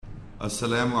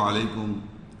السلام علیکم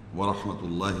ورحمۃ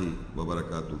اللہ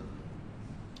وبرکاتہ۔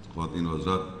 خواتین و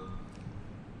حضرات،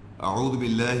 اعوذ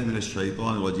باللہ من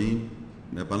الشیطان الرجیم،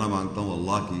 میں پناہ مانگتا ہوں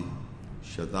اللہ کی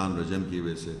شیطان رجم کی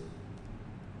وجہ سے۔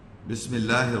 بسم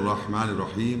اللہ الرحمن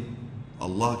الرحیم،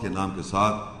 اللہ کے نام کے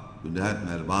ساتھ جو نہایت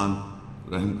مہربان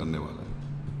رحم کرنے والا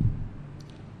ہے۔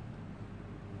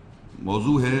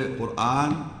 موضوع ہے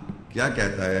قرآن کیا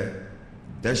کہتا ہے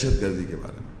دہشت گردی کے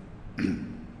بارے میں۔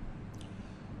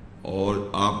 اور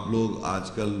آپ لوگ آج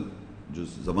کل جو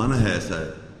زمانہ ہے ایسا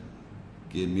ہے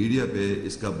کہ میڈیا پہ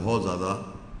اس کا بہت زیادہ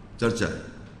چرچا ہے،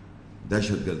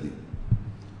 دہشت گردی،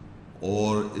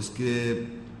 اور اس کے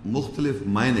مختلف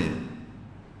معنی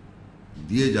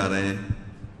دیے جا رہے ہیں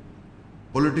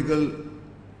پولیٹیکل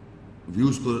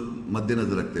ویوز کو مد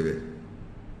نظر رکھتے ہوئے۔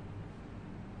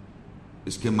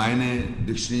 اس کے معنی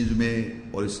ڈکشنریز میں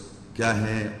اور اس کیا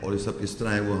ہیں اور یہ سب کس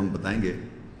طرح ہے وہ ہم بتائیں گے،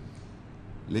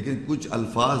 لیکن کچھ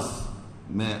الفاظ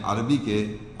میں عربی کے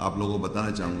آپ لوگوں کو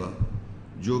بتانا چاہوں گا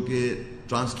جو کہ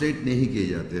ٹرانسلیٹ نہیں کیے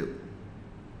جاتے۔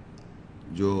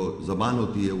 جو زبان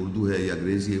ہوتی ہے، اردو ہے یا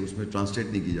انگریزی ہے، اس میں ٹرانسلیٹ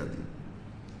نہیں کی جاتی۔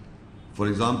 فار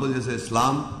ایگزامپل جیسے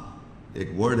اسلام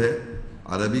ایک ورڈ ہے،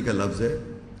 عربی کا لفظ ہے،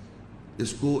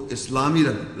 اس کو اسلامی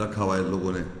رکھا ہوا ہے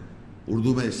لوگوں نے۔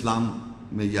 اردو میں اسلام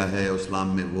میں یہ ہے،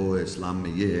 اسلام میں وہ ہے، اسلام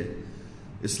میں یہ ہے۔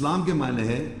 اسلام کے معنی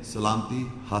ہے سلامتی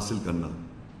حاصل کرنا،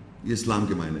 یہ اسلام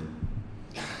کے معنی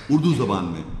اردو زبان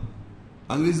میں۔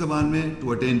 انگریزی زبان میں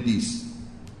ٹو اٹین پیس۔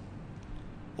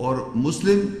 اور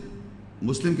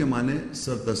مسلم کے معنی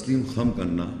سر تسلیم خم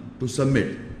کرنا، ٹو سبمٹ۔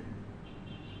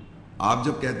 آپ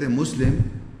جب کہتے ہیں مسلم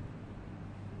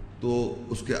تو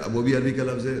اس کے وہ بھی عربی کا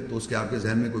لفظ ہے، تو اس کے آپ کے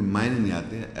ذہن میں کوئی معنی نہیں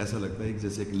آتے ہیں، ایسا لگتا ہے کہ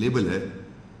جیسے ایک لیبل ہے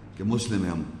کہ مسلم ہے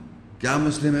ہم۔ کیا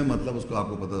مسلم ہے مطلب اس کو آپ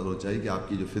کو پتہ ہونا چاہیے کہ آپ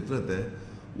کی جو فطرت ہے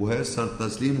وہ ہے سر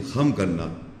تسلیم خم کرنا،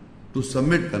 ٹو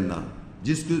سبمٹ کرنا۔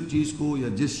 جس چیز کو یا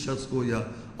جس شخص کو یا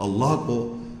اللہ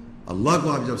کو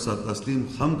آپ جب سر تسلیم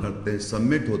خم کرتے ہیں،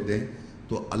 سبمٹ ہوتے ہیں،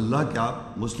 تو اللہ کے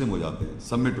آپ مسلم ہو جاتے ہیں،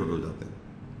 سبمٹ ہو جاتے ہیں۔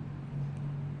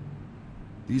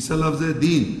 تیسرا لفظ ہے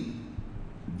دین۔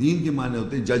 دین کے معنی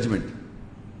ہوتے ہیں ججمنٹ۔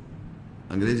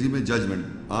 انگریزی میں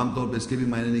ججمنٹ، عام طور پہ اس کے بھی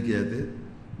معنی نہیں کیے جاتے۔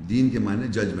 دین کے معنی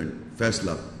ججمنٹ،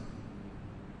 فیصلہ،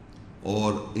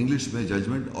 اور انگلش میں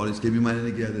ججمنٹ، اور اس کے بھی معنی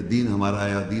نہیں کیا جاتے دین ہمارا ہے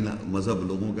یا دین مذہب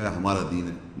لوگوں کا ہے، ہمارا دین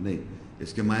ہے، نہیں۔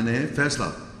 اس کے معنی ہے فیصلہ۔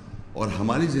 اور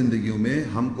ہماری زندگیوں میں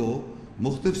ہم کو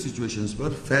مختلف سچویشنز پر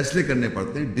فیصلے کرنے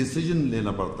پڑتے ہیں، ڈیسیجن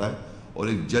لینا پڑتا ہے، اور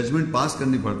ایک ججمنٹ پاس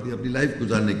کرنی پڑتی ہے اپنی لائف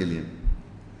گزارنے کے لیے۔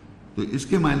 تو اس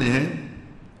کے معنی ہے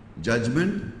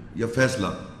ججمنٹ یا فیصلہ۔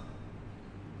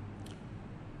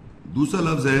 دوسرا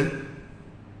لفظ ہے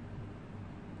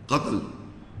قتل۔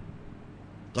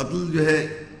 قتل جو ہے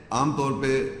عام طور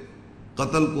پہ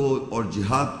قتل کو اور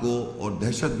جہاد کو اور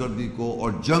دہشت گردی کو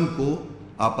اور جنگ کو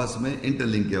آپس میں انٹر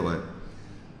لنک کیا ہوا ہے۔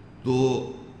 تو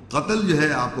قتل جو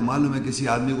ہے آپ کو معلوم ہے، کسی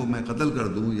آدمی کو میں قتل کر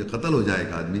دوں یا قتل ہو جائے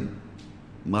ایک آدمی،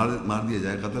 مار دیا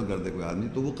جائے، قتل کر دے کوئی آدمی،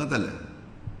 تو وہ قتل ہے۔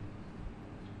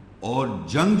 اور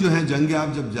جنگ جو ہے، جنگیں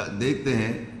آپ جب دیکھتے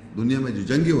ہیں دنیا میں جو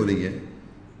جنگیں ہو رہی ہیں،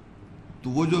 تو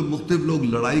وہ جو مختلف لوگ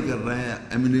لڑائی کر رہے ہیں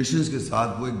ایمونیشنز کے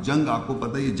ساتھ، وہ ایک جنگ، آپ کو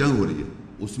پتہ ہے یہ جنگ ہو رہی ہے،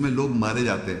 اس میں لوگ مارے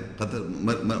جاتے ہیں،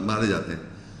 مارے جاتے ہیں۔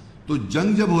 تو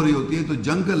جنگ جب ہو رہی ہوتی ہے تو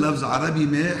جنگ کا لفظ عربی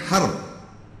میں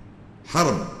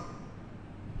حرب،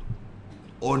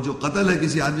 اور جو قتل ہے،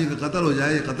 کسی آدمی کا قتل ہو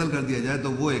جائے یا قتل کر دیا جائے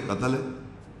تو وہ ایک قتل ہے۔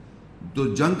 تو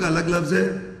جنگ کا الگ لفظ ہے،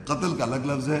 قتل کا الگ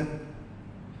لفظ ہے۔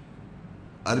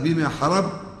 عربی میں حرب،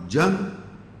 جنگ،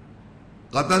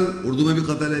 قتل، اردو میں بھی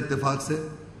قتل ہے اتفاق سے۔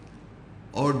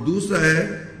 اور دوسرا ہے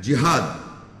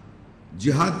جہاد۔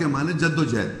 جہاد کے معنی جد و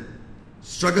جہد،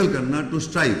 اسٹرگل کرنا، ٹو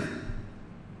اسٹرائیو،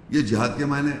 یہ جہاد کے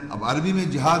معنی۔ اب عربی میں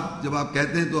جہاد جب آپ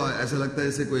کہتے ہیں تو ایسا لگتا ہے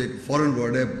جیسے کوئی ایک فورن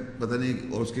ورڈ ہے، پتہ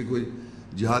نہیں، اور اس کی کوئی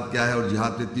جہاد کیا ہے اور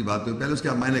جہاد پہ اتنی بات ہوئی، پہلے اس کے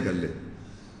آپ معنی کر لیں۔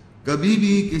 کبھی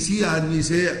بھی کسی آدمی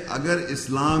سے اگر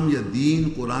اسلام یا دین،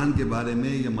 قرآن کے بارے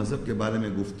میں یا مذہب کے بارے میں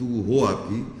گفتگو ہو آپ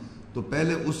کی، تو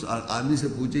پہلے اس آدمی سے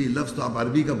پوچھے یہ لفظ تو آپ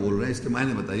عربی کا بول رہے ہیں، اس کے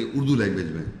معنی بتائیے اردو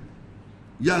لینگویج میں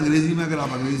یا انگریزی میں۔ اگر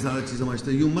آپ انگریزی زیادہ اچھی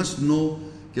سمجھتے ہیں، یو مسٹ نو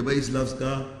کہ بھائی اس لفظ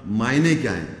کا معنی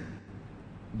کیا ہے۔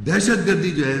 دہشت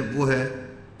گردی جو ہے وہ ہے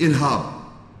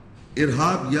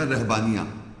ارہاب یا رہبانیہ۔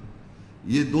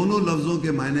 یہ دونوں لفظوں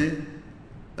کے معنی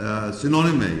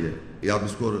سینونیم ہے۔ یہ آپ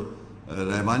اس کو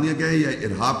رہبانیہ کہیں یا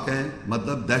ارہاب کہیں،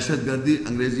 مطلب دہشت گردی،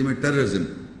 انگریزی میں ٹیررزم۔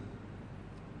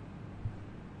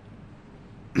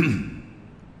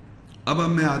 اب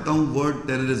میں آتا ہوں ورڈ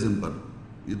ٹیررزم پر۔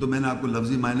 یہ تو میں نے آپ کو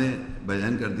لفظی معنی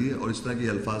بیان کر دیے، اور اس طرح کے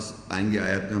الفاظ آئیں گے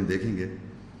آیات میں، ہم دیکھیں گے۔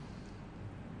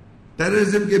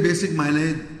 ٹیررزم کے بیسک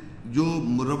معنی جو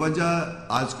مروجہ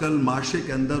آج کل معاشرے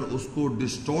کے اندر اس کو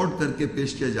ڈسٹورٹ کر کے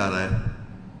پیش کیا جا رہا ہے،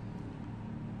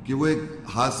 کہ وہ ایک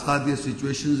حادثات یا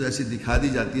سچویشنز ایسی دکھا دی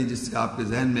جاتی ہیں جس سے آپ کے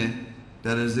ذہن میں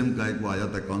ٹیررزم کا ایک وہ آ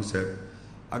جاتا ہے کانسیپٹ.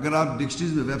 اگر آپ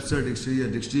ڈکشنریز میں ویب سائٹ ڈکشنری یا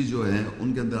ڈکشنری جو ہیں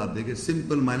ان کے اندر آپ دیکھیں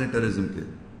سمپل معنی ٹیررزم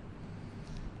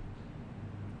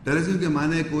کے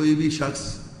معنی کوئی بھی شخص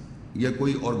یا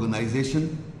کوئی آرگنائزیشن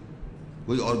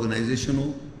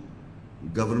ہو،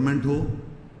 گورنمنٹ ہو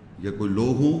یا کوئی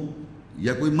لوگ ہو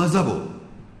یا کوئی مذہب ہو،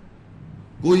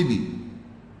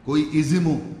 کوئی ازم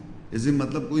ہو، ازم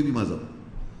مطلب کوئی بھی مذہب،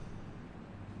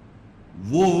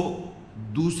 وہ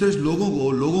دوسرے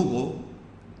لوگوں کو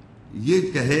یہ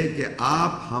کہے کہ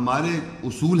آپ ہمارے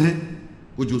اصول ہیں،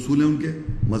 کچھ اصول ہیں ان کے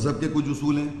مذہب کے، کچھ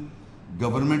اصول ہیں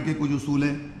گورنمنٹ کے، کچھ اصول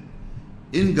ہیں،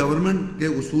 ان گورنمنٹ کے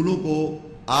اصولوں کو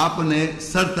آپ نے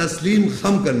سر تسلیم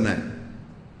خم کرنا ہے.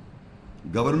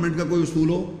 گورنمنٹ کا کوئی اصول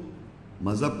ہو،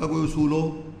 مذہب کا کوئی اصول ہو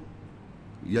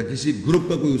یا کسی گروپ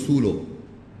کا کوئی اصول ہو،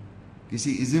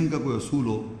 کسی ازم کا کوئی اصول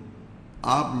ہو،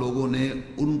 آپ لوگوں نے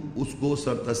اس کو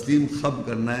سر تسلیم خم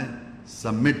کرنا ہے،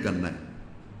 سبمٹ کرنا ہے.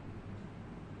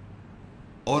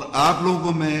 اور آپ لوگوں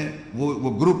کو میں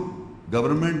وہ گروپ،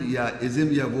 گورنمنٹ یا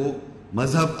ازم یا وہ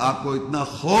مذہب آپ کو اتنا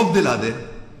خوف دلا دے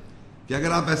کہ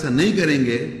اگر آپ ایسا نہیں کریں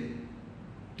گے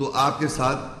تو آپ کے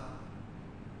ساتھ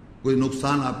کوئی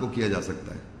نقصان آپ کو کیا جا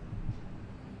سکتا ہے.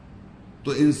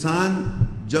 تو انسان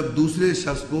جب دوسرے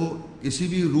شخص کو کسی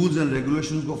بھی رولز اینڈ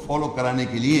ریگولیشنز کو فالو کرانے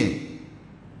کے لیے،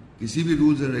 کسی بھی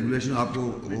رولز اینڈ ریگولیشن آپ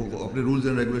کو اپنے رولز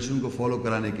اینڈ ریگولیشن کو فالو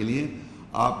کرانے کے لیے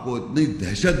آپ کو اتنی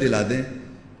دہشت دلا دیں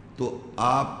تو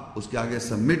آپ اس کے آگے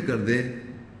سبمٹ کر دیں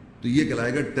تو یہ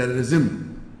کہلائے گا ٹیررزم.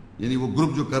 یعنی وہ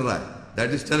گروپ جو کر رہا ہے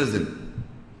دیٹ از ٹیررزم.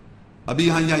 ابھی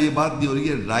یہاں یہ بات نہیں ہو رہی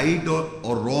ہے رائٹ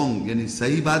اور رانگ، یعنی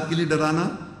صحیح بات کے لیے ڈرانا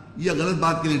یا غلط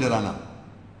بات کے لیے ڈرانا.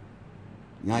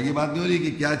 یہاں یہ بات نہیں ہو رہی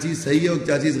کہ کیا چیز صحیح ہے اور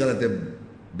کیا چیز غلط ہے.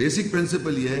 بیسک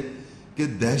پرنسپل یہ ہے کہ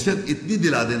دہشت اتنی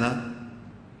دلا دینا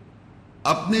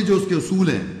اپنے جو اس کے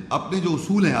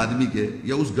اصول ہیں آدمی کے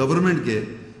یا اس گورنمنٹ کے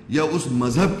یا اس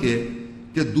مذہب کے،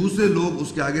 کہ دوسرے لوگ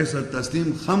اس کے آگے سر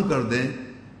تسلیم خم کر دیں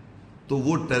تو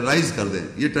وہ ٹیررائز کر دیں.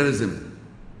 یہ ٹیررزم ہے.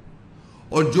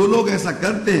 اور جو لوگ ایسا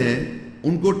کرتے ہیں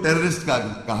ان کو ٹیررسٹ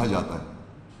کہا جاتا ہے.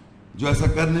 جو ایسا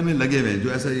کرنے میں لگے ہوئے ہیں،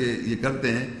 جو ایسا یہ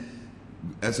کرتے ہیں،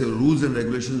 ایسے رولز اینڈ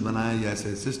ریگولیشنز بنائیں یا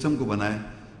ایسے سسٹم کو بنائیں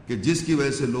کہ جس کی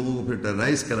وجہ سے لوگوں کو پھر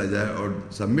ٹیررائز کرا جائے اور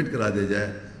سبمٹ کرا دیا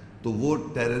جائے تو وہ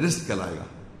ٹیررسٹ کہلائے گا.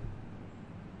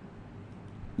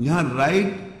 یہاں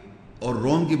رائٹ اور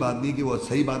رانگ کی بات نہیں کہ وہ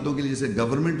صحیح باتوں کے لیے جیسے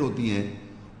گورنمنٹ ہوتی ہیں،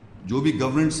 جو بھی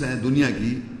گورنمنٹس ہیں دنیا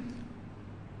کی،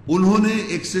 انہوں نے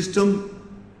ایک سسٹم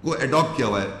کو اڈاپٹ کیا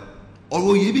ہوا ہے اور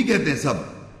وہ یہ بھی کہتے ہیں سب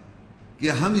کہ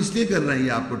ہم اس لیے کر رہے ہیں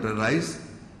آپ کو ٹیررائز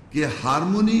کہ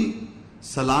ہارمونی،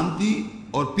 سلامتی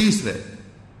اور پیس رہے.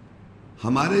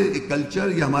 ہمارے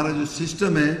کلچر یا ہمارا جو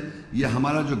سسٹم ہے یا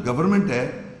ہمارا جو گورنمنٹ ہے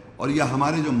اور یا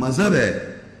ہمارے جو مذہب ہے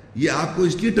یہ آپ کو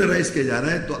اس لیے ٹیررائز کیا جا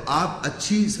رہا ہے تو آپ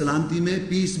اچھی سلامتی میں،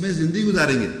 پیس میں زندگی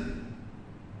گزاریں گے.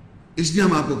 اس لیے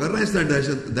ہم آپ کو کر رہے ہیں، اس طرح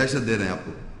دہشت دے رہے ہیں آپ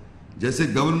کو. جیسے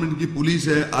گورنمنٹ کی پولیس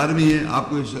ہے، آرمی ہے، آپ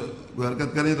کو کوئی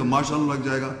حرکت کریں تو مارشل لاء لگ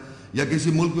جائے گا، یا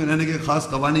کسی ملک میں رہنے کے خاص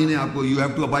قوانین ہیں، آپ کو you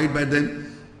have to abide by them.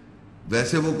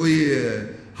 ویسے وہ کوئی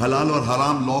حلال اور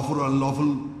حرام، لافل اور ان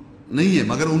لافل نہیں ہے،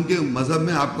 مگر ان کے مذہب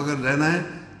میں آپ کو اگر رہنا ہے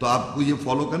تو آپ کو یہ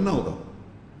فالو کرنا ہوگا.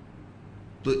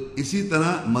 تو اسی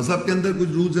طرح مذہب کے اندر کچھ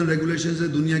رولز اینڈ ریگولیشنز ہیں.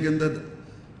 دنیا کے اندر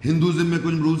ہندوازم میں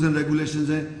کچھ رولز اینڈ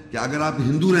ریگولیشنز ہیں کہ اگر آپ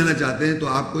ہندو رہنا چاہتے ہیں تو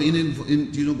آپ کو ان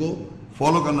چیزوں کو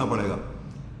فالو کرنا پڑے گا.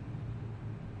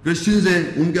 کرسچنز ہیں،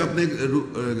 ان کے اپنے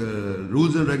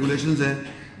رولز اینڈ ریگولیشنز ہیں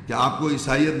کہ آپ کو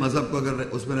عیسائیت مذہب کو اگر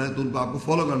اس میں رہے تو ان کو آپ کو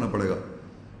فالو کرنا پڑے گا.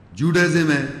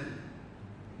 جوڈائزم ہے،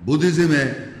 بدھزم ہے،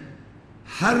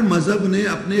 ہر مذہب نے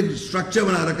اپنے ایک سٹرکچر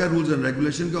بنا رکھا ہے رولز اینڈ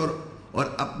ریگولیشن کا، اور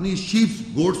اپنی شیپ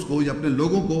گوٹس کو یا اپنے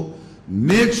لوگوں کو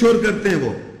میک شور کرتے ہیں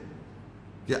وہ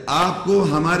کہ آپ کو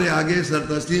ہمارے آگے سر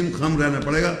تسلیم خم رہنا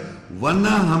پڑے گا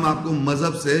ورنہ ہم آپ کو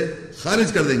مذہب سے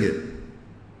خارج کر دیں گے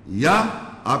یا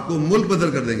آپ کو ملک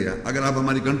بدل کر دیں گے. اگر آپ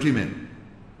ہماری کنٹری میں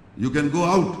یو کین گو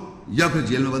آؤٹ، یا پھر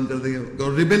جیل میں بند کر دیں گے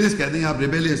اور ریبیلیس کہہ دیں گے آپ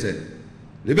ریبیلیس ہے،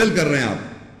 ریبیل کر رہے ہیں آپ.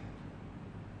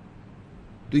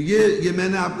 تو یہ میں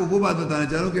نے آپ کو وہ بات بتانا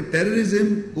چاہ رہا ہوں کہ ٹیررزم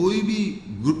کوئی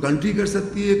بھی کنٹری کر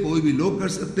سکتی ہے، کوئی بھی لوگ کر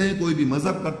سکتے ہیں، کوئی بھی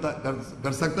مذہب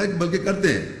کر سکتا ہے، بلکہ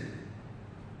کرتے ہیں.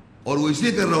 اور وہ اس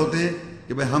لیے کر رہے ہوتے ہیں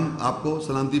کہ بھائی ہم آپ کو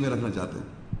سلامتی میں رکھنا چاہتے ہیں.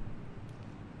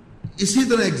 اسی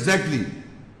طرح ایگزیکٹلی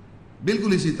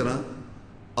بالکل اسی طرح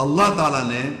اللہ تعالیٰ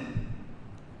نے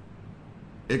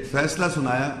ایک فیصلہ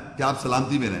سنایا کہ آپ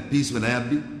سلامتی میں رہیں، پیس میں رہیں اب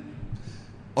بھی.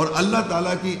 اور اللہ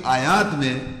تعالیٰ کی آیات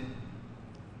میں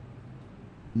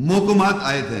محکمات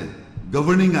آیت ہیں،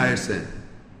 گورننگ آیتس ہیں،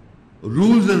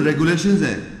 رولز اینڈ ریگولیشنز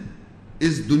ہیں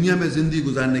اس دنیا میں زندگی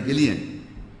گزارنے کے لیے.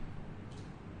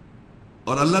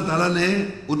 اور اللہ تعالیٰ نے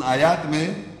ان آیات میں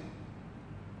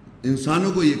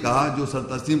انسانوں کو یہ کہا جو سر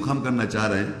تسلیم خم کرنا چاہ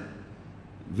رہے ہیں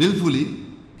ولفلی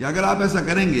کہ اگر آپ ایسا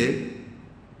کریں گے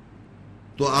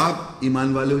تو آپ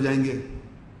ایمان والے ہو جائیں گے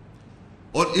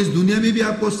اور اس دنیا میں بھی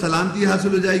آپ کو سلامتی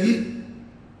حاصل ہو جائے گی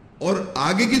اور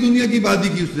آگے کی دنیا کی بات بھی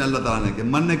کی اس نے اللہ تعالیٰ نے کہ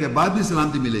مرنے کے بعد بھی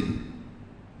سلامتی ملے گی.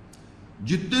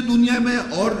 جتنے دنیا میں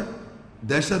اور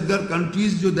دہشت گرد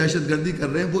کنٹریز جو دہشت گردی کر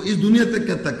رہے ہیں وہ اس دنیا تک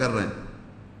کے حد تک کر رہے ہیں,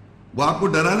 وہ آپ کو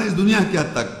ڈرا رہے ہیں اس دنیا کے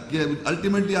حد تک کہ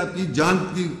الٹیمیٹلی آپ کی جان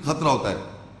کی خطرہ ہوتا ہے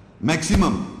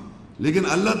میکسیمم, لیکن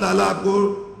اللہ تعالیٰ آپ کو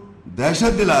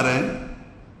دہشت دلا رہے ہیں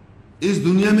اس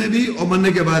دنیا میں بھی اور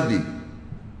مرنے کے بعد بھی.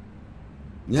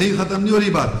 یہی ختم نہیں ہو رہی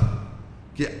بات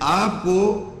کہ آپ کو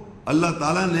اللہ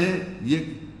تعالیٰ نے یہ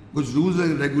کچھ رولز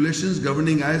اینڈ ریگولیشنز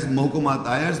گورننگ آئرز محکمات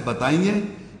آئرز بتائی ہیں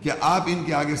کہ آپ ان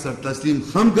کے آگے سر تسلیم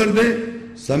خم کر دیں,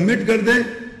 سبمٹ کر دیں,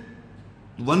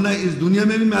 ورنہ اس دنیا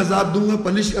میں بھی میں عذاب دوں گا,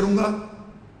 پنش کروں گا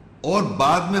اور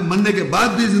بعد میں مرنے کے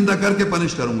بعد بھی زندہ کر کے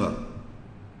پنش کروں گا.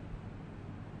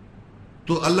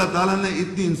 تو اللہ تعالیٰ نے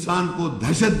اتنی انسان کو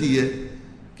دہشت دی ہے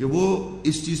کہ وہ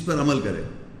اس چیز پر عمل کرے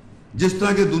جس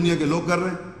طرح کے دنیا کے لوگ کر رہے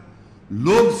ہیں.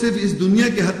 لوگ صرف اس دنیا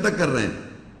کے حد تک کر رہے ہیں,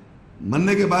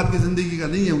 مرنے کے بعد کی زندگی کا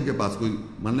نہیں ہے ان کے پاس کوئی.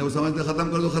 مرنے کو سمجھتے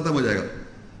ختم کر دو ختم ہو جائے گا,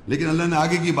 لیکن اللہ نے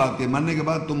آگے کی بات کی مرنے کے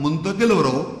بعد تم منتقل ہو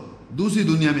رہو, دوسری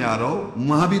دنیا میں آ رہا ہو,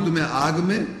 وہاں بھی تمہیں آگ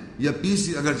میں یا پیس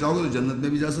اگر چاہو گے تو جنت میں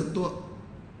بھی جا سکتے ہو,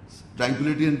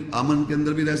 ٹرانکولیٹی اینڈ امن کے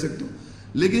اندر بھی رہ سکتے ہو.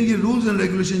 لیکن یہ رولز اینڈ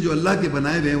ریگولیشن جو اللہ کے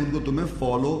بنائے ہوئے ہیں ان کو تمہیں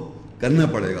فالو کرنا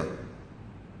پڑے گا.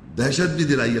 دہشت بھی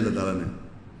دلائی اللہ تعالیٰ نے.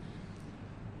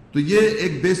 تو یہ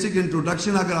ایک بیسک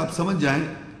انٹروڈکشن اگر آپ سمجھ جائیں,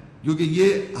 کیونکہ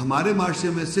یہ ہمارے معاشرے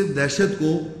میں صرف دہشت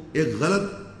کو ایک غلط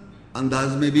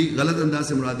انداز میں بھی, غلط انداز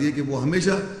سے مراد یہ کہ وہ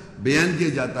ہمیشہ بیان کیا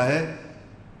جاتا ہے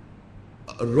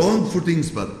رانگ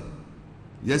فوٹنگز پر.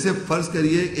 جیسے فرض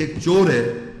کریے ایک چور ہے,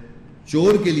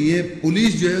 چور کے لیے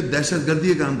پولیس جو ہے دہشت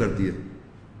گردی کا کام کرتی ہے,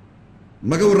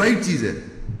 مگر وہ رائٹ چیز ہے,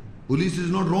 پولیس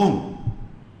از ناٹ رانگ,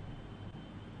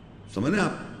 سمجھیں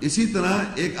آپ. اسی طرح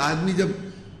ایک آدمی جب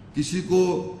کسی کو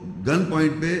گن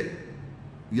پوائنٹ پہ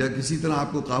یا کسی طرح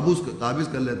آپ کو قابض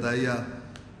کر لیتا ہے یا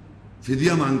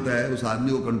فدیہ مانگتا ہے اس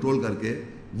آدمی کو کنٹرول کر کے,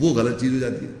 وہ غلط چیز ہو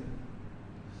جاتی ہے.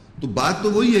 تو بات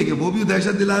تو وہی ہے کہ وہ بھی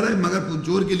دہشت دلا رہا ہے, مگر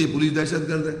چور کے لیے پولیس دہشت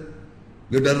گرد ہے,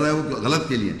 جو ڈر رہا ہے وہ غلط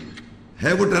کے لیے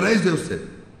ہے, وہ ٹیررائزڈ ہے اس سے.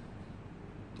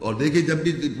 اور دیکھیے جب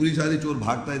بھی پولیس آتی چور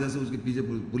بھاگتا ہے ادھر سے, اس کے پیچھے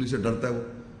پولیس سے ڈرتا ہے,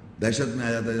 وہ دہشت میں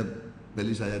آ جاتا ہے جب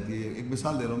پولیس آ جاتی ہے. ایک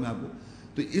مثال دے رہا ہوں میں آپ کو.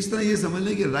 تو اس طرح یہ سمجھ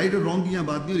لیں کہ رائٹ اور رانگ کی یہاں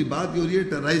بات نہیں ہو رہی, بات یہ ہو رہی ہے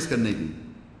ٹیررائز کرنے کی.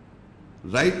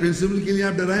 رائٹ پرنسپل کے لیے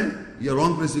آپ ڈرائیں یا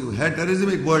رانگ پرنسپل ہے, ٹیررزم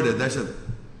ایک ورڈ ہے دہشت.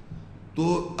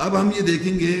 تو اب ہم یہ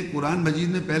دیکھیں گے قرآن مجید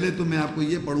میں. پہلے تو میں آپ کو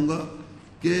یہ پڑھوں گا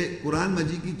کہ قرآن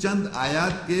مجید کی چند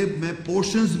آیات کے میں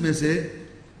پورشنز میں سے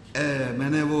میں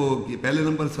نے وہ پہلے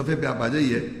نمبر صفحے پہ آپ آ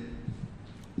جائیے,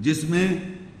 جس میں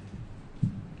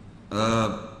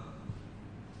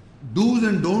ڈوز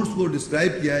اینڈ ڈونٹس کو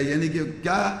ڈسکرائب کیا ہے. یعنی کہ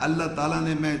کیا اللہ تعالیٰ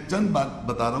نے, میں چند بات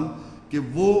بتا رہا ہوں کہ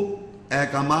وہ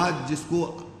احکامات جس کو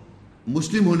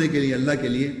مسلم ہونے کے لیے اللہ کے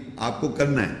لیے آپ کو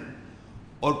کرنا ہے,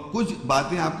 اور کچھ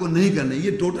باتیں آپ کو نہیں کرنی.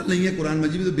 یہ ٹوٹل نہیں ہے, قرآن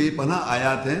مجید میں تو بے پناہ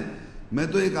آیات ہیں. میں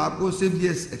تو ایک آپ کو صرف یہ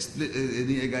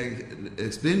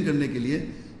ایکسپلین کرنے کے لیے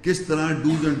کس طرح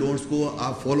ڈوز اینڈ ڈونٹس کو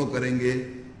آپ فالو کریں گے,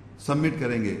 سبمٹ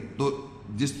کریں گے. تو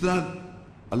جس طرح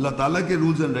اللہ تعالیٰ کے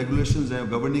رولز اینڈ ریگولیشنز ہیں,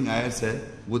 گورننگ آیتس ہے,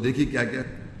 وہ دیکھیے کیا کیا.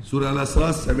 سورہ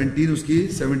الاسراء 17 اس کی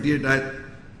 78 آیت.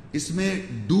 اس میں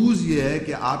ڈوز یہ ہے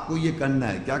کہ آپ کو یہ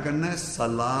کرنا ہے. کیا کرنا ہے؟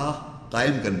 صلاح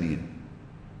قائم کرنی ہے.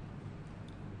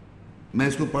 میں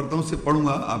اس کو پڑھتا ہوں, سے پڑھوں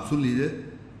گا, آپ سن لیجئے.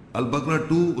 البقرہ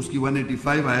 2 اس کی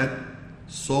 185 آیت,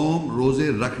 صوم روزے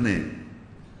رکھنے.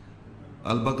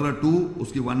 البقرہ 2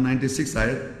 اس کی 196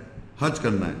 آیت, حج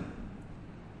کرنا ہے.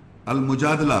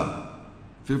 المجادلہ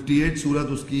 58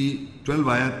 سورت اس کی 12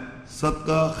 آیت,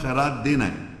 صدقہ خیرات دینا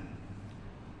ہے.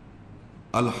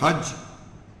 الحج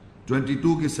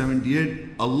 22 کی 78,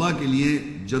 اللہ کے لیے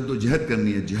جد و جہد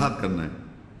کرنی ہے, جہاد کرنا ہے.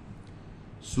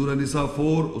 سورہ نساء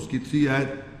 4 اس کی 3 آیت,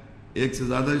 ایک سے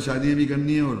زیادہ شادیاں بھی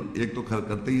کرنی ہیں اور ایک تو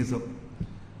کرتے ہی سب.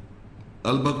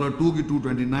 البقرہ 2 کی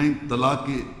 229,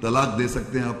 طلاق دے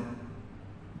سکتے ہیں آپ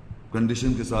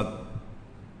کنڈیشن کے ساتھ.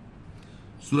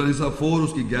 سورہ نساء 4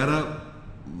 اس کی 11,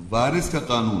 وارث کا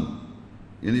قانون,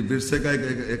 یعنی ورثے کا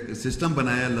ایک سسٹم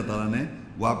بنایا ہے اللہ تعالیٰ نے,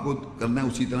 وہ آپ کو کرنا ہے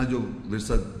اسی طرح جو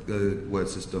ورثہ وہ ہے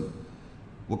سسٹم,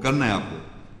 وہ کرنا ہے آپ کو.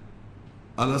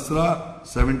 الاسراء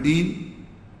 17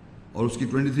 اور اس کی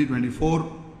 23-24,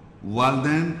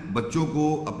 والدین, بچوں کو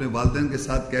اپنے والدین کے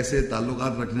ساتھ کیسے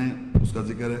تعلقات رکھنے ہیں اس کا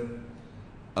ذکر ہے.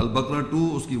 البقرہ 2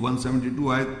 اس کی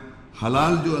 172 آیت,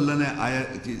 حلال جو اللہ نے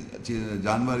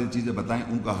جانور چیزیں بتائیں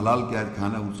ان کا حلال کیا ہے,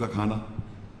 کھانا, اس کا کھانا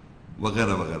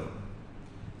وغیرہ وغیرہ.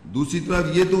 دوسری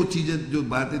طرف یہ تو چیزیں جو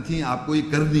باتیں تھیں آپ کو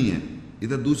یہ کرنی ہیں.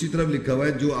 ادھر دوسری طرف لکھا ہوا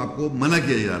ہے جو آپ کو منع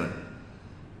کیا جا رہا ہے.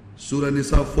 سورہ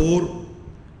نساء 4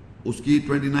 اس کی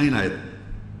 29 آیت.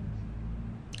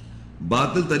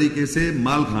 باطل طریقے سے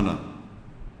مال کھانا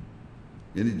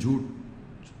یعنی جھوٹ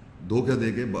دھوکہ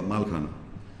دے کے مال کھانا.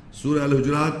 سورہ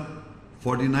الحجرات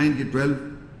 49 کی 12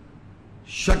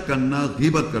 شک کرنا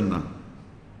غیبت کرنا.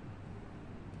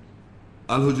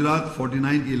 الحجرات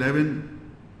 49 کی 11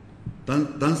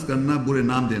 طنز کرنا برے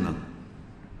نام دینا.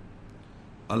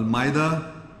 المائدہ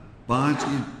 5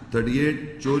 کی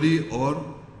 38 چوری اور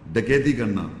ڈکیتی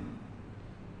کرنا.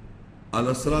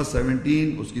 الاسرا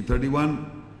 17 اس کی 31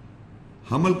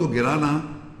 حمل کو گرانا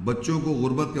بچوں کو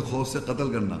غربت کے خوف سے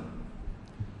قتل کرنا.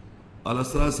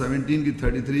 الاسرا 17 کی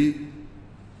 33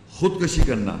 خودکشی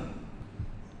کرنا.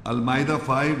 المائدہ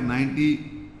 5:90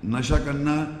 نشہ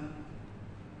کرنا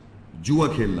جوا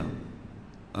کھیلنا.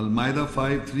 المائدہ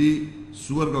 5:3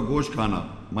 سور کا گوشت کھانا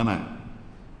منع ہے.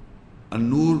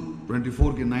 النور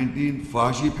 24 کی 19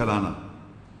 فحاشی پھیلانا.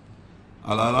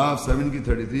 الاعراف 7 کی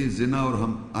 33 زنا اور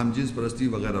ہم جنس پرستی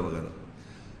وغیرہ وغیرہ.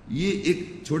 یہ ایک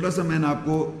چھوٹا سا میں نے آپ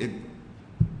کو ایک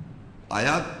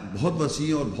آیات بہت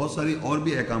وسیع اور بہت ساری اور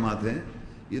بھی احکامات ہیں.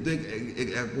 یہ تو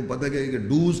ایک آپ کو پتہ کہ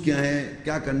ڈوز کیا ہیں,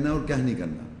 کیا کرنا ہے اور کیا نہیں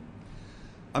کرنا.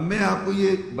 اب میں آپ کو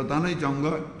یہ بتانا ہی چاہوں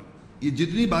گا یہ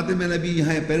جتنی باتیں میں نے ابھی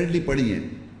یہاں اپیرنٹلی پڑھی ہیں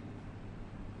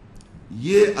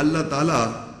یہ اللہ تعالیٰ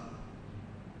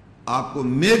آپ کو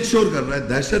میک شور کر رہا ہے,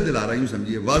 دہشت دلا رہا ہے, یوں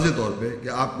سمجھیے واضح طور پہ کہ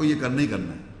آپ کو یہ کرنا ہی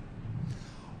کرنا ہے.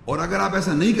 اور اگر آپ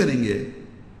ایسا نہیں کریں گے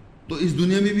تو اس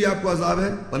دنیا میں بھی آپ کو عذاب ہے,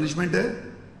 پنشمنٹ ہے,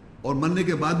 اور مرنے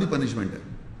کے بعد بھی پنشمنٹ ہے.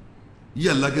 یہ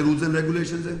اللہ کے رولز اینڈ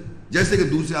ریگولیشنز ہیں, جیسے کہ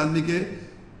دوسرے آدمی کے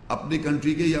اپنی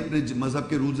کنٹری کے یا اپنے مذہب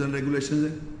کے رولز اینڈ ریگولیشنز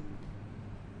ہیں.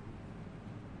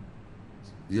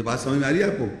 یہ بات سمجھ میں آ رہی ہے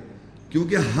آپ کو؟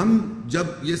 کیونکہ ہم جب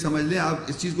یہ سمجھ لیں, آپ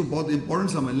اس چیز کو بہت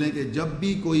امپورٹنٹ سمجھ لیں کہ جب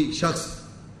بھی کوئی شخص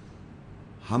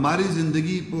ہماری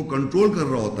زندگی کو کنٹرول کر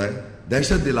رہا ہوتا ہے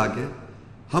دہشت دلا کے,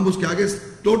 ہم اس کے آگے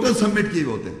ٹوٹل سبمٹ کیے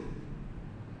ہوئے ہوتے ہیں,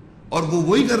 اور وہ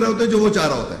وہی کر رہے ہوتے ہیں جو وہ چاہ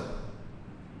رہا ہوتا ہے.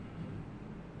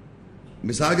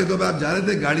 مثال کے طور پہ آپ جا رہے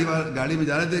تھے گاڑی میں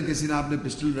جا رہے تھے, کسی نے آپ نے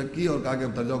پسٹل رکھی اور کہا کہ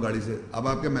اتر جاؤ گاڑی سے. اب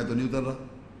آپ کہ میں تو نہیں اتر رہا.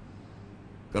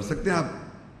 کر سکتے ہیں آپ؟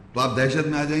 تو آپ دہشت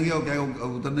میں آ جائیں گے اور کیا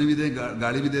اترنے بھی دیں,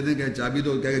 گاڑی بھی دے دیں, کہ چابی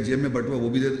دو, کیا جیب میں بٹوا وہ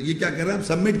بھی دے دو. یہ کیا کر رہے ہیں آپ؟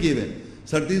 سبمٹ کیے ہوئے.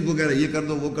 سرتیز کو کہہ رہے ہیں یہ کر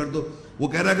دو وہ کر دو. وہ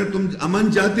کہہ رہا ہے اگر تم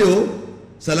امن چاہتے ہو,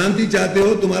 سلامتی چاہتے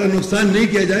ہو, تمہارا نقصان نہیں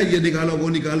کیا جائے, یہ نکالو وہ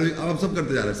نکالو, آپ سب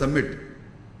کرتے جا رہے ہیں سبمٹ.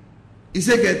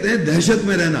 اسے کہتے ہیں دہشت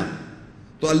میں رہنا.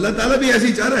 تو اللہ تعالیٰ بھی ایسے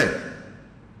ہی چاہ رہا ہے.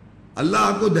 اللہ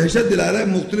آپ کو دہشت دلا رہا ہے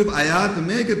مختلف آیات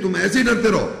میں کہ تم ایسے ہی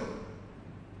ڈرتے رہو.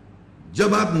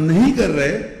 جب آپ نہیں کر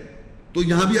رہے تو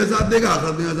یہاں بھی عذاب دے گا,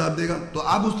 آخرت میں عذاب دے گا. تو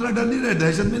آپ اس طرح ڈر نہیں رہے,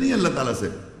 دہشت میں نہیں اللہ تعالیٰ سے.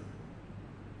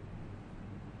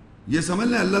 یہ سمجھ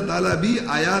لیں اللہ تعالیٰ بھی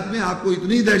آیات میں آپ کو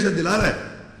اتنی دہشت دلا رہا ہے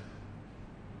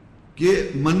کہ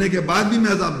مرنے کے بعد بھی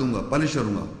میں عذاب دوں گا, پنش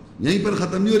کروں گا. یہیں پر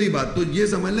ختم نہیں ہو رہی بات. تو یہ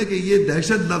سمجھ لیں کہ یہ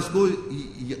دہشت لفظ کو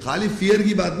خالی فیئر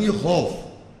کی بات نہیں ہے, خوف.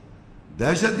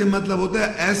 دہشت کے مطلب ہوتا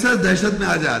ہے ایسا دہشت میں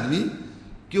آ جائے آدمی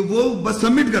کہ وہ بس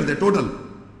سبمٹ کر دے ٹوٹل.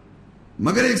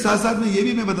 مگر ایک ساتھ ساتھ میں یہ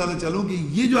بھی میں بتانا چلوں کہ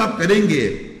یہ جو آپ کریں گے,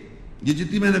 یہ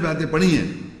جتنی میں نے باتیں پڑھی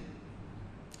ہیں,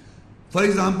 فار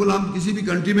ایگزامپل ہم کسی بھی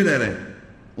کنٹری میں رہ رہے ہیں,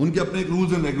 ان کے اپنے ایک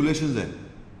رولز اینڈ ریگولیشنز ہیں,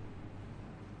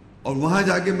 اور وہاں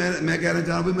جا کے میں کہنا چاہ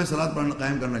رہا ہوں میں صلاۃ پڑھنا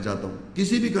قائم کرنا چاہتا ہوں.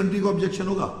 کسی بھی کنٹری کو آبجیکشن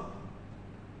ہوگا؟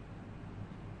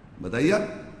 بتائیے آپ.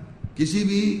 کسی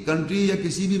بھی کنٹری یا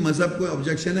کسی بھی مذہب کو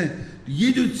آبجیکشن ہے؟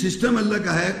 یہ جو سسٹم اللہ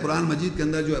کا ہے قرآن مجید کے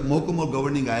اندر, جو محکم اور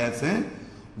گورننگ آیتس ہیں,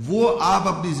 وہ آپ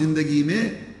اپنی زندگی میں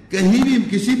کہیں بھی,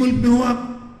 کسی ملک میں ہو,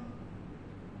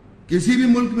 آپ کسی بھی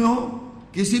ملک میں ہو,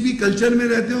 کسی بھی کلچر میں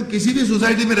رہتے ہو, کسی بھی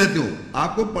سوسائٹی میں رہتے ہو,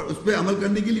 آپ کو اس پہ عمل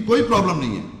کرنے کے لیے کوئی پرابلم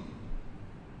نہیں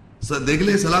ہے. دیکھ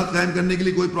لیں, صلاۃ قائم کرنے کے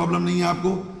لیے کوئی پرابلم نہیں ہے آپ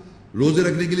کو, روزے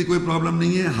رکھنے کے لیے کوئی پرابلم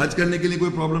نہیں ہے, حج کرنے کے لیے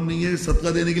کوئی پرابلم نہیں ہے,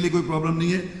 صدقہ دینے کے لیے کوئی پرابلم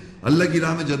نہیں ہے, اللہ کی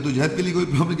راہ میں جد و جہد کے لیے کوئی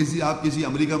پرابلم. آپ کسی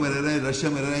امریکہ میں رہ رہے ہیں, رشیا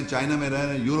میں رہ رہے ہیں, چائنا میں رہ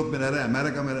رہے ہیں, یورپ میں رہ رہے ہیں,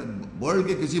 امریکہ میں رہ رہے ہیں, ورلڈ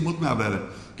کے کسی ملک میں آپ رہ رہے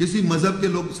ہیں, کسی مذہب کے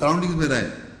لوگ سراؤنڈنگز میں رہیں,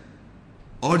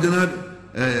 اور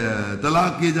جناب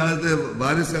طلاق کیے جا رہے تھے,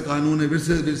 وارث کا قانون ہے,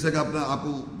 ورثے کا اپنا آپ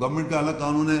کو گورنمنٹ کا الگ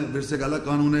قانون ہے, ورثے کا الگ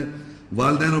قانون ہے,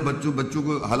 والدین اور بچوں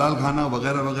کو حلال کھانا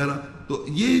وغیرہ وغیرہ. تو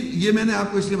یہ میں نے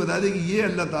آپ کو اس لیے بتا دیا کہ یہ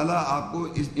اللہ تعالیٰ آپ کو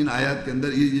ان آیات کے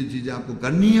اندر یہ چیزیں آپ کو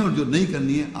کرنی ہے, اور جو نہیں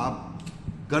کرنی ہے آپ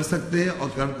کر سکتے ہیں, اور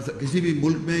کسی بھی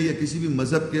ملک میں یا کسی بھی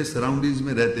مذہب کے سراؤنڈنگز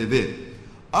میں رہتے ہوئے.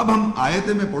 اب ہم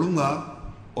آیتیں میں پڑھوں گا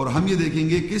اور ہم یہ دیکھیں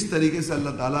گے کس طریقے سے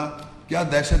اللہ تعالیٰ کیا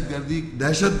دہشت گردی,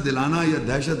 دہشت دلانا یا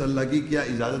دہشت اللہ کی کیا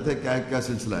اجازت ہے, کیا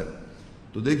سلسلہ ہے.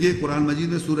 تو دیکھیے قرآن مجید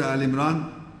میں سورہ آل عمران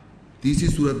 30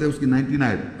 سورت ہے, اس کی 19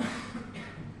 آیت.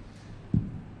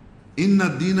 ان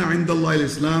الدین عند اللہ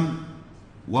الاسلام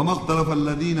وما اختلف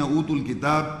الذین اوتوا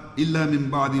الکتاب الا من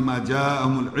بعد ما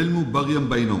جاءهم العلم بغیا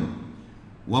بینہم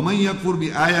ومن یکفر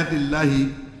بآیات اللہ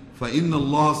فإن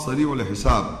اللہ سریع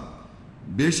الحساب.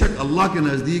 بے شک اللہ کے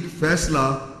نزدیک فیصلہ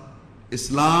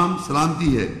اسلام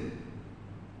سلامتی ہے،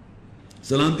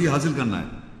 سلامتی حاصل کرنا ہے.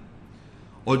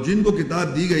 اور جن کو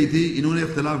کتاب دی گئی تھی انہوں نے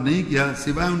اختلاف نہیں کیا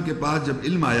سوائے ان کے پاس جب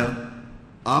علم آیا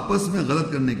آپس میں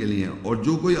غلط کرنے کے لیے. اور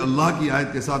جو کوئی اللہ کی آیت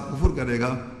کے ساتھ کفر کرے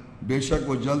گا بے شک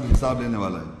وہ جلد حساب لینے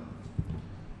والا ہے.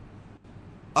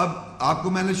 اب آپ کو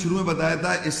میں نے شروع میں بتایا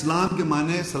تھا اسلام کے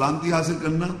معنی سلامتی حاصل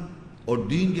کرنا اور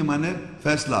دین کے معنی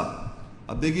فیصلہ.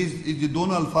 اب دیکھیے یہ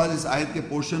دونوں الفاظ اس آیت کے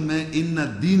پورشن میں ان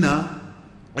الدین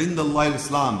عند اللہ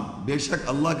الاسلام، بے شک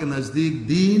اللہ کے نزدیک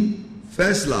دین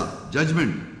فیصلہ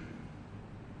ججمنٹ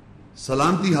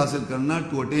سلامتی حاصل کرنا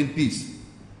ٹو اٹین پیس.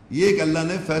 یہ ایک اللہ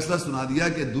نے فیصلہ سنا دیا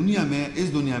کہ دنیا میں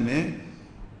اس دنیا میں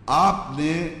آپ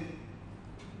نے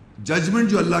ججمنٹ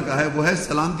جو اللہ کا ہے وہ ہے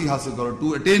سلامتی حاصل کرو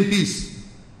to attain peace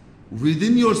with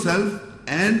in yourself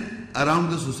and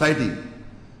around the society.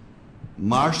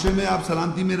 معاشرے میں آپ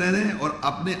سلامتی میں رہ رہے ہیں اور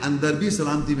اپنے اندر بھی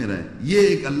سلامتی میں رہیں. یہ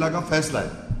ایک اللہ کا فیصلہ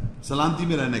ہے سلامتی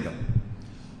میں رہنے کا.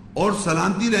 اور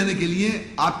سلامتی رہنے کے لیے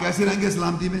آپ کیسے رہیں گے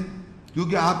سلامتی میں؟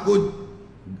 کیونکہ آپ کو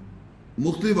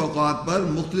مختلف اوقات پر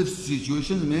مختلف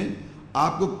سچویشن میں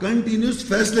آپ کو کنٹینیوس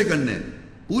فیصلے کرنے ہیں.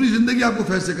 پوری زندگی آپ کو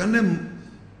فیصلے کرنے ہیں.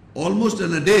 آلموسٹ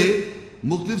ان اے ڈے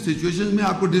مختلف سچویشن میں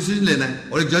آپ کو ڈیسیجن لینا ہے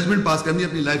اور ایک ججمنٹ پاس کرنی ہے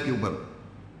اپنی لائف کے اوپر.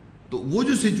 تو وہ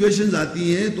جو سچویشنز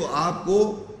آتی ہیں تو آپ کو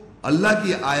اللہ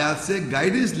کی آیات سے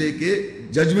گائیڈنس لے کے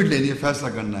ججمنٹ لینی ہے، فیصلہ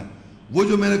کرنا ہے. وہ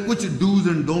جو میں نے کچھ ڈوز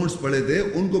اینڈ ڈونٹس پڑھے تھے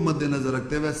ان کو مد نظر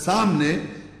رکھتے ہوئے سامنے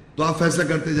تو آپ فیصلہ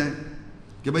کرتے جائیں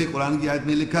کہ بھائی قرآن کی آیت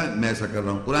میں لکھا ہے میں ایسا کر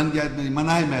رہا ہوں، قرآن کی آیت میں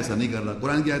منع ہے میں ایسا نہیں کر رہا،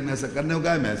 قرآن کی آیت میں ایسا کرنے کو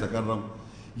کہا ہے میں ایسا کر رہا ہوں.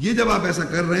 یہ جب آپ ایسا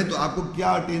کر رہے ہیں تو آپ کو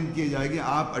کیا اٹین کیا جائے گا؟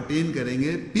 آپ اٹین کریں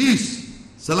گے پیس،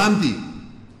 سلامتی.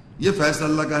 یہ فیصلہ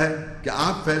اللہ کا ہے کہ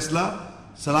آپ فیصلہ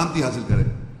سلامتی حاصل کریں.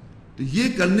 تو یہ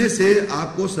کرنے سے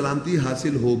آپ کو سلامتی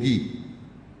حاصل ہوگی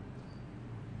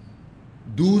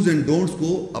ڈوز اینڈ ڈونٹس کو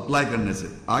اپلائی کرنے سے.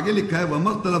 آگے لکھا ہے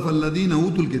وَمَا اخْتَلَفَ الَّذِينَ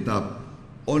أُوتُوا الْكِتَابَ،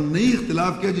 اور نہیں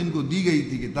اختلاف کیا جن کو دی گئی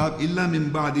تھی کتاب إِلَّا مِن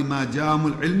بَعْدِ مَا جَاءَهُمُ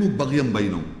الْعِلْمُ بَغْيًا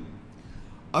بَيْنَهُمْ.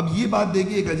 اب یہ بات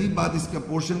دیکھیے ایک عجیب بات اس کا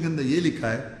پورشن کے اندر یہ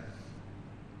لکھا ہے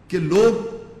کہ لوگ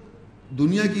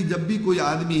دنیا کی جب بھی کوئی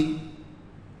آدمی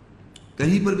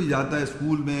کہیں پر بھی جاتا ہے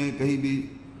اسکول میں کہیں بھی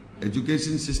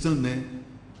ایجوکیشن سسٹم میں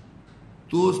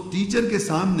تو ٹیچر کے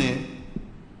سامنے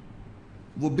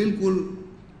وہ بالکل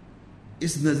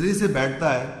اس نظریے سے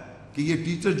بیٹھتا ہے کہ یہ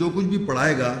ٹیچر جو کچھ بھی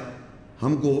پڑھائے گا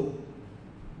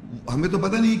ہمیں تو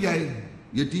پتہ نہیں کیا ہے،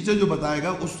 یہ ٹیچر جو بتائے گا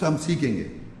اس سے ہم سیکھیں گے.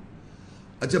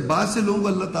 اچھا بعض سے لوگوں کو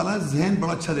اللہ تعالیٰ ذہن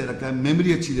بڑا اچھا دے رکھا ہے،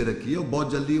 میموری اچھی دے رکھی ہے اور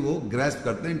بہت جلدی وہ گریسپ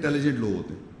کرتے ہیں، انٹیلیجنٹ لوگ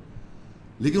ہوتے ہیں.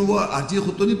 لیکن وہ ہر چیز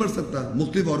خود تو نہیں پڑھ سکتا،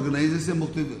 مختلف آرگنائزیشن سے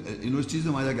مختلف یونیورسٹیز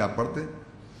میں وہاں جا کے آپ پڑھتے ہیں.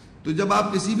 تو جب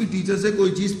آپ کسی بھی ٹیچر سے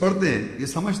کوئی چیز پڑھتے ہیں یہ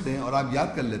سمجھتے ہیں اور آپ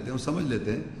یاد کر لیتے ہیں اور سمجھ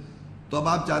لیتے ہیں تو اب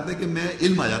آپ چاہتے ہیں کہ میں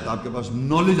علم آ جاتا، آپ کے پاس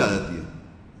نالج آ جاتی ہے.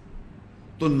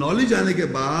 تو نالج آنے کے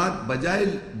بعد بجائے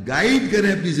گائیڈ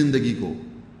کریں اپنی زندگی کو،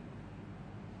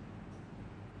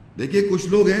 دیکھیے کچھ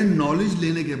لوگ ہیں نالج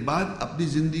لینے کے بعد اپنی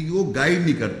زندگی کو گائیڈ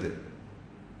نہیں کرتے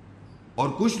اور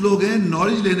کچھ لوگ ہیں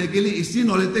نالج لینے کے لیے اسی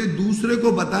نالج تک دوسرے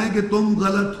کو بتائیں کہ تم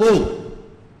غلط ہو.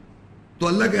 تو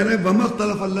اللہ کہہ رہا ہے وَمَا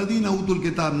اخْتَلَفَ الَّذِينَ أُوتُوا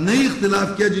الْكِتَابَ، نہیں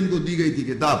اختلاف کیا جن کو دی گئی تھی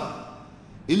کتاب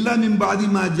إِلَّا مِن بَعْدِ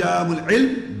مَا جَاءَهُمُ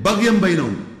الْعِلْمُ بَغْيًا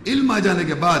بَيْنَهُمْ، علم آ جانے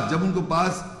کے بعد جب ان کو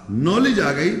پاس نالج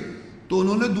آ گئی تو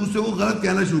انہوں نے دوسرے کو غلط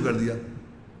کہنا شروع کر دیا،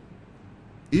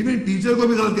 ایون ٹیچر کو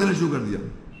بھی غلط کہنا شروع کر دیا.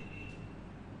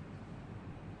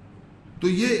 تو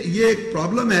یہ ایک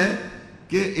پرابلم ہے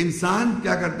کہ انسان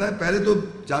کیا کرتا ہے، پہلے تو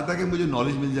چاہتا ہے کہ مجھے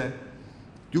نالج مل جائے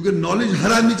کیونکہ نالج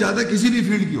ہر آدمی چاہتا ہے کسی بھی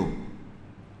فیلڈ کی ہو.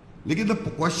 لیکن دا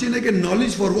کوشچن ہے کہ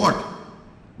نالج فار واٹ؟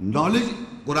 نالج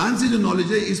قرآن سے جو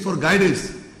نالج ہے از فار گائیڈنس،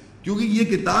 کیونکہ یہ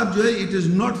کتاب جو ہے it is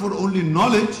not for only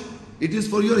knowledge, it is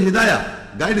for your Hidaya,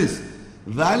 guidance.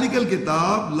 ذالک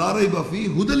الکتاب لا ریب فیہ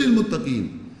ھدی للمتقین،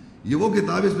 یہ وہ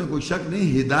کتاب اس میں کوئی شک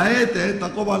نہیں ہدایت ہے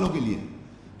تقوی والوں کے لیے.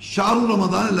 شہر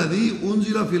رمضان الذی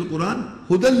انزل فی القرآن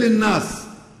ھدی للناس،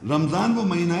 رمضان وہ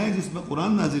مہینہ ہے جس میں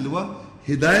قرآن نازل ہوا،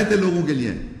 ہدایت لوگوں کے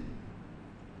لیے.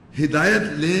 ہدایت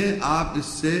لیں آپ اس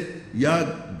سے یا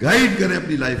گائیڈ کریں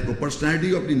اپنی لائف کو، پرسنالٹی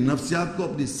کو، اپنی نفسیات کو،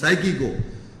 اپنی سائیکی کو.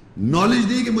 نالج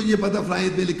نہیں کہ مجھے یہ پتا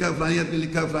فلانیت میں لکھا، فلانیت میں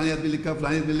لکھا، فلانیت میں لکھا،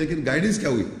 فلانیت میں، لیکن گائیڈنس کیا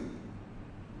ہوئی؟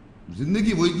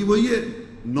 زندگی وہی کی وہی ہے.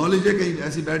 نالج ہے کہیں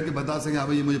ایسی بیٹھ کے بتا سکیں ہاں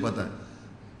بھائی یہ مجھے پتا ہے.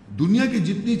 دنیا کی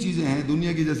جتنی چیزیں ہیں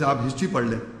دنیا کی، جیسے آپ ہسٹری پڑھ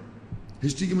لیں،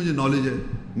 ہسٹری کی مجھے نالج ہے،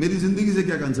 میری زندگی سے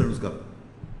کیا کنسرن اس کا؟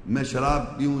 میں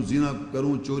شراب پیوں، زنا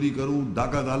کروں، چوری کروں،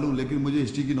 ڈاکہ ڈالوں، لیکن مجھے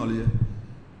ہسٹری کی نالج ہے.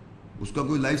 اس کا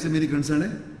کوئی لائف سے میری کنسرن ہے؟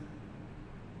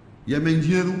 یا میں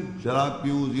انجینئر ہوں، شراب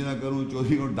پیوں، زنا کروں،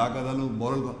 چوری کروں، ڈاکہ ڈالوں،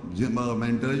 میں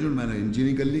انٹیلیجنٹ، میں نے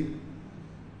انجینئرنگ کر لی.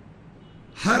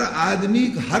 ہر آدمی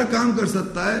ہر کام کر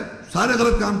سکتا ہے سارے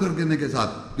غلط کام کرنے کے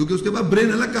ساتھ، کیونکہ اس کے پاس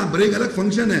برین الگ کام، برین الگ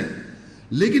فنکشن ہے.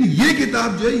 لیکن یہ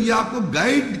کتاب جو ہے یہ آپ کو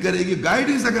گائیڈ کرے گی.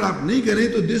 گائیڈنس اگر آپ نہیں کریں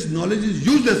تو this knowledge is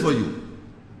use less for you.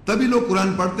 تبھی لوگ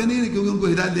قرآن پڑھتے نہیں کیونکہ ان کو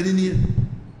ہدایت دینی نہیں ہے،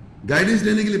 گائیڈنس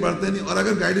لینے کے لیے پڑھتے نہیں. اور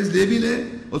اگر گائیڈنس لے بھی لیں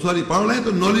اور پڑھ رہے ہیں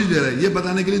تو نالج لے رہے ہیں، یہ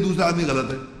بتانے کے لیے دوسرا آدمی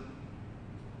غلط ہے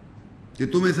کہ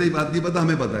تمہیں صحیح بات نہیں پتا،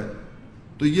 ہمیں پتا ہے.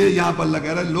 تو یہ یہاں پر اللہ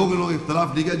کہہ رہا ہے لوگ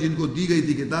اختلاف نہیں کیا جن کو دی گئی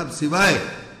تھی کتاب سوائے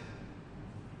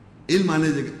علم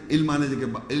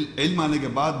آنے کے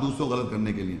بعد دوسروں غلط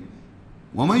کرنے کے لیے.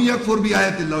 وَمَن يَكْفُرْ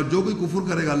بِآيَاتِ اللَّهِ، اور جو کوئی کفر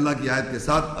کرے گا اللہ کی آیت کے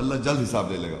ساتھ اللہ جلد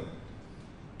حساب لے لے گا.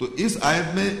 تو اس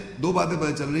آیت میں دو باتیں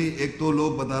پتہ چل رہی ہیں. ایک تو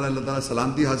لوگ بتا رہا ہے اللہ تعالیٰ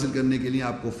سلامتی حاصل کرنے کے لیے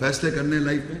آپ کو فیصلے کرنے ہیں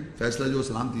لائف میں، فیصلہ جو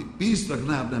سلامتی پیس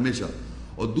رکھنا ہے آپ نے ہمیشہ.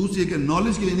 اور دوسری کہ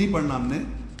نالج کے لیے نہیں پڑھنا ہم نے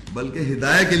بلکہ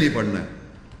ہدایت کے لیے پڑھنا ہے.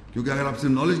 کیونکہ اگر آپ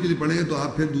صرف نالج کے لیے پڑھیں گے تو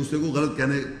آپ پھر دوسرے کو غلط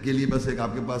کہنے کے لیے بس ایک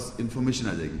آپ کے پاس انفارمیشن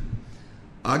آ جائے گی.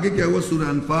 آگے کیا ہوا؟ سورہ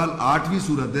انفال 8ویں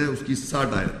سورت ہے، اس کی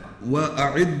 60 آیت.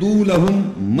 وَأَعِدُّوا لَهُم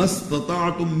مَا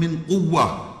اسْتَطَعْتُم مِّن قُوَّةٍ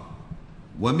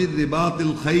وَمِن رِّبَاطِ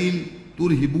الْخَيْلِ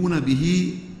تُرْهِبُونَ بِهِ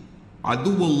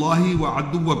عَدُوَّ اللَّهِ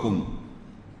وَعَدُوَّكُمْ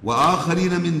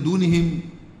وَآخَرِينَ مِن دُونِهِمْ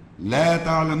لَا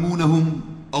تَعْلَمُونَهُمْ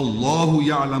اللَّهُ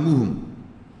يَعْلَمُهُمْ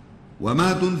وَمَا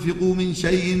تُنْفِقُوا مِن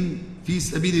شَيْءٍ فِي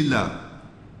سَبِيلِ اللَّهِ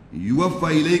يُوَفَّ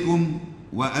إِلَيْكُمْ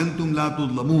وَأَنْتُمْ لَا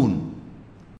تُظْلَمُونَ.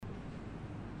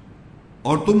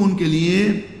 اور تم ان کے لیے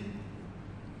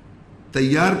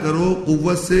تیار کرو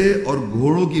قوت سے اور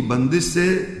گھوڑوں کی بندش سے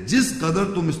جس قدر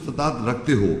تم استطاعت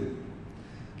رکھتے ہو،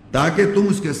 تاکہ تم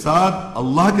اس کے ساتھ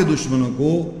اللہ کے دشمنوں کو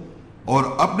اور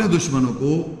اپنے دشمنوں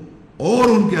کو اور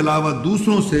ان کے علاوہ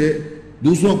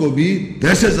دوسروں کو بھی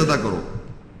دہشت زدہ کرو.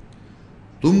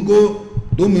 تم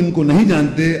ان کو نہیں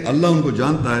جانتے، اللہ ان کو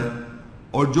جانتا ہے.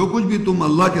 اور جو کچھ بھی تم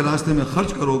اللہ کے راستے میں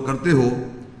خرچ کرتے ہو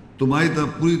تمہاری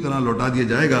طرف پوری طرح لوٹا دیا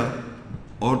جائے گا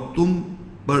اور تم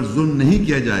پر ظلم نہیں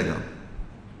کیا جائے گا.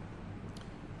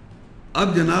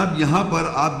 اب جناب یہاں پر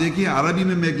آپ دیکھیں عربی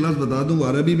میں ایک لفظ بتا دوں.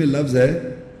 عربی میں لفظ ہے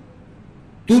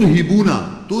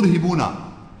ترہبونا.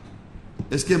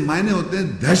 اس کے معنی ہوتے ہیں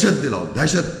دہشت دلاؤ،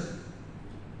 دہشت،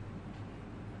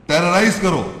 ٹیررائز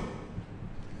کرو.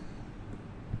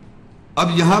 اب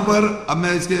یہاں پر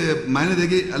میں اس کے معنی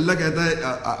دیکھیے، اللہ کہتا ہے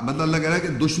مطلب اللہ کہہ رہا ہے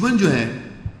کہ دشمن جو ہیں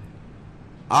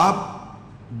آپ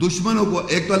دشمنوں کو،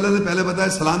 ایک تو اللہ نے پہلے بتایا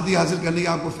سلامتی حاصل کرنے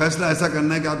کا آپ کو فیصلہ ایسا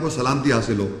کرنا ہے کہ آپ کو سلامتی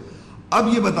حاصل ہو. اب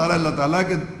یہ بتا رہا ہے اللہ تعالیٰ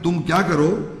کہ تم کیا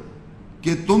کرو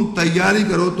کہ تم تیاری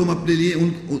کرو، تم اپنے لیے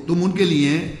تم ان کے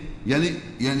لیے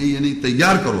یعنی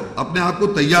تیار کرو، اپنے آپ کو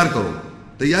تیار کرو.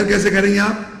 تیار کیسے کریں گے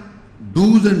آپ؟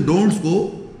 ڈوز اینڈ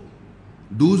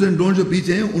ڈونٹس جو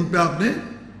پیچھے ہیں ان پہ آپ نے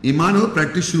ایمان اور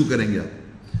پریکٹس شروع کریں گے.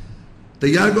 آپ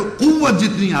تیار کرو قوت،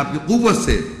 جتنی آپ کی قوت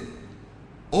سے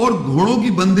اور گھوڑوں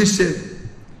کی بندش سے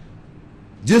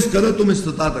جس قدر تم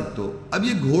استطاعت رکھتے ہو. اب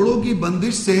یہ گھوڑوں کی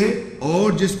بندش سے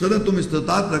اور جس قدر تم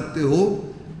استطاعت رکھتے ہو،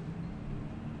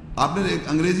 آپ نے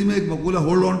انگریزی میں ایک مقولہ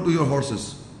hold on to your horses,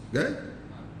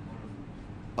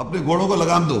 اپنے گھوڑوں کو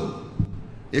لگام دو.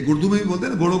 ایک اردو میں بھی بولتے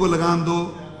ہیں نا گھوڑوں کو لگام دو،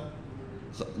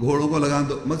 گھوڑوں کو لگام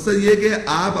دو. مقصد یہ کہ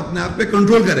آپ اپنے آپ پہ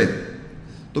کنٹرول کریں.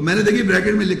 تو میں نے دیکھی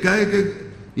بریکٹ میں لکھا ہے کہ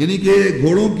یعنی کہ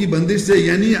گھوڑوں کی بندش سے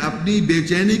یعنی اپنی بے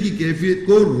چینی کی کیفیت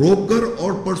کو روک کر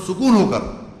اور پرسکون ہو کر،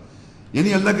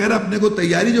 یعنی اللہ کہہ رہا ہے اپنے کو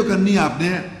تیاری جو کرنی ہے آپ نے،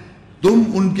 تم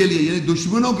ان کے لیے یعنی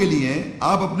دشمنوں کے لیے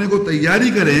آپ اپنے کو تیاری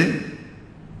کریں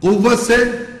قوت سے،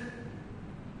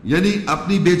 یعنی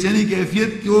اپنی بے چینی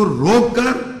کیفیت کو روک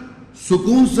کر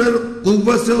سکون سے،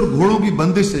 قوت سے اور گھوڑوں کی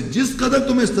بندش سے جس قدر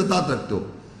تم استطاعت رکھتے ہو.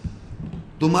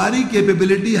 تمہاری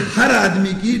کیپیبلٹی، ہر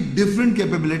آدمی کی ڈیفرنٹ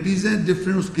کیپیبلٹیز ہیں،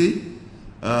 ڈیفرنٹ اس کی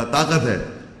طاقت ہے.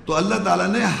 تو اللہ تعالیٰ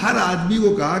نے ہر آدمی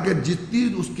کو کہا کہ جتنی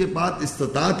اس کے پاس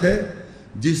استطاعت ہے،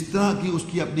 جس طرح کی اس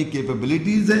کی اپنی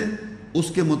کیپیبلٹیز ہیں،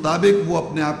 اس کے مطابق وہ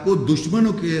اپنے آپ کو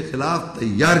دشمنوں کے خلاف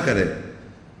تیار کرے،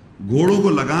 گھوڑوں کو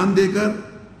لگام دے کر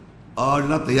اور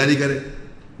نہ تیاری کرے.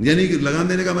 یعنی کہ لگام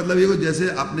دینے کا مطلب یہ کہ جیسے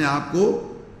اپنے آپ کو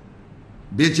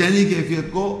بے چینی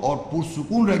کیفیت کو اور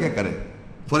پرسکون رہ کے کرے.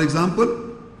 فار ایگزامپل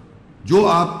جو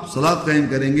آپ صلاۃ قائم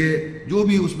کریں گے، جو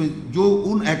بھی اس میں جو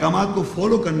ان احکامات کو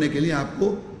فالو کرنے کے لیے آپ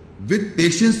کو وتھ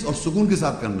پیشنس اور سکون کے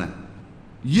ساتھ کرنا ہے.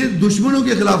 یہ دشمنوں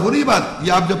کے خلاف ہو رہی بات،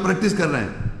 یہ آپ جب پریکٹس کر رہے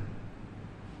ہیں.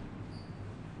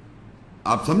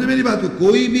 آپ سمجھے میری بات کو؟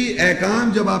 کوئی بھی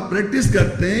احکام جب آپ پریکٹس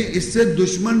کرتے ہیں اس سے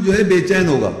دشمن جو ہے بے چین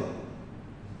ہوگا،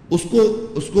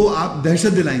 اس کو آپ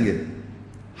دہشت دلائیں گے.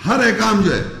 ہر احکام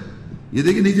جو ہے یہ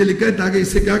دیکھیں نیچے لکھا ہے تاکہ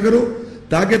اس سے کیا کرو،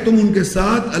 تاکہ تم ان کے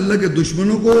ساتھ اللہ کے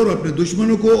دشمنوں کو اور اپنے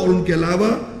دشمنوں کو اور ان کے علاوہ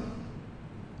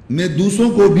میں دوسروں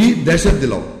کو بھی دہشت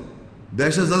دلاؤ،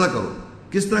 دہشت زدہ کرو.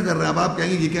 کس طرح کر رہے ہیں؟ اب آپ کہیں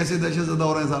گے یہ کیسے دہشت زدہ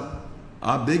ہو رہے ہیں صاحب؟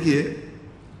 آپ دیکھیے،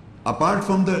 اپارٹ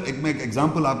فرام دا، میں ایک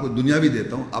ایگزامپل آپ کو دنیاوی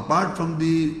دیتا ہوں. اپارٹ فرام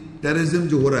دی ٹیررزم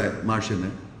جو ہو رہا ہے معاشرے میں،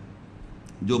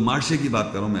 جو معاشرے کی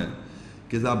بات کروں میں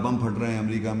کہ صاحب بم پھٹ رہے ہیں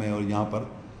امریکہ میں اور یہاں پر،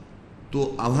 تو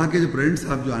وہاں کے جو پریزیڈنٹ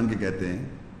صاحب جو آن کے کہتے ہیں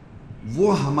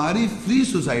وہ ہماری فری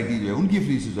سوسائٹی جو ہے، ان کی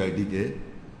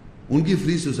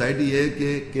فری سوسائٹی ہے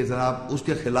کہ ذرا اس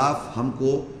کے خلاف ہم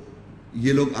کو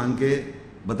یہ لوگ آن کے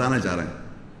بتانا چاہ رہے ہیں.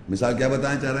 مثال کیا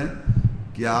بتانا چاہ رہے ہیں؟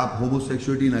 کہ آپ ہومو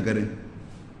سیکسولیٹی نہ کریں.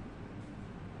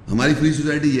 ہماری فری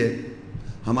سوسائٹی ہے،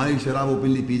 ہماری شراب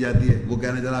اوپنلی پی جاتی ہے، وہ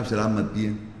کہنا چاہ رہے ہیں آپ شراب مت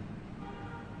پیئیں.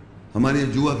 ہمارے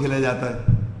یہاں جوا کھیلا جاتا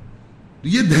ہے. تو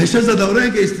یہ دہشت زدہ ہو رہے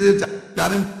ہیں کہ اس سے چاہ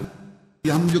رہے ہیں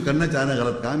کہ ہم جو کرنا چاہ رہے ہیں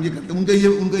غلط کام یہ کرتے ہیں.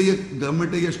 ان کا یہ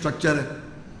گورنمنٹ ہے، یہ اسٹرکچر ہے.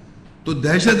 تو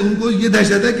دہشت، ان کو یہ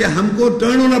دہشت ہے کہ ہم کو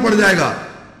ٹرن ہونا پڑ جائے گا،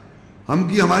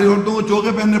 ہماری عورتوں کو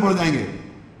چوکے پہننے پڑ جائیں گے،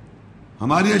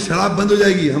 ہماری یہاں شراب بند ہو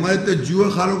جائے گی، ہمارے جوئے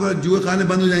خانے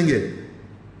بند ہو جائیں گے.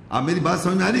 آپ میری بات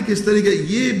سمجھ میں آ رہی ہے کس طریقے؟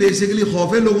 یہ بیسیکلی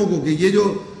خوف ہے لوگوں کو کہ یہ جو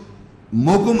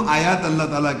محکم آیات اللہ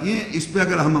تعالیٰ کی ہیں اس پہ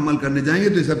اگر ہم عمل کرنے جائیں گے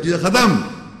تو یہ سب چیزیں ختم.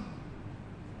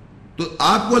 تو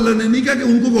آپ کو اللہ نے نہیں کہا کہ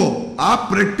ان کو کہو، آپ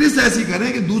پریکٹس ایسی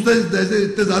کریں کہ دوسرے جیسے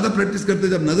اتنے زیادہ پریکٹس کرتے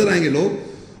جب نظر آئیں گے لوگ،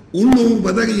 ان لوگوں کو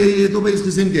پتا کہ یہ تو بھائی اس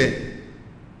قسم کے ہیں.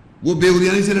 وہ بے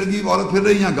اریانی سے لڑکی عورت پھر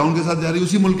رہی یہاں گاؤن کے ساتھ جا رہی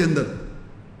اسی ملک کے اندر،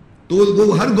 تو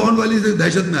وہ ہر گاؤن والی سے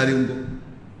دہشت میں آ رہی ان کو،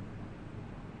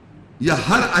 یا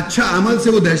ہر اچھا عمل سے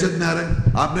وہ دہشت میں آ رہا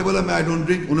ہے. آپ نے بولا میں آئی ڈونٹ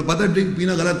ڈرنک، انہیں پتا ڈرنک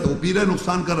پینا غلط ہے، وہ پی رہا ہے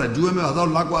نقصان کر رہا ہے، جوئے میں ہزار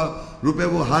لاکھ روپے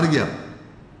وہ ہار گیا،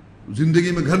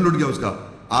 زندگی میں گھر لٹ گیا اس کا.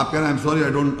 آپ کہہ رہے ہیں I'm sorry,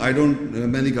 I don't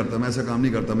میں نہیں کرتا، میں ایسا کام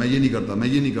نہیں کرتا، میں یہ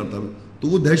نہیں کرتا، تو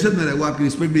وہ دہشت میں رہے، وہ آپ کی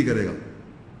رسپیکٹ بھی کرے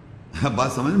گا.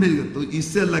 بات سمجھ میں؟ تو اس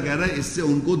سے اللہ کہہ رہا ہے اس سے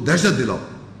ان کو دہشت دلاؤ.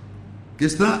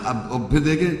 کس طرح؟ اب پھر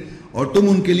دیکھیں، اور تم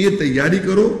ان کے لیے تیاری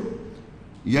کرو،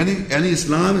 یعنی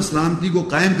اسلامتی کو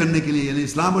قائم کرنے کے لیے، یعنی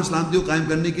اسلام اور اسلامتی کو قائم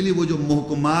کرنے کے لیے وہ جو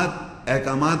محکمات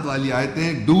احکامات والی آیتیں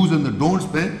ہیں، ڈوز اینڈ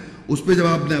ڈونٹس پہ، اس پہ جب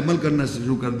آپ نے عمل کرنا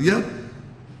شروع کر دیا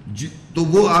تو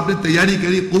وہ آپ نے تیاری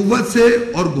کری قوت سے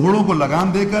اور گھوڑوں کو لگام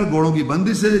دے کر، گھوڑوں کی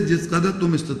بندش سے، جس قدر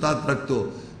تم استطاعت رکھتے ہو.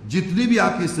 جتنی بھی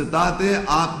آپ کی استطاعت ہے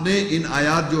آپ نے ان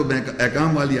آیات جو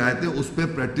احکام والی آیتیں اس پہ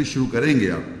پریکٹس شروع کریں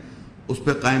گے، آپ اس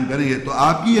پہ قائم کریں گے تو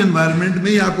آپ کی انوائرمنٹ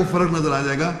میں ہی آپ کو فرق نظر آ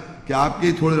جائے گا کہ آپ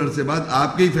کے تھوڑے عرصے بعد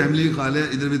آپ کے فیملی خالے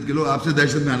ادھر ادھر کے لوگ آپ سے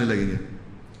دہشت میں آنے لگیں گے،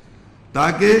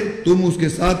 تاکہ تم اس کے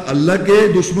ساتھ اللہ کے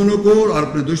دشمنوں کو اور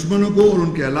اپنے دشمنوں کو اور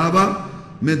ان کے علاوہ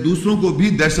میں دوسروں کو بھی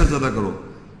دہشت زدہ کرو.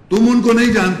 تم ان کو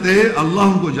نہیں جانتے، اللہ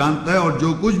ان کو جانتا ہے، اور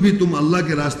جو کچھ بھی تم اللہ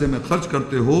کے راستے میں خرچ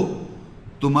کرتے ہو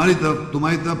تمہاری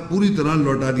طرف پوری طرح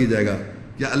لوٹا دیا جائے گا.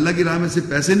 کیا اللہ کی راہ میں صرف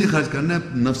پیسے نہیں خرچ کرنے،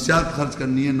 نفسیات خرچ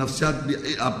کرنی ہے، نفسیات بھی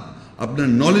آپ اپنا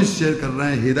نالج شیئر کر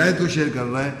رہے ہیں، ہدایت کو شیئر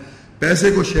کر رہے ہیں،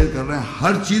 پیسے کو شیئر کر رہے ہیں،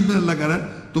 ہر چیز میں اللہ کہہ رہا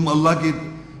ہے تم اللہ کی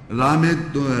راہ میں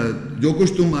جو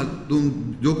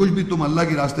کچھ بھی تم اللہ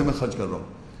کے راستے میں خرچ کر رہے ہو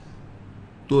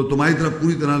تو تمہاری طرف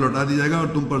پوری طرح لوٹا دیا جائے گا اور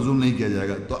تم پر ظلم نہیں کیا جائے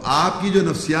گا. تو آپ کی جو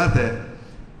نفسیات ہے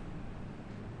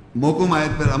محکم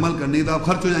آیت پر عمل کرنے کی تو آپ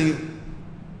خرچ ہو جائیں گے،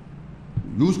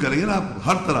 یوز کریں گے نا آپ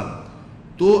ہر طرح.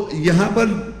 تو یہاں پر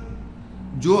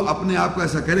جو اپنے آپ کو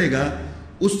ایسا کرے گا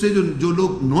اس سے جو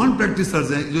لوگ نان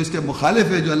پریکٹسرز ہیں، جو اس کے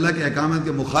مخالف ہے، جو اللہ کے احکامات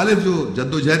کے مخالف جو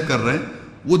جد و جہد کر رہے ہیں،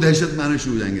 وہ دہشت میں آنے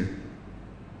شروع ہو جائیں گے.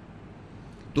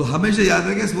 تو ہمیشہ یاد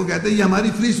رکھیں، اس کو کہتے ہیں یہ ہماری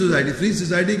فری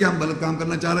سوسائٹی کہ ہم غلط کام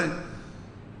کرنا چاہ رہے ہیں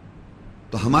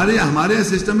تو ہمارے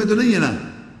سسٹم میں تو نہیں ہے نا،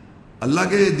 اللہ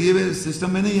کے دیے ہوئے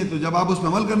سسٹم میں نہیں ہے. تو جب آپ اس پہ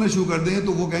عمل کرنا شروع کر دیں گے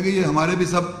تو وہ کہیں گے یہ ہمارے بھی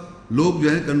سب لوگ جو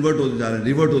ہے کنورٹ ہوتے جا رہے ہیں،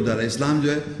 ریورٹ ہوتے جا رہے ہیں. اسلام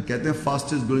جو ہے کہتے ہیں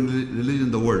fastest growing religion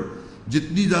in the world.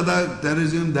 جتنی زیادہ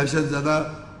ٹیررزم، دہشت زیادہ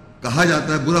کہا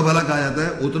جاتا ہے، برا بھلا کہا جاتا ہے،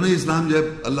 اتنا ہی اسلام جو ہے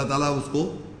اللہ تعالیٰ اس کو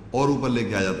اور اوپر لے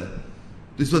کے آ جاتا ہے.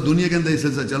 تو اس وقت دنیا کے اندر یہ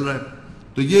سلسلہ چل رہا ہے.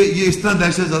 تو یہ اس طرح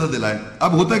دہشت زیادہ دلائے.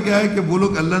 اب ہوتا کیا ہے کہ وہ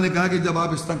لوگ، اللہ نے کہا کہ جب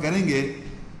آپ اس طرح کریں گے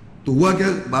تو ہوا کیا،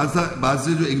 بعض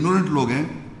سے جو اگنورنٹ لوگ ہیں،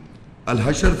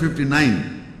 الحشر 59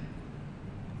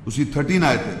 اسی 13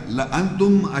 آیت ہے،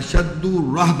 لَأَنْتُمْ أَشَدُّ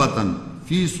رَهْبَةً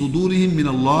فِي صُدُورِهِمْ مِنَ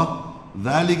اللَّهِ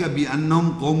ذَلِكَ بِأَنَّهُمْ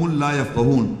قَوْمٌ لَا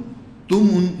يَفْقَهُونَ. تم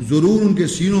ضرور ان کے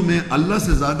سینوں میں اللہ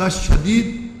سے زیادہ شدید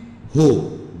ہو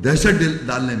دہشت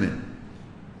ڈالنے میں،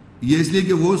 یہ اس لیے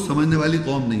کہ وہ سمجھنے والی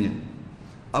قوم نہیں ہے.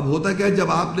 اب ہوتا کیا ہے،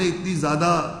 جب آپ نے اتنی زیادہ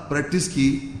پریکٹس کی،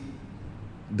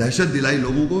 دہشت دلائی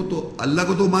لوگوں کو، تو اللہ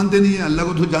کو تو مانتے نہیں ہیں، اللہ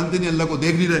کو تو جانتے نہیں، اللہ کو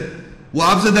دیکھ نہیں رہے، وہ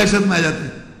آپ سے دہشت میں آ جاتے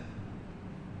ہیں.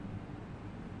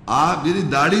 آپ یعنی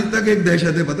داڑھی تک ایک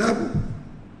دہشت ہے، پتہ ہے آپ کو؟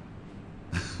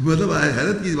 مطلب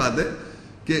حیرت کی بات ہے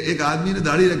کہ ایک آدمی نے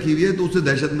داڑھی رکھی ہوئی ہے تو اس سے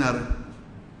دہشت میں آ رہا ہے.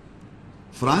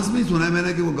 فرانس میں ہی سنا ہے میں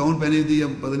نے کہ وہ گاؤن پہنی تھی، اب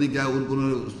پتہ نہیں کیا انہوں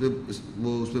نے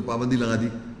اس پہ پابندی لگا دی.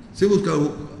 صرف اس کا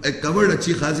ایک کورڈ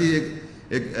اچھی خاصی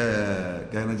ایک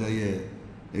کہنا چاہیے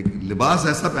ایک لباس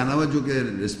ایسا پہنا ہوا جو کہ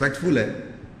ریسپیکٹفل ہے،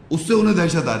 اس سے انہیں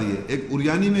دہشت آ رہی ہے. ایک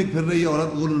اریانی میں ایک پھر رہی ہے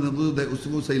عورت، اس سے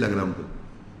وہ صحیح لگ رہا ہے ان کو،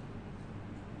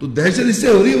 تو دہشت اس سے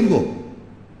ہو رہی ہے ان کو،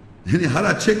 یعنی ہر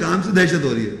اچھے کام سے دہشت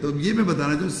ہو رہی ہے. تو یہ میں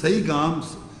بتانا چاہوں صحیح کام،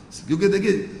 کیونکہ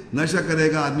دیکھیے نشہ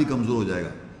کرے گا آدمی کمزور ہو جائے گا.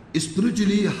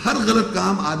 اسپرچولی ہر غلط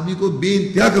کام آدمی کو بے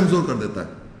انتہا کمزور کر دیتا ہے،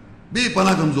 بے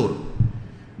پناہ کمزور،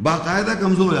 باقاعدہ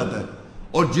کمزور ہو جاتا ہے.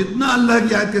 اور جتنا اللہ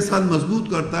کی آیت کے ساتھ مضبوط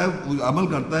کرتا ہے، عمل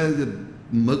کرتا ہے،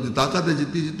 طاقت ہے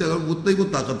جتنی اتنا ہی وہ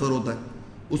طاقتور ہوتا ہے،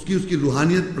 اس کی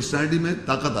روحانیت پرسنالٹی میں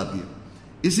طاقت آتی ہے.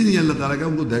 اسی لیے اللہ تعالیٰ کا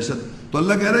ان کو دہشت. تو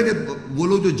اللہ کہہ رہا ہے کہ وہ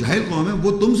لوگ جو جاہل قوم ہیں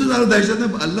وہ تم سے زیادہ دہشت میں،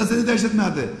 اللہ سے دہشت میں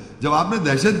آتے ہیں. جب آپ نے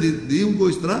دہشت دی ان کو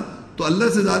اس طرح، تو اللہ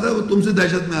سے زیادہ وہ تم سے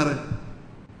دہشت میں آ رہے ہیں.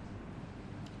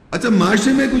 اچھا،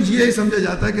 معاشرے میں کچھ یہ سمجھا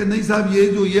جاتا ہے کہ نہیں صاحب،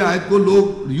 یہ آیت کو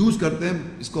لوگ یوز کرتے ہیں،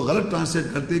 اس کو غلط ٹرانسلیٹ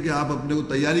کرتے ہیں کہ آپ اپنے کو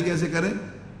تیاری کیسے کریں،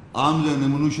 عام جو ہے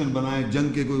نیمونیشن بنائیں، جنگ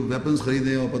کے کوئی ویپنز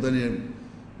خریدیں اور پتہ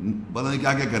نہیں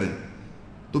کیا کیا کریں.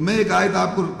 تو میں ایک آیت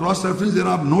آپ کو کراس ریفرنس دے رہا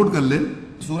ہوں، آپ نوٹ کر لیں.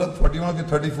 سورۃ 41 کی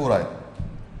 34 آیت،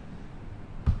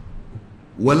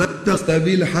 وَلَن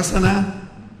تَسْتَوِي الْحَسَنَةُ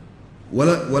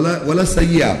وَلَا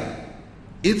السَّيِّئَةُ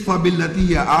ادْفَعْ بِالَّتِي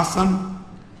هِيَ أَحْسَنُ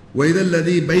وَإِذَا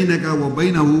الَّذِي بَيْنَكَ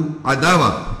وَبَيْنَهُ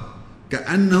عَدَاوَةٌ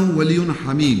كَأَنَّهُ وَلِيٌّ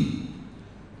حَمِيمٌ.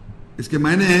 اس کے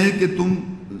معنی ہے کہ تم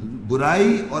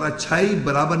برائی اور اچھائی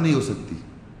برابر نہیں ہو سکتی.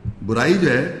 برائی جو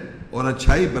ہے اور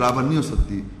اچھائی برابر نہیں ہو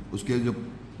سکتی، اس کے جو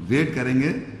ویٹ کریں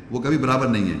گے وہ کبھی برابر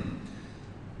نہیں ہے.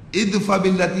 ادفع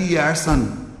باللتی ہی احسن،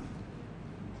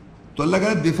 تو اللہ کہہ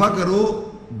رہا ہے دفاع کرو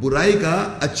برائی کا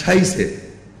اچھائی سے.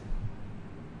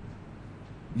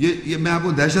 یہ میں آپ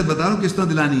کو دہشت بتا رہا ہوں کس طرح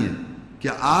دلانی ہے کہ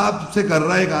آپ سے کر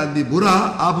رہا ہے ایک آدمی برا،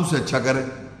 آپ اسے اچھا کریں.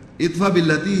 ادفع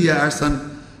باللتی ہی احسن،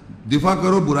 دفاع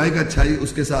کرو برائی کا اچھائی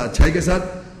اس کے ساتھ، اچھائی کے ساتھ.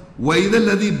 وَإِذَا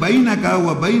الَّذِي بَيْنَكَ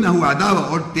وَبَيْنَهُ عَدَاوَةٌ،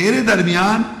 اور تیرے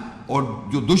درمیان اور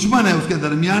جو دشمن ہے اس کے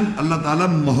درمیان اللہ تعالیٰ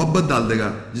محبت ڈال دے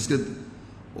گا. جس کے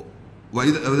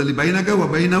وَإِذَا الَّذِي بَيْنَكَ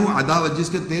وَبَيْنَهُ عَدَاوَةٌ، جس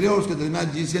کے تیرے اور اس کے درمیان،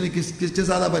 جس یعنی کس کے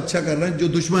ساتھ آپ اچھا کر رہے ہیں، جو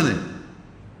دشمن ہے،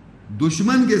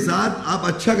 دشمن کے ساتھ آپ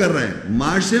اچھا کر رہے ہیں.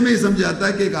 معاشرے میں یہ سمجھ آتا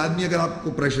ہے کہ ایک آدمی اگر آپ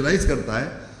کو پریشرائز کرتا ہے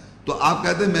تو آپ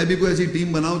کہتے ہیں میں بھی کوئی ایسی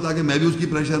ٹیم بناؤں تاکہ میں بھی اس کی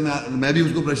پریشر میں بھی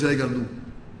اس کو پریشرائز کر دوں.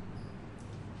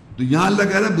 تو یہاں اللہ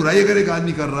کہہ رہا ہے برائی اگر ایک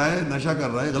آدمی کر رہا ہے، نشہ کر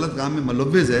رہا ہے، غلط کام میں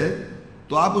ملوث ہے،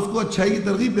 تو آپ اس کو اچھائی کی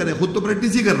ترغیب کریں. خود تو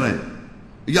پریکٹس ہی کر رہے ہیں،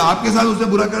 یا آپ کے ساتھ اس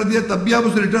نے برا کر دیا تب بھی آپ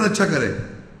اسے ریٹرن اچھا کریں،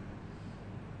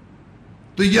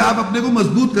 تو یہ آپ اپنے کو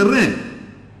مضبوط کر رہے ہیں.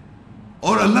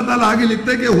 اور اللہ تعالیٰ آگے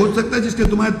لکھتا ہے کہ ہو سکتا ہے جس کے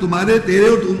تمہارے تیرے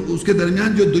اور اس کے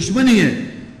درمیان جو دشمنی ہے،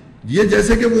 یہ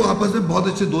جیسے کہ وہ آپس میں بہت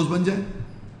اچھے دوست بن جائیں.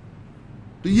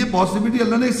 تو یہ پاسبلٹی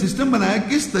اللہ نے ایک سسٹم بنایا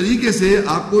کس طریقے سے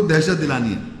آپ کو دہشت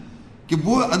دلانی ہے کہ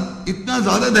وہ اتنا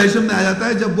زیادہ دہشت میں آ جاتا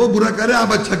ہے جب وہ برا کرے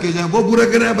آپ اچھا کیے جائیں، وہ برا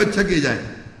کرے آپ اچھا کیے جائیں،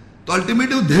 تو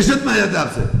الٹیمیٹلی وہ دہشت میں آ جاتا ہے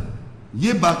آپ سے.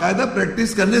 یہ باقاعدہ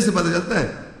پریکٹس کرنے سے پتہ چلتا ہے.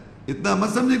 اتنا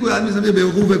مت سمجھے کوئی آدمی سمجھے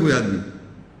بیوقوف ہے کوئی آدمی.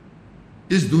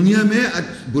 اس دنیا میں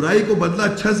برائی کو بدلہ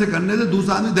اچھا سے کرنے سے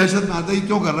دوسرا آدمی دہشت میں آتا ہے،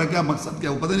 کیوں کر رہا ہے، کیا مقصد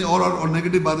کیا، وہ پتہ نہیں، اور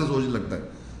نیگیٹو باتیں سوچنے لگتا ہے.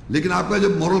 لیکن آپ کا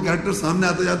جب مورل کیریکٹر سامنے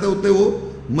آتا جاتا ہے اتنے وہ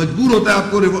مجبور ہوتا ہے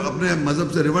آپ کو اپنے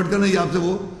مذہب سے ریورٹ کرنا، یا آپ سے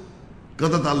وہ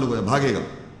قطع تعلق ہے، بھاگے گا.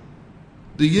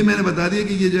 تو یہ میں نے بتا دیا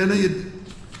کہ یہ جو ہے نا، یہ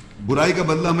برائی کا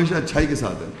بدلہ ہمیشہ اچھائی کے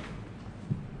ساتھ ہے.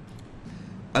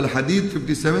 الحدید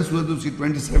 57 سورۃ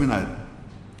 27 آیت،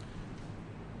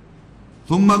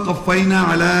 ثم قفینا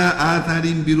علی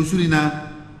آثارہم برسلنا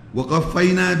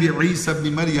وقفینا بعیسی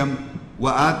ابن مریم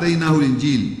وآتیناہ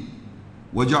الانجیل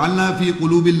وجعلنا فی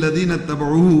قلوب الذین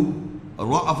اتبعوہ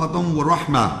رأفۃ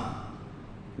ورحمہ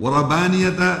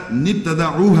ورہبانیۃ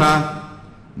ابتدعوها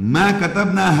ما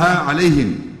كتبناها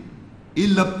علیہم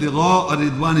الا ابتغاء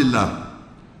رضوان اللہ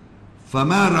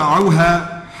فما رعوها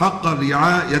حق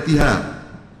رعایتها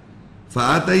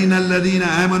فآتینا الذین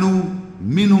آمنوا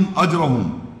منہم اجرہم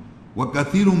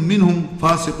وکثیر منہم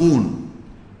فاسقون.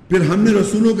 پھر ہم نے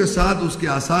رسولوں کے ساتھ اس کے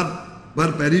آثار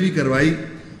پر پیروی کروائی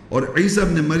اور عیسیٰ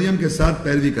ابن مریم کے ساتھ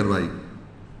پیروی کروائی،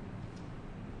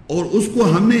 اور اس کو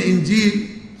ہم نے انجیل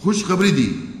خوشخبری دی.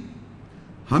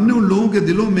 ہم نے ان لوگوں کے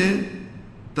دلوں میں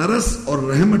ترس اور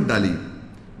رحمت ڈالی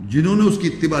جنہوں نے اس کی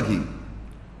اتباع کی،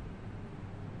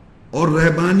 اور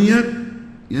رہبانیت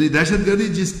یعنی دہشت گردی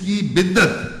جس کی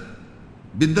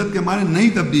بدت کے معنی نئی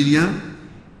تبدیلیاں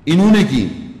انہوں نے کی،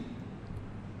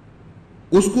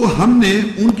 اس کو ہم نے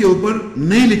ان کے اوپر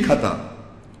نہیں لکھا تھا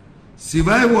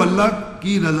سوائے وہ اللہ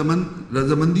کی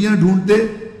رضامندیاں ڈھونڈتے.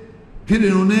 پھر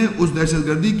انہوں نے اس دہشت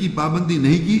گردی کی پابندی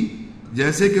نہیں کی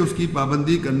جیسے کہ اس کی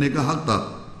پابندی کرنے کا حق تھا.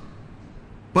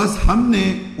 پس ہم نے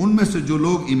ان میں سے جو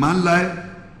لوگ ایمان لائے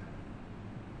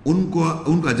ان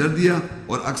کو اجر دیا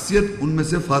اور اکثریت ان میں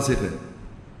سے فاسق ہے۔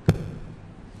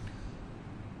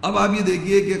 اب آپ یہ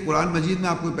دیکھیے کہ قرآن مجید میں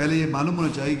آپ کو پہلے یہ معلوم ہونا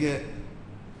چاہیے کہ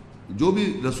جو بھی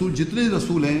رسول، جتنے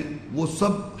رسول ہیں وہ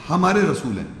سب ہمارے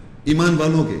رسول ہیں، ایمان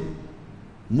والوں کے،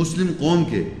 مسلم قوم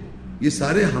کے، یہ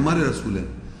سارے ہمارے رسول ہیں۔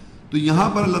 تو یہاں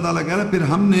پر اللہ تعالیٰ کہہ رہا ہے پھر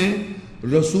ہم نے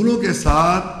رسولوں کے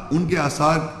ساتھ ان کے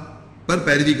آثار پر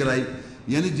پیروی کرائی،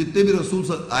 یعنی جتنے بھی رسول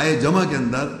آئے جمع کے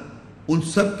اندر ان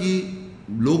سب کی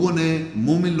لوگوں نے،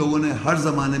 مومن لوگوں نے ہر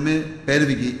زمانے میں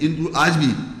پیروی کی، ان آج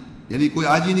بھی، یعنی کوئی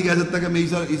آج ہی نہیں کہہ سکتا کہ میں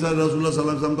عیسیٰ رسول اللہ صلی اللہ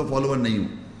علیہ وسلم کا فالوور نہیں ہوں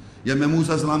یا میں موسیٰ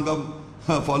علیہ السلام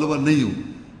کا فالوور نہیں ہوں۔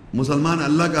 مسلمان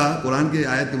اللہ کا قرآن کے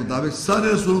آیت کے مطابق سارے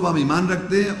رسولوں پر ہم ایمان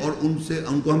رکھتے ہیں اور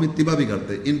ان کو ہم اتباع بھی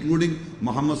کرتے ہیں، انکلوڈنگ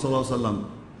محمد صلی اللہ علیہ وسلم۔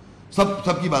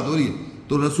 سب کی بات ہو رہی ہے۔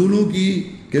 تو رسولوں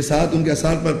کے ساتھ ان کے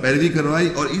آثار پر پیروی کروائی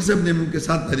اور عیسیٰ ابن مریم کے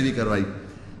ساتھ پیروی کروائی،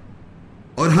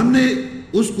 اور ہم نے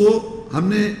اس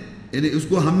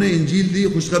کو انجیل دی،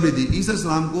 خوشخبری دی۔ عیسیٰ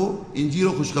السلام کو انجیل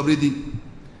اور خوشخبری دی،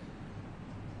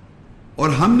 اور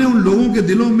ہم نے ان لوگوں کے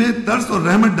دلوں میں ترس اور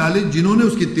رحمت ڈالی جنہوں نے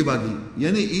اس کی اتباع کی،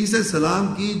 یعنی عیسیٰ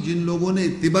السلام کی جن لوگوں نے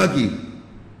اتباع کی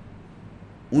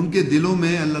ان کے دلوں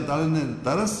میں اللہ تعالیٰ نے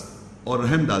ترس اور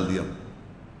رحم ڈال دیا۔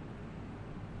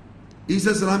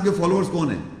 عیسیٰ السلام کے فالوورز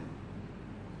کون ہیں؟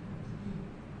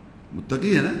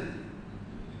 متقی ہے نا۔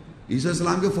 عیسیٰ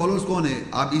السلام کے فالوورز کون ہیں؟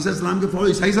 آپ عیسیٰ السلام کے فالوور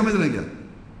عیسائی سمجھ رہے ہیں کیا؟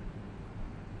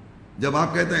 جب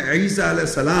آپ کہتے ہیں عیسیٰ علیہ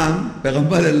السلام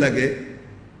پیغمبر اللہ کے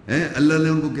ہیں، اللہ نے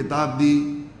ان کو کتاب دی،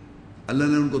 اللہ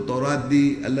نے ان کو تورات دی،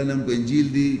 اللہ نے ان کو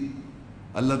انجیل دی،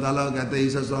 اللہ تعالیٰ کہتا ہے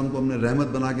عیسیٰ السلام کو ہم نے رحمت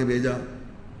بنا کے بھیجا،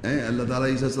 اللہ تعالیٰ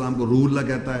عیسیٰ السلام کو روح اللہ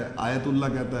کہتا ہے، آیت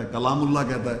اللہ کہتا ہے، کلام اللہ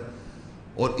کہتا ہے،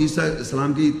 اور عیسیٰ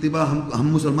السلام کی اتباع ہم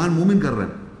مسلمان مومن کر رہے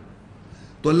ہیں۔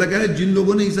 تو اللہ کہہ رہے ہیں جن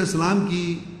لوگوں نے عیسیٰ السلام کی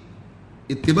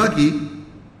اتباع کی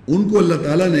ان کو اللہ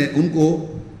تعالیٰ نے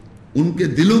ان کے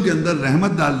دلوں کے اندر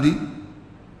رحمت ڈال دی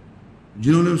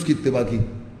جنہوں نے اس کی اتباع کی۔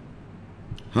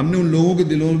 ہم نے ان لوگوں کے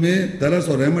دلوں میں ترس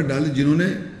اور رحمت ڈالی جنہوں نے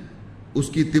اس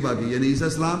کی اتباع کی، یعنی عیسیٰ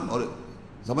السلام، اور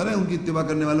سمجھ رہے ہیں ان کی اتباع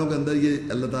کرنے والوں کے اندر یہ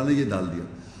اللہ تعالیٰ نے یہ ڈال دیا۔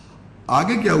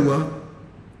 آگے کیا ہوا؟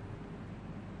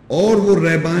 اور وہ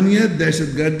رہبانیت،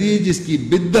 دہشت گردی جس کی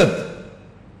بدت،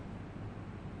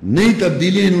 نئی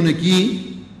تبدیلیاں انہوں نے کی،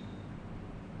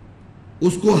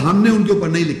 اس کو ہم نے ان کے اوپر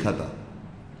نہیں لکھا تھا۔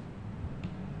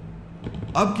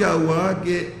 اب کیا ہوا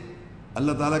کہ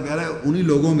اللہ تعالیٰ کہہ رہا ہے انہی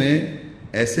لوگوں میں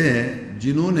ایسے ہیں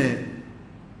جنہوں نے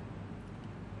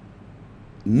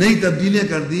نئی تبدیلیاں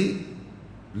کر دی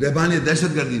رہبانیت،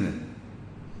 دہشت گردی میں۔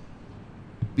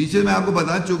 پیچھے میں آپ کو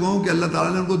بتا چکا ہوں کہ اللہ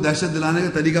تعالیٰ نے ان کو دہشت دلانے کا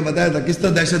طریقہ بتایا تھا، کس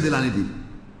طرح دہشت دلانی تھی،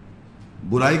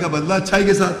 برائی کا بدلہ اچھائی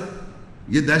کے ساتھ،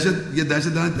 یہ دہشت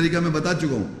دلانے کا طریقہ میں بتا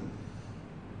چکا ہوں،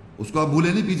 اس کو آپ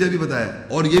بھولے نہیں، پیچھے بھی بتایا،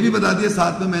 اور یہ بھی بتا دیا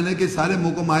ساتھ میں نے کہ سارے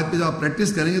موقع ماہد پہ جب آپ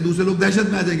پریکٹس کریں گے دوسرے لوگ دہشت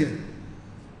میں آ جائیں گے۔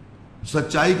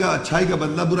 سچائی کا اچھائی کا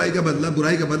بدلہ، برائی کا بدلہ،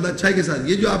 برائی کا بدلہ اچھائی کے ساتھ،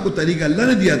 یہ جو آپ کو طریقہ اللہ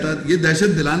نے دیا تھا، یہ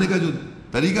دہشت دلانے کا جو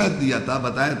طریقہ دیا تھا،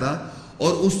 بتایا تھا،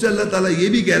 اور اس سے اللہ تعالیٰ یہ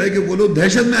بھی کہہ رہا ہے کہ وہ لوگ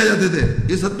دہشت میں آ جاتے تھے،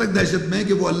 اس حد تک دہشت میں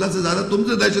کہ وہ اللہ سے زیادہ تم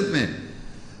سے دہشت میں ہیں۔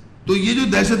 تو یہ جو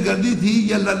دہشت گردی تھی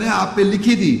یہ اللہ نے آپ پہ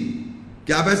لکھی تھی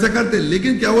کہ آپ ایسا کرتے،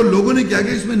 لیکن کیا وہ لوگوں نے کیا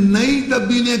کہ اس میں نئی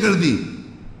تبدیلیاں کر دی،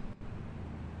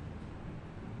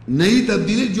 نئی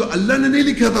تبدیلی جو اللہ نے نہیں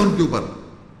لکھا تھا ان کے اوپر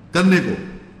کرنے کو۔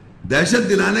 دہشت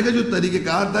دلانے کا جو طریقہ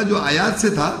کار تھا جو آیات سے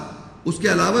تھا، اس کے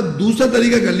علاوہ دوسرا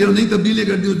طریقہ کر لیا اور نئی تبدیلیاں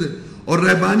کر دی، اور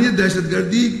رہبانیت، دہشت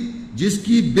گردی جس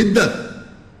کی بدت،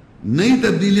 نئی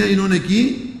تبدیلیاں انہوں نے کی،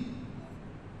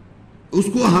 اس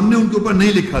کو ہم نے ان کے اوپر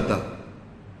نہیں لکھا تھا۔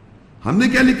 ہم نے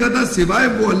کیا لکھا تھا؟ سوائے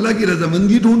وہ اللہ کی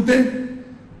رضامندگی ڈھونڈتے،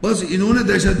 بس انہوں نے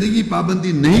دہشت گردی کی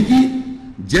پابندی نہیں کی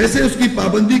جیسے اس کی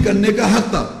پابندی کرنے کا حق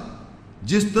تھا،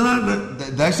 جس طرح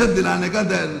دہشت دلانے کا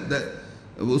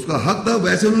اس کا حق تھا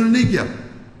ویسے انہوں نے نہیں کیا۔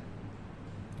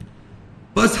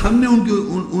 بس ہم نے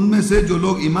ان میں سے جو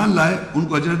لوگ ایمان لائے ان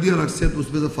کو اجر دیا اور اکثریت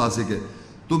اس میں سے فاسق ہے۔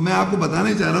 تو میں آپ کو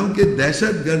بتانا چاہ رہا ہوں کہ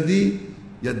دہشت گردی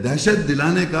یا دہشت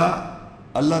دلانے کا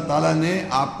اللہ تعالیٰ نے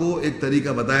آپ کو ایک طریقہ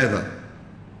بتایا تھا،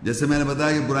 جیسے میں نے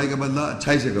بتایا کہ برائی کا بدلہ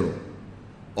اچھائی سے کرو،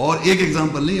 اور ایک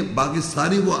ایگزامپل نہیں، باقی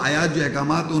ساری وہ آیات جو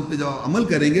احکامات ہیں ان پہ جب آپ عمل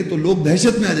کریں گے تو لوگ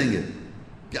دہشت میں آ جائیں گے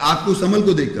کہ آپ کو اس عمل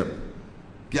کو دیکھ کر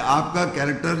کہ آپ کا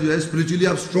کیریکٹر جو ہے اسپرچولی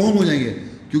آپ اسٹرانگ ہو جائیں گے،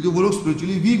 کیونکہ وہ لوگ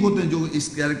اسپرچولی ویک ہوتے ہیں جو اس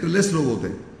کیریکٹر لیس لوگ ہوتے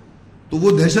ہیں، تو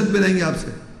وہ دہشت میں رہیں گے آپ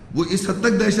سے۔ وہ اس حد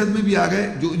تک دہشت میں بھی آ گئے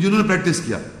جنہوں نے پریکٹس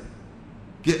کیا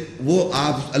کہ وہ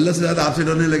آپ اللہ سے زیادہ آپ سے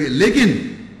ڈرنے لگے۔ لیکن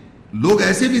لوگ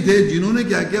ایسے بھی تھے جنہوں نے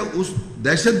کیا کیا، اس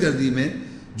دہشت گردی میں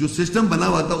جو سسٹم بنا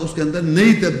ہوا تھا اس کے اندر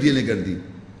نئی تبدیلیاں کر دی۔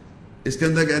 اس کے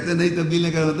اندر کہتے ہیں نئی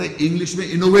تبدیلیاں کر رہا تھا انگلش میں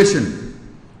انوویشن،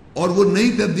 اور وہ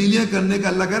نئی تبدیلیاں کرنے کا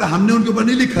اللہ کہہ رہا ہم نے ان کے اوپر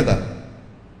نہیں لکھا تھا،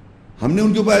 ہم نے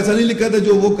ان کے اوپر ایسا نہیں لکھا تھا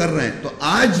جو وہ کر رہے ہیں. تو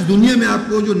آج دنیا میں آپ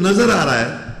کو جو نظر آ رہا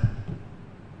ہے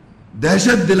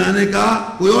دہشت دلانے کا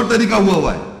کوئی اور طریقہ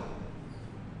ہوا ہے.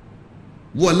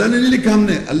 وہ اللہ نے نہیں لکھا, ہم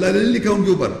نے, اللہ نے نہیں لکھا ان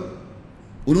کے اوپر.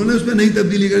 انہوں نے اس میں نئی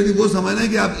تبدیلی کر دی. وہ سمجھنا ہے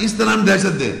کہ آپ اس طرح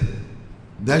دہشت دیں,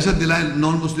 دہشت دلائیں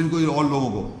نان مسلم کو اور لوگوں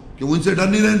کو کہ ان سے ڈر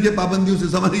نہیں رہے ان کے پابندیوں سے.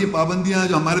 سمجھ یہ پابندیاں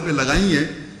جو ہمارے پہ لگائی ہیں,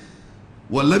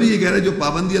 وہ اللہ بھی یہ کہہ رہا ہے جو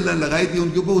پابندی اللہ نے لگائی تھی ان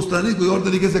کے اوپر اس طرح نہیں, کوئی اور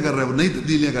طریقے سے کر رہا ہے وہ, نئی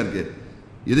تبدیلیاں کر کے.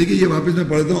 یہ دیکھیے, یہ واپس میں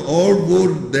پڑھتا ہوں. اور وہ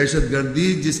دہشت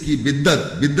گردی جس کی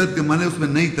بدت کے معنی اس میں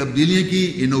نئی تبدیلیاں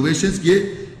کی, انوویشنز کیے,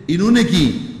 انہوں نے کی,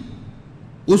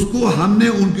 اس کو ہم نے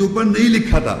ان کے اوپر نہیں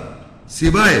لکھا تھا.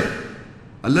 سوائے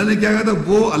اللہ نے کیا کہا تھا,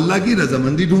 وہ اللہ کی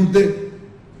رضامندی ڈھونڈتے.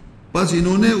 بس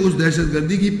انہوں نے اس دہشت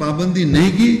گردی کی پابندی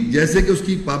نہیں کی جیسے کہ اس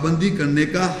کی پابندی کرنے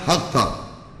کا حق تھا.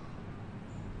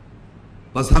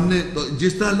 بس ہم نے تو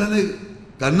جس طرح اللہ نے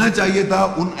کرنا چاہیے تھا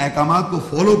ان احکامات کو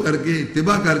فالو کر کے,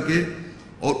 اتباع کر کے,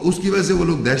 اور اس کی وجہ سے وہ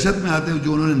لوگ دہشت میں آتے ہیں.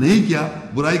 جو انہوں نے نہیں کیا,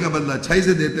 برائی کا بدلہ اچھائی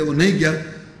سے دیتے, وہ نہیں کیا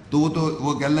تو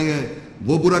وہ کہنے لگے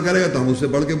وہ برا کرے گا تو ہم اس سے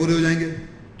بڑھ کے برے ہو جائیں گے.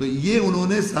 تو یہ انہوں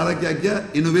نے سارا کیا کیا,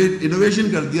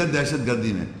 انوویشن کر دیا دہشت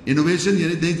گردی میں. انوویشن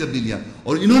یعنی نئی تبدیلیاں,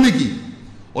 اور انہوں نے کی.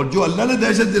 اور جو اللہ نے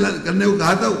دہشت کرنے کو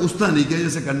کہا تھا اس طرح نہیں کیا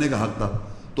جیسے کرنے کا حق تھا.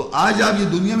 تو آج آپ یہ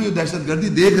دنیا میں جو دہشت گردی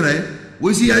دیکھ رہے ہیں وہ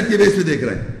اسی آیت کے بیس پہ دیکھ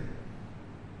رہے ہیں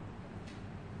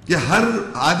کہ ہر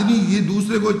آدمی یہ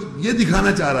دوسرے کو یہ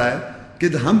دکھانا چاہ رہا ہے کہ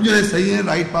ہم جو ہے صحیح ہیں,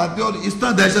 رائٹ پاتھ پہ, اور اس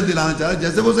طرح دہشت دلانا چاہ رہا ہے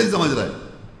جیسے وہ صحیح سمجھ رہا ہے.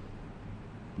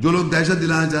 جو لوگ دہشت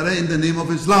دلانا چاہ رہے ہیں ان دا نیم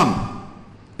آف اسلام.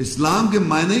 اسلام کے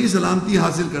معنی ہی سلامتی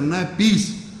حاصل کرنا ہے, پیس.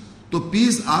 تو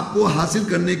پیس آپ کو حاصل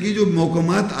کرنے کی جو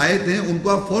محکمات آیت ہیں ان کو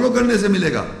آپ فالو کرنے سے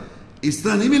ملے گا. اس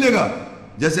طرح نہیں ملے گا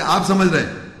جیسے آپ سمجھ رہے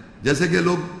ہیں, جیسے کہ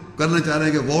لوگ کرنا چاہ رہے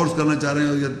ہیں کہ وارز کرنا چاہ رہے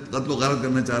ہیں, یا قتل و غارت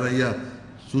کرنا چاہ رہے ہیں, یا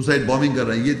سوسائڈ بامبنگ کر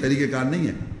رہے ہیں. یہ طریقہ کار نہیں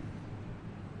ہے,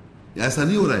 ایسا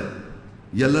نہیں ہو رہا ہے.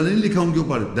 یہ اللہ نے نہیں لکھا ان کے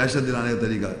اوپر دہشت دلانے کا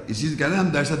طریقہ. اسی سے کہہ رہے ہیں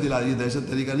ہم دہشت دلا رہی ہے, دہشت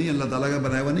طریقہ نہیں ہے, اللہ تعالیٰ کا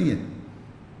بنایا ہوا نہیں ہے.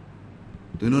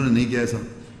 تو انہوں نے نہیں کیا ایسا.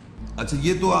 اچھا,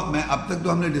 یہ تو میں اب تک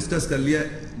تو ہم نے ڈسکس کر لیا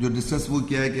ہے. جو ڈسکس وہ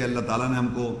کیا ہے کہ اللہ تعالیٰ نے ہم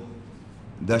کو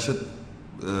دہشت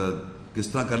کس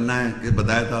طرح کرنا ہے کہ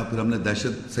بتایا تھا. پھر ہم نے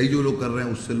دہشت صحیح جو لوگ کر رہے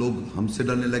ہیں اس سے لوگ ہم سے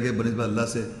ڈرنے لگے بنسبت اللہ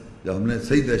سے, جب ہم نے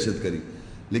صحیح دہشت کری.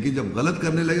 لیکن جب غلط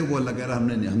کرنے لگے وہ اللہ کہہ رہا ہم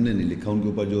نے نہیں لکھا ان کے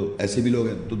اوپر. جو ایسے بھی لوگ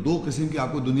ہیں, تو دو قسم کے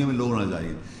آپ کو دنیا میں لوگ ہونا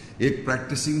چاہیے. ایک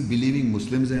پریکٹسنگ بلیونگ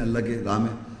مسلمز ہیں اللہ کے راہ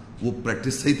میں, وہ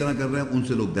پریکٹس صحیح طرح کر رہے ہیں, ان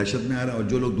سے لوگ دہشت میں آ رہے ہیں. اور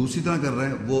جو لوگ دوسری طرح کر رہے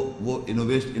ہیں وہ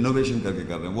انوویشن کر کے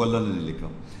کر رہے ہیں, وہ اللہ نے نہیں لکھا.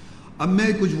 اب میں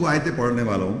کچھ وہ آیتیں پڑھنے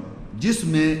والا ہوں جس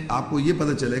میں آپ کو یہ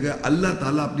پتہ چلے گا اللہ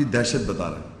تعالیٰ اپنی دہشت بتا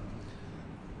رہا ہے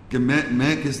کہ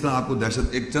میں کس طرح آپ کو دہشت.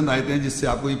 ایک چند آیتیں ہیں جس سے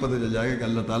آپ کو یہ پتہ چل جائے گا کہ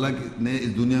اللہ تعالیٰ نے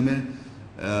اس دنیا میں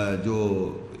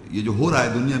جو ہو رہا ہے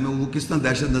دنیا میں وہ کس طرح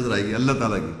دہشت نظر آئے گی اللہ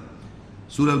تعالیٰ کی.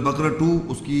 سورہ البقرہ 2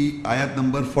 اس کی آیت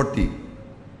نمبر 40.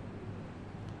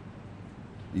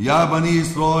 یا بنی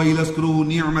اسرائیل اذکروا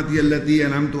نعمتی التی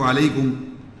انعمت علیکم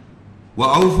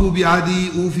وَأَوْفُوا بِعَهْدِي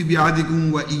أُوفِ بِعَهْدِكُمْ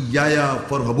وَإِيَّايَ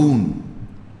فَارْهَبُونَ.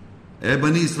 اے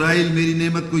بنی اسرائیل میری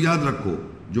نعمت کو یاد رکھو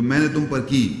جو میں نے تم پر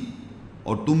کی,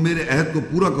 اور تم میرے عہد کو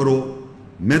پورا کرو,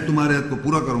 میں تمہارے عہد کو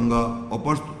پورا کروں گا,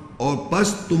 اور پس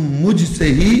تم مجھ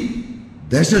سے ہی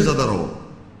دہشت زدہ رہو.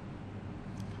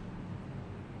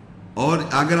 اور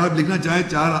اگر آپ لکھنا چاہیں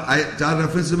چار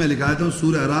ریفرنس سے میں لکھا دیتا ہوں.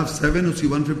 سورہ اعراف 7 اس کی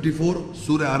 154,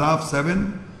 سورہ اعراف 7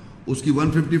 اس کی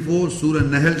 154, سورہ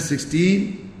نحل 16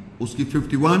 اس کی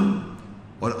 51,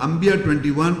 اور انبیاء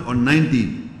 21 اور 19.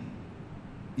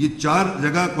 یہ چار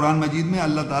جگہ قرآن مجید میں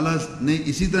اللہ تعالیٰ نے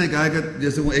اسی طرح کہا ہے کہ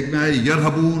جیسے وہ ایک میں آئے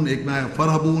یرہبون, ایک میں آئے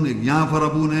فرہبون, ایک یہاں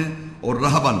فرہبون ہے, اور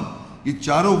رہبن. یہ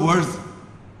چاروں ورڈز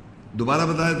دوبارہ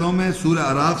بتا دیتا ہوں میں. سورہ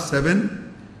اعراف 7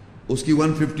 اس کی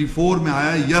 154 میں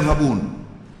آیا یرہبون,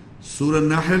 سورہ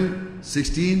نحل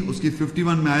 16 اس کی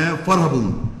 51 میں آیا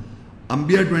فرہبون,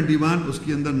 انبیاء 21 اس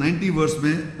کے اندر 90 ورس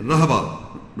میں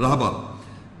رہبا.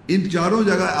 ان چاروں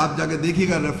جگہ آپ جا کے دیکھیے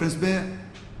گا ریفرنس میں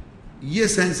یہ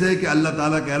سینس ہے کہ اللہ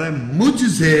تعالیٰ کہہ رہا ہے مجھ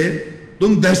سے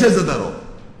تم دہشت زدہ رہو,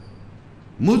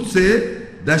 مجھ سے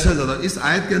دہشت زدہ. اس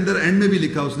آیت کے اندر اینڈ میں بھی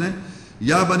لکھا اس نے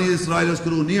یا بنی اسرائیل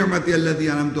اذکروا نعمتی التی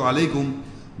انعمت علیکم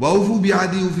وَأَوْفُوا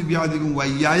بِعَهْدِي أُوفِ بِعَهْدِكُمْ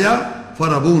وَإِيَّايَ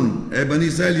فَارْهَبُونَ. اے بنی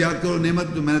اسرائیل یاد کرو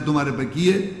نعمت جو میں نے تمہارے پر کی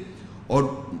ہے,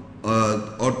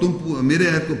 اور تم میرے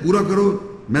عہد کو پورا کرو,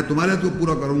 میں تمہارے عہد کو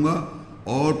پورا کروں گا,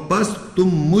 اور پس تم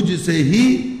مجھ سے ہی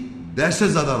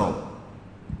دہشت زدہ رہو.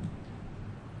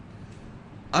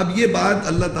 اب یہ بات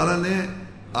اللہ تعالیٰ نے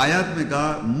آیات میں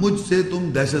کہا مجھ سے تم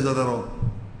دہشت زدہ رہو,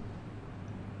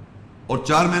 اور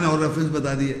چار میں نے اور ریفرنس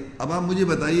بتا دیے. اب آپ مجھے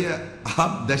بتائیے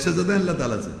آپ دہشت زدہ ہیں اللہ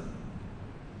تعالیٰ سے؟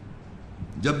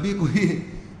 جب بھی کوئی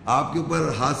آپ کے اوپر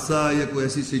حادثہ یا کوئی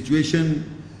ایسی سچویشن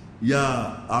یا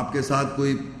آپ کے ساتھ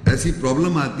کوئی ایسی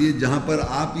پرابلم آتی ہے جہاں پر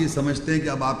آپ یہ سمجھتے ہیں کہ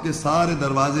اب آپ کے سارے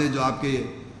دروازے جو آپ کے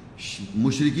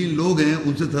مشرکین لوگ ہیں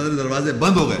ان سے سارے دروازے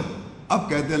بند ہو گئے، اب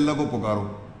کہتے ہیں اللہ کو پکارو،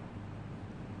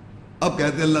 اب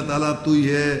کہتے ہیں اللہ تعالیٰ اب تو ہی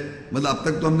ہے، مطلب اب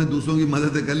تک تو ہم نے دوسروں کی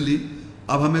مدد کر لی،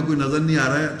 اب ہمیں کوئی نظر نہیں آ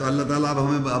رہا ہے، تو اللہ تعالیٰ اب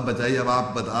ہمیں اب بچائیے، اب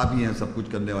آپ ہی ہیں سب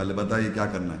کچھ کرنے والے، بتائیے کیا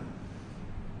کرنا ہے۔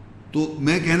 تو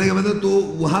میں کہنے کا مطلب تو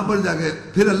وہاں پر جا کے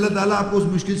پھر اللہ تعالیٰ آپ کو اس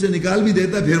مشکل سے نکال بھی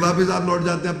دیتا ہے، پھر واپس آپ لوٹ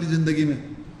جاتے ہیں اپنی زندگی میں۔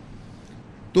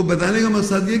 تو بتانے کا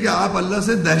مقصد یہ کہ آپ اللہ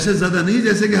سے دہشت زدہ نہیں،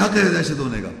 جیسے کہ حق ہے دہشت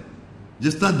ہونے کا،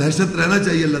 جس طرح دہشت رہنا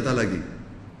چاہیے اللہ تعالیٰ کی۔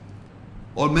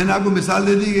 اور میں نے آپ کو مثال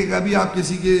دے دی کہ کبھی آپ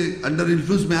کسی کے انڈر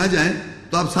انفلوئنس میں آ جائیں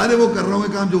تو آپ سارے وہ کر رہے ہوں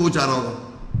گے کام جو وہ چاہ رہا ہوگا،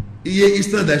 یہ اس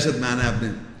طرح دہشت میں آنا ہے آپ نے۔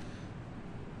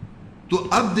 تو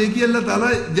اب دیکھیے اللہ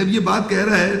تعالیٰ جب یہ بات کہہ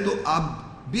رہا ہے تو آپ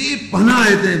بے پناہ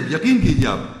آیتیں ہیں، یقین کیجیے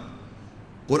آپ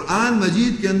قرآن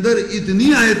مجید کے اندر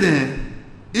اتنی آیتیں ہیں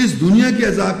اس دنیا کے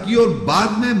عذاب کی، اور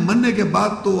بعد میں مرنے کے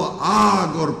بعد تو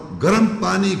آگ اور گرم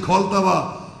پانی کھولتا ہوا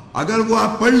اگر وہ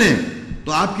آپ پڑھ لیں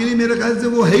تو آپ کے لیے میرے خیال سے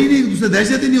وہ ہے ہی نہیں، اس سے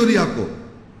دہشت ہی نہیں ہو رہی، آپ کو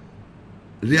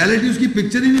ریالٹی اس کی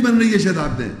پکچر ہی نہیں بن رہی ہے شاید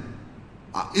آپ نے،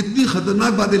 اتنی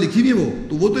خطرناک باتیں لکھی ہوئی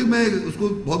وہ تو میں اس کو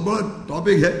بہت بڑا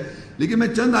ٹاپک ہے، لیکن میں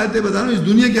چند آیتیں بتا رہا ہوں اس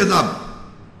دنیا کے عذاب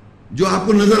جو آپ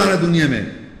کو نظر آ رہا ہے دنیا میں۔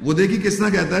 وہ دیکھیے کس طرح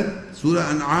کہتا ہے، سورہ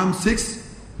انعام 6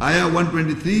 آیا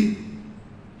 123،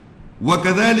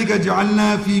 وَكَذَلِكَ جَعَلْنَا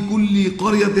فِي كُلِّ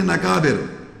قَرْيَةٍ أَكَابِرَ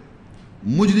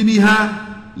مُجْرِمِيهَا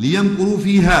لِيَمْكُرُوا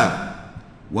فِيهَا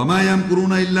وَمَا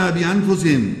يَمْكُرُونَ إِلَّا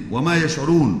بِأَنفُسِهِمْ وَمَا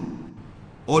يَشْعُرُونَ۔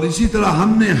 اور اسی طرح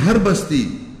ہم نے ہر بستی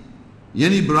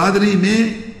یعنی برادری میں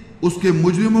اس کے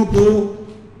مجرموں کو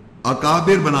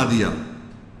اکابر بنا دیا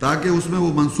تاکہ اس میں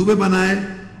وہ منصوبے بنائے،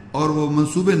 اور وہ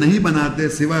منصوبے نہیں بناتے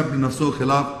سوائے اپنے نفسوں کے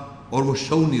خلاف، اور وہ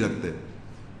شعور نہیں رکھتے۔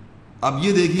 اب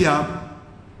یہ دیکھیے آپ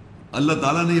اللہ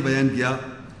تعالیٰ نے یہ بیان کیا،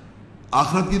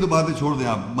 آخرت کی تو باتیں چھوڑ دیں،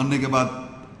 آپ مرنے کے بعد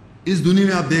اس دنیا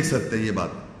میں آپ دیکھ سکتے ہیں یہ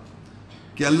بات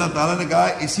کہ اللہ تعالیٰ نے کہا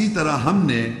اسی طرح ہم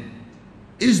نے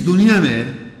اس دنیا میں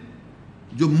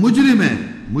جو مجرم ہے،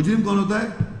 مجرم کون ہوتا ہے؟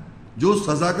 جو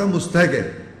سزا کا مستحق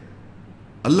ہے،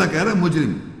 اللہ کہہ رہا ہے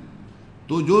مجرم،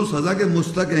 تو جو سزا کے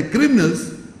مستحق ہیں کرمنلز،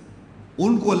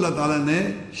 ان کو اللہ تعالیٰ نے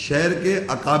شہر کے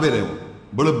اکابر ہیں، وہ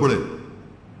بڑے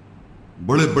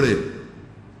بڑے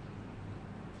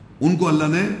ان کو اللہ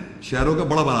نے شہروں کا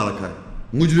بڑا بنا رکھا ہے،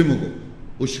 مجرموں کو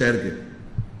اس شہر کے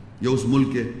یا اس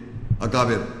ملک کے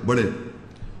اکابر بڑے،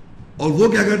 اور وہ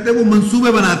کیا کرتے ہیں؟ وہ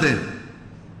منصوبے بناتے ہیں۔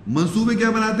 منصوبے کیا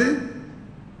بناتے ہیں؟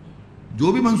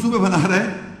 جو بھی منصوبے بنا رہا ہے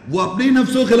وہ اپنے ہی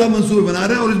نفسوں کے خلاف منصوبے بنا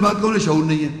رہے ہیں، اور اس بات کا انہیں شعور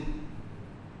نہیں ہے۔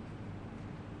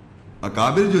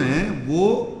 اکابر جو ہیں وہ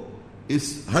اس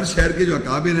ہر شہر کے جو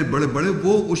اکابر ہیں بڑے بڑے،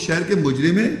 وہ اس شہر کے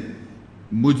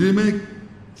مجرم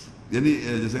یعنی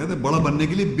جیسے کہتے ہیں بڑا بننے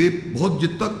کے لیے بہت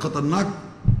جتنا خطرناک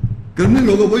کرمنل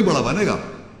ہوگا وہی بڑا بنے گا۔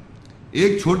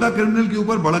 ایک چھوٹا کرمنل کے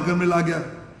اوپر بڑا کرمنل آ گیا،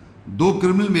 2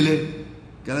 کرمنل ملے،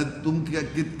 کہہ رہے تم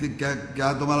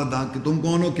کیا تمہارا دانت، تم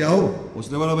کون ہو، کیا ہو؟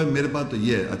 اس نے بولا بھائی میرے پاس تو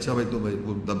یہ ہے، اچھا بھائی تو بھائی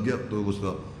وہ دب گیا، تو اس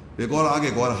کا ایک اور آگے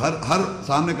اور ہر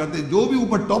سامنے کرتے جو بھی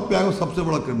اوپر ٹاپ پہ آئے وہ سب سے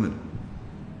بڑا کرمنل۔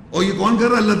 اور یہ کون کر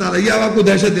رہا ہے؟ اللہ تعالیٰ۔ یہ آپ کو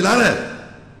دہشت دلا رہا ہے،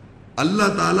 اللہ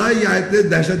تعالیٰ یہ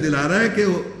آیت دہشت دلا رہا ہے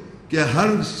کہ ہر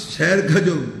شہر کا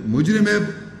جو مجرم ہے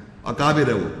اکابر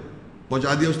ہے، وہ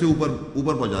پہنچا دیا، اس نے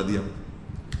اوپر پہنچا دیا۔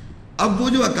 اب وہ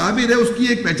جو اکابر ہے اس کی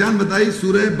ایک پہچان بتائی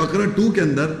سورہ بقرہ 2 کے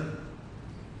اندر،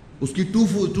 اس کی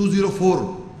 204،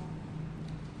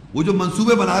 وہ جو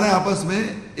منصوبے بنا رہے ہیں آپس میں،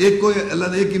 ایک کو اللہ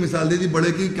نے ایک کی مثال دے دی،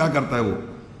 بڑے کی کیا کرتا ہے وہ،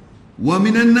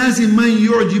 وَمِنَ النَّاسِ مَن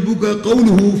يُعْجِبُكَ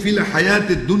قَوْلُهُ فِي الْحَيَاةِ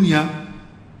الدُّنْيَا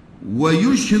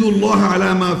وَيُشْهِدُ اللَّهَ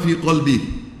عَلَى مَا فِي قَلْبِهِ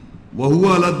وَهُوَ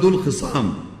أَلَدُّ الْخِصَامِ۔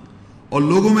 اور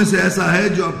لوگوں میں سے ایسا ہے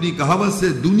جو اپنی کہاوت سے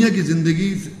دنیا کی زندگی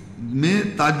میں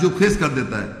تعجب خیز کر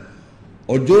دیتا ہے،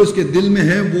 اور جو اس کے دل میں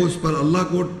ہے وہ اس پر اللہ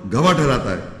کو گواہ ٹھہراتا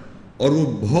ہے، اور وہ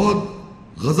بہت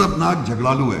غضبناک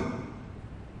جھگڑالو ہے۔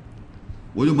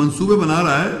 وہ جو منصوبے بنا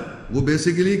رہا ہے وہ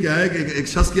بیسیکلی کیا ہے کہ ایک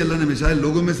شخص کی اللہ نے مثال،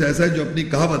 لوگوں میں سے ایسا ہے جو اپنی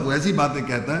کہاوت، وہ ایسی باتیں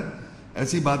کہتا ہے،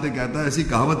 ایسی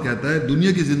کہاوت کہتا ہے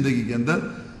دنیا کی زندگی کے اندر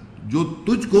جو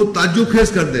تجھ کو تعجب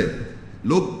خیز کر دے،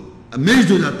 لوگ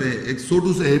امیزڈ ہو جاتے ہیں، ایک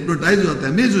سوٹو سے ہپنوٹائز ہو جاتے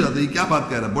ہیں، امیزڈ ہو جاتے ہیں، یہ کیا بات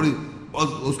کہہ رہا ہے بڑی، اور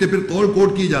اس کے پھر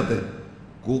کوٹ کیے جاتے ہیں،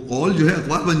 قول جو ہے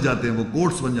اخبار بن جاتے ہیں، وہ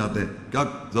کوٹس بن جاتے ہیں، کیا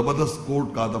زبردست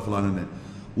کوٹ کہا تھا فلانے نے،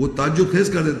 وہ تعجب خیز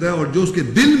کر دیتا ہے، اور جو اس کے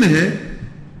دل میں ہے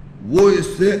وہ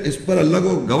اس پر اللہ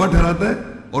کو گواہ ٹھہراتا ہے،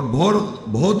 اور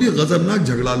بہت ہی غضبناک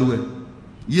جھگڑالو ہے،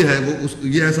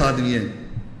 یہ ایسا آدمی ہے۔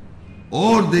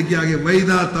 اور دیکھیے آگے،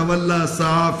 وَإِذَا تَوَلَّى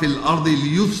سَعَى فِي الْأَرْضِ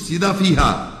لِيُفْسِدَ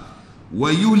فِيهَا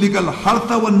وَيُهْلِكَ الْحَرْثَ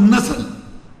وَالنَّسْلَ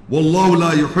وَاللَّهُ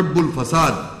لَا يُحِبُّ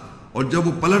الْفَسَادَ، اور جب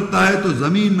وہ پلٹتا ہے تو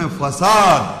زمین میں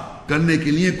فساد کرنے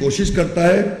کے لیے کوشش کرتا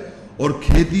ہے، اور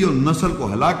کھیتی اور نسل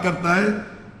کو ہلاک کرتا ہے،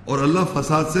 اور اللہ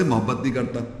فساد سے محبت نہیں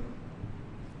کرتا۔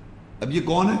 اب یہ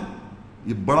کون ہے؟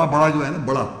 یہ بڑا جو ہے نا،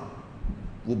 بڑا،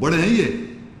 وہ بڑے ہیں۔ یہ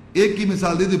ایک کی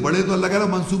مثال دی تھی، بڑے تو اللہ کہہ رہا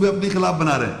ہے منصوبے اپنے خلاف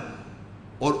بنا رہے ہیں،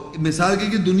 اور مثال کی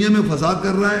کہ دنیا میں فساد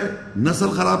کر رہا ہے، نسل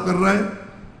خراب کر رہا ہے،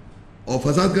 اور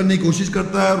فساد کرنے کی کوشش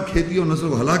کرتا ہے، اور کھیتی اور نسل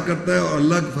کو ہلاک کرتا ہے، اور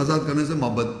اللہ کے فساد کرنے سے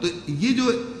محبت۔ تو یہ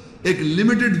جو ایک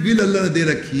لمیٹڈ ویل اللہ نے دے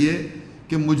رکھی ہے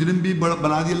کہ مجرم بھی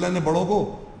بنا دی اللہ نے بڑوں کو،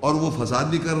 اور وہ فساد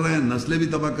بھی کر رہے ہیں، نسلیں بھی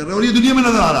تباہ کر رہے ہیں، اور یہ دنیا میں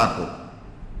نظر آ رہا ہے آپ کو،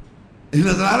 یہ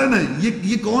نظر آ رہا ہے نا۔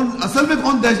 یہ کون اصل میں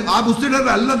کون دہشت؟ آپ اس سے ڈر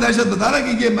رہے، اللہ دہشت بتا رہا ہے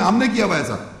کہ یہ ہم نے کیا ہوا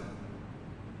ایسا۔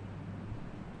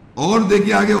 اور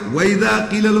دیکھیے آگے، وَإِذَا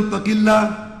قِيلَ لَهُ اتَّقِ اللَّهَ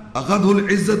أَخَذَهُ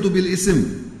الْعِزَّةُ بِالْإِثْمِ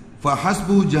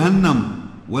فَحَسْبُهُ جَهَنَّمُ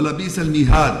وَلَبِئْسَ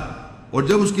الْمِهَادُ، اور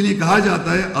جب اس کے لیے کہا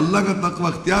جاتا ہے اللہ کا تقوی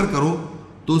اختیار کرو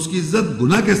تو اس کی عزت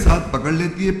گناہ کے ساتھ پکڑ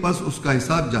لیتی ہے، پس اس کا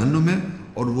حساب جہنم ہے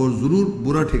اور وہ ضرور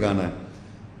برا ٹھکانہ ہے۔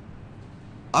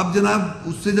 اب جناب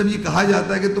اس سے جب یہ کہا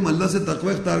جاتا ہے کہ تم اللہ سے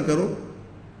تقوی اختیار کرو،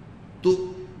 تو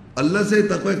اللہ سے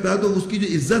تقوی اختیار، تو اس کی جو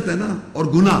عزت ہے نا اور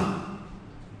گناہ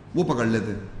وہ پکڑ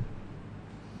لیتے ہیں۔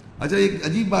 اچھا ایک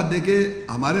عجیب بات دیکھیں،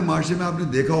 ہمارے معاشرے میں آپ نے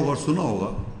دیکھا ہوگا اور سنا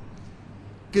ہوگا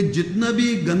کہ جتنا بھی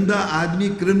گندا آدمی،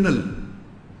 کرمنل،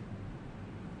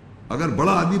 اگر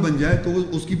بڑا آدمی بن جائے تو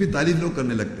اس کی بھی تعریف لوگ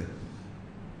کرنے لگتے ہیں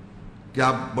کہ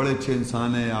آپ بڑے اچھے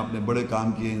انسان ہیں، آپ نے بڑے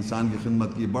کام کیے، انسان کی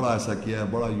خدمت کی، بڑا ایسا کیا،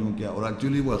 بڑا یوں کیا، اور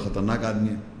ایکچولی وہ خطرناک آدمی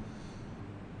ہے۔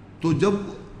 تو جب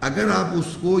اگر آپ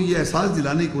اس کو یہ احساس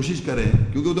دلانے کی کوشش کریں،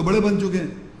 کیونکہ وہ تو بڑے بن چکے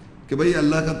ہیں کہ بھئی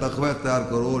اللہ کا تقوی اختیار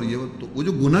کرو، اور یہ تو وہ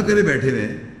جو گناہ کرے بیٹھے ہوئے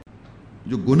ہیں،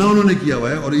 جو گناہ انہوں نے کیا ہوا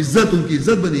ہے، اور عزت ان کی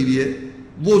عزت بنی ہوئی ہے،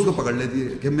 وہ اس کو پکڑ لیتی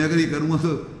ہے کہ میں اگر یہ کروں گا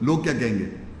تو لوگ کیا کہیں گے۔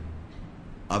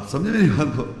 آپ سمجھیں میری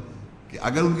بات کو، کہ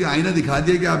اگر ان کی آئینہ دکھا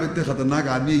دیا کہ آپ اتنے خطرناک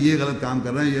آدمی یہ غلط کام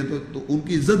کر رہے ہیں، یہ تو ان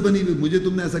کی عزت بنی ہوئی، مجھے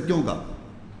تم نے ایسا کیوں کہا،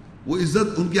 وہ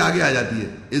عزت ان کے آگے آ جاتی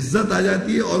ہے، عزت آ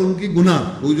جاتی ہے، اور ان کی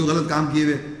گناہ، وہ جو غلط کام کیے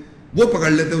ہوئے وہ پکڑ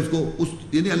لیتے ہیں اس کو،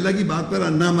 یعنی اللہ کی بات پر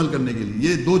نہ عمل کرنے کے لیے۔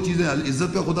 یہ دو چیزیں،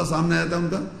 عزت کا خدا سامنے آتا ہے ان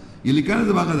کا، یہ لکھا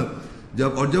ہے نا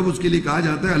جب اس کے لیے کہا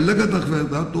جاتا ہے اللہ کا تقوی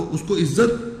تھا، تو اس کو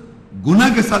عزت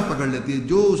گناہ کے ساتھ پکڑ لیتی ہے،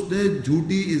 جو اس نے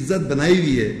جھوٹی عزت بنائی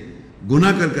ہوئی ہے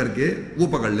گناہ کر کے، وہ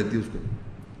پکڑ لیتی ہے اس کو،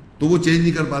 تو وہ چینج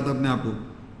نہیں کر پاتا اپنے آپ کو،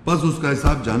 بس اس کا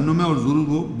حساب جہنم ہے اور ضرور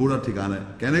وہ برا ٹھکانہ ہے۔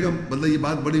 کہنے کا مطلب یہ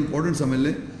بات بڑی امپورٹنٹ سمجھ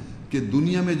لیں کہ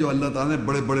دنیا میں جو اللہ تعالیٰ نے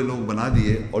بڑے بڑے لوگ بنا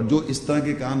دیے، اور جو اس طرح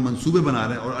کے کام منصوبے بنا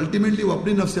رہے ہیں، اور الٹیمیٹلی وہ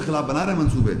اپنی نفس کے خلاف بنا رہے ہیں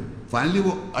منصوبے، فائنلی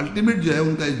وہ الٹیمیٹ جو ہے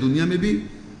ان کا اس دنیا میں بھی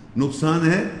نقصان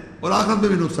ہے اور آخرت میں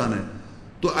بھی نقصان ہے۔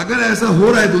 تو اگر ایسا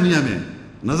ہو رہا ہے دنیا میں،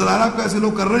 نظر آ رہا ہے آپ کو ایسے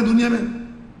لوگ کر رہے ہیں دنیا میں،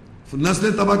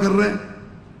 نسلیں تباہ کر رہے ہیں،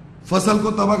 فصل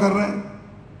کو تباہ کر رہے ہیں،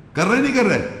 کر رہے نہیں کر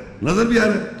رہے، نظر بھی آ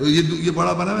رہا ہے، تو یہ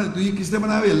بڑا بنا ہوا ہے، تو یہ کس نے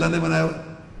بنایا ہوا ہے؟ اللہ نے بنایا ہوا۔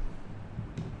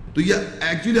 تو یہ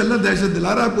ایکچولی اللہ دہشت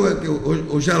دلا رہا ہے آپ کو کہ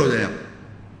ہوشیار ہو جائے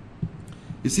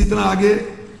آپ۔ اسی طرح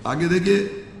آگے دیکھیے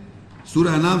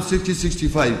سورہ انعام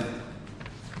 60-65،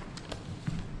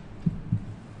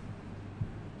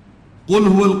 قل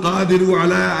هو القادر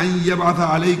على ان يبعث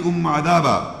عليكم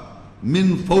عذابا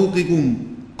من فوقكم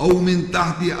او من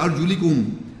تحت ارجلكم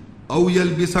او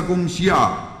يلبسكم شيعا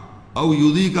او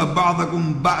يذيق بعضكم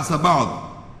بعض بعض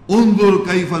انظر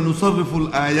كيف نصرف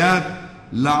الايات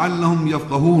لعلهم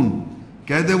يفقهون۔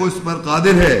 کہتے وہ اس پر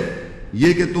قادر ہے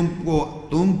یہ کہ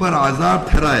تم پر عذاب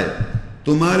ٹھہرائے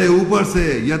تمہارے اوپر سے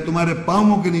یا تمہارے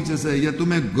پاؤں کے نیچے سے، یا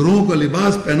تمہیں گروہ کا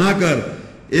لباس پہنا کر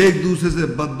ایک دوسرے سے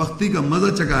بدبختی کا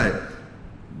مزہ چکھائے۔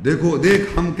 دیکھ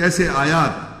ہم کیسے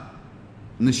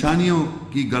آیات نشانیوں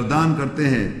کی گردان کرتے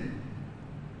ہیں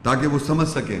تاکہ وہ سمجھ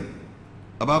سکیں۔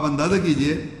 اب آپ اندازہ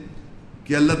کیجئے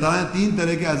کہ اللہ تعالیٰ نے 3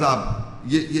 طرح کے عذاب،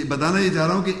 یہ بتانا یہ چاہ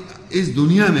رہا ہوں کہ اس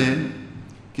دنیا میں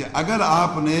کہ اگر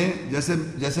آپ نے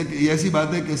جیسے کہ ایسی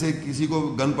بات ہے کہ کسی کو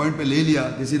گن پوائنٹ پہ لے لیا،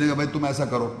 کسی نے کہا بھائی تم ایسا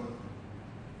کرو،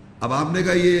 اب آپ نے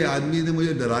کہا یہ آدمی نے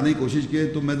مجھے ڈرانے کی کوشش کی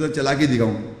تو میں ذرا چلا کے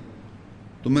دکھاؤں،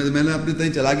 تو میں نے اپنی طرح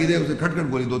چلا کے دیا، اسے کھٹ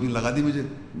گولی 2-3 لگا دی، مجھے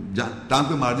ٹانگ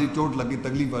پہ مار دی، چوٹ لگی،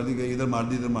 تکلیف مار دی گئی، ادھر مار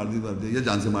دی یا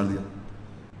جان سے مار دیا۔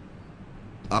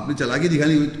 آپ نے چلاکی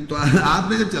دکھانی ہوئی، تو آپ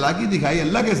نے جب چلاکی دکھائی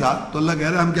اللہ کے ساتھ، تو اللہ کہہ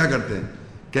رہا ہے ہم کیا کرتے ہیں،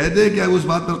 کہتے ہیں کہ اس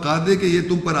بات پر قادر کہ یہ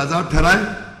تم پر عذاب ٹھہرائے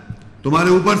تمہارے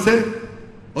اوپر سے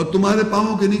اور تمہارے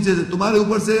پاؤں کے نیچے سے۔ تمہارے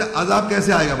اوپر سے عذاب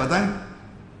کیسے آئے گا بتائیں،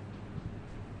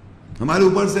 ہمارے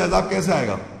اوپر سے عذاب کیسے آئے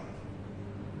گا؟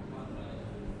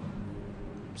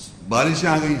 بارشیں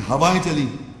آ گئیں، ہوائیں چلی،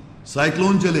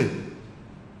 سائیکلون چلے،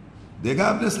 دیکھا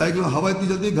آپ نے سائیکلون، ہوا اتنی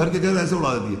چلتی ہے گھر کے گھر ایسے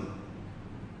اڑا دیتی ہے،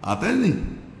 آتا ہے نہیں؟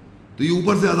 تو یہ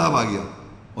اوپر سے عذاب آ گیا،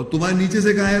 اور تمہارے نیچے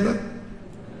سے کہاں آیا تھا؟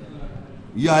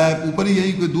 یہ آیا اوپر ہی،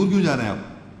 یہی کوئی دور کیوں جا رہے ہیں آپ،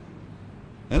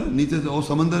 ہے نا؟ نیچے سے، اور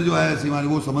سمندر جو آیا سیمانی،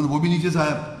 وہ سمندر وہ بھی نیچے سے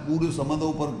آیا، پورے سمندر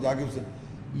اوپر جا کے اس سے،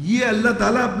 یہ اللہ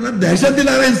تعالیٰ اپنا دہشت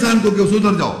دلا رہا ہے انسان کو کہ اس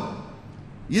ادھر جاؤ،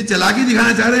 یہ چلاکی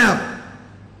دکھانا چاہ رہے ہیں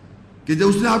آپ کہ جب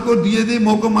اس نے آپ کو دیے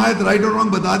محکم آیت رائٹ اور رانگ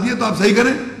بتا دیے تو آپ صحیح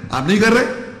کریں, آپ نہیں کر رہے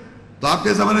تو آپ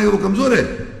کیسا بنا کہ وہ کمزور ہے؟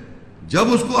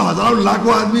 جب اس کو ہزاروں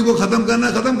لاکھوں آدمی کو ختم کرنا,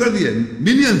 ختم کر دیے,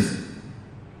 ملینز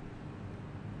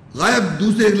غائب,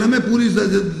 دوسرے ایک لمحے پوری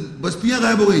بستیاں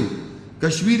غائب ہو گئی.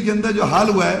 کشمیر کے اندر جو حال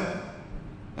ہوا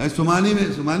ہے سمانی میں,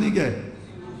 سمانی کیا ہے,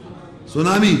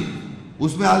 سونامی,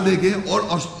 اس میں حال دیکھیں. اور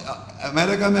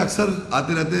امریکہ میں اکثر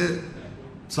آتے رہتے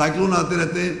سائیکلون آتے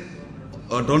رہتے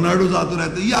اور ٹورناڈوز آتے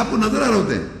رہتے, یہ آپ کو نظر آ رہے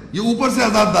ہوتے ہیں. یہ اوپر سے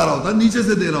عذاب دے رہا ہوتا ہے, نیچے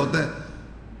سے دے رہا ہوتا ہے.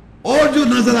 اور جو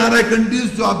نظر آ رہا ہے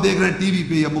کنٹینیوس جو آپ دیکھ رہے ہیں ٹی وی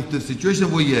پہ یا مختلف سچویشن,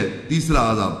 وہی ہے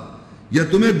تیسرا عذاب. یا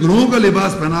تمہیں گروہوں کا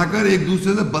لباس پہنا کر ایک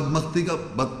دوسرے سے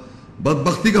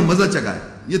بدبختی کا مزہ چکائے,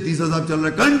 یہ تیسرا عذاب چل رہا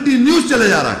ہے, کنٹینیوس چلے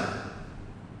جا رہا ہے.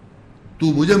 تو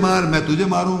مجھے مار, میں تجھے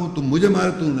ماروں, تم مجھے مار,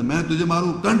 میں تجھے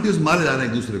ماروں, کنٹینیوس مارے جا رہے ہیں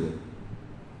ایک دوسرے کو.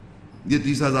 یہ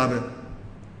تیسرا عذاب ہے.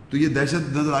 تو یہ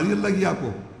دہشت نظر آ رہی ہے اللہ کی آپ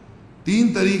کو,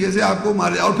 3 طریقے سے آپ کو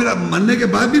مارے, اور پھر مرنے کے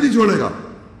بعد بھی نہیں چھوڑے گا.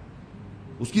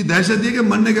 اس کی دہشت یہ کہ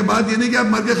مرنے کے بعد یہ نہیں کہ آپ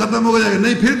مر کے ختم ہو جائے گا,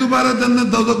 نہیں, پھر دوبارہ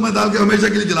جنت دوزخ میں ڈال کے ہمیشہ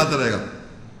کے لیے جلاتا رہے گا.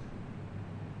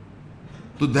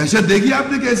 تو دہشت دیکھی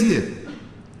آپ نے کیسی ہے,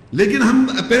 لیکن ہم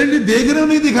اپیرنٹلی دیکھ رہے ہو,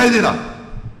 نہیں دکھائی دے رہا.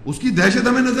 اس کی دہشت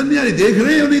ہمیں نظر نہیں آ رہی, دیکھ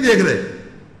رہے ہیں یا نہیں دیکھ رہے.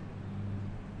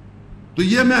 تو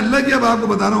یہ میں اللہ کی اب آپ کو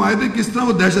بتا رہا ہوں آیت کس طرح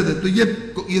وہ دہشت ہے. تو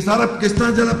یہ سارا کس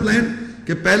طرح چلا پلان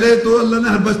کہ پہلے تو اللہ نے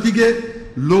ہر بستی کے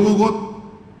لوگوں کو,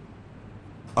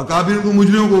 اکابر کو,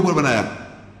 مجرموں کو اوپر بنایا.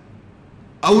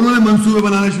 اب انہوں نے منصوبے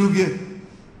بنانے شروع کیے.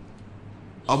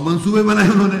 اب منصوبے بنائے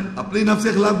انہوں نے, اپنی نفس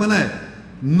کے خلاف بنائے,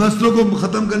 نسلوں کو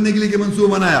ختم کرنے کے لیے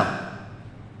منصوبہ بنایا,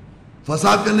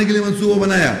 فساد کرنے کے لیے منصوبہ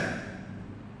بنایا,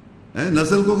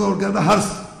 نسل کو اور کیا تھا,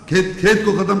 ہرس, کھیت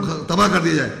کو تباہ کر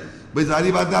دیا جائے. بھائی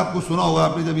ظاہری بات ہے, آپ کو سنا ہوگا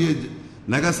آپ نے, جب یہ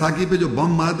ناگاساکی پہ جو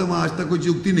بم مارا تھا وہاں آج تک کوئی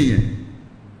چیز اگتی نہیں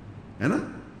ہے نا.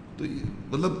 تو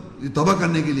مطلب یہ توبہ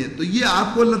کرنے کے لیے. تو یہ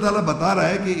آپ کو اللہ تعالیٰ بتا رہا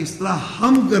ہے کہ اس طرح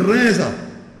ہم کر رہے ہیں ایسا.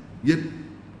 یہ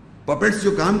پپیٹس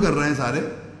جو کام کر رہے ہیں سارے,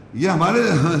 یہ ہمارے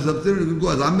سب سے ان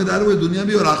کو عذاب میں ڈال ہوئے, دنیا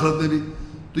بھی اور آخرت میں بھی.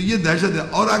 تو یہ دہشت ہے.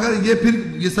 اور اگر یہ پھر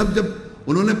یہ سب جب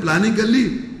انہوں نے پلاننگ کر لی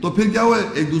تو پھر کیا ہوا,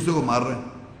 ایک دوسرے کو مار رہے ہیں.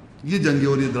 یہ جنگیں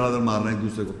ہو رہی ہے, دھڑا دھڑ مار رہے ہیں ایک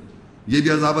دوسرے کو. یہ بھی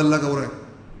عذاب اللہ کا ہو رہا ہے.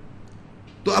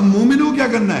 تو اب مومن کو کیا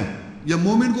کرنا ہے, یا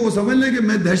مومن کو وہ سمجھ لیں کہ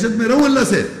میں دہشت میں رہوں اللہ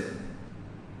سے,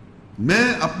 میں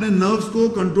اپنے نفس کو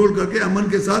کنٹرول کر کے امن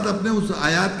کے ساتھ اپنے اس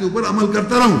آیات کے اوپر عمل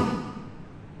کرتا رہوں.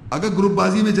 اگر گروپ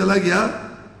بازی میں چلا گیا,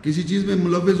 کسی چیز میں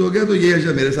ملوث ہو گیا, تو یہ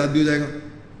ایسا میرے ساتھ بھی ہو جائے گا,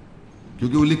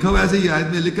 کیونکہ وہ لکھا ہوا ایسے ہی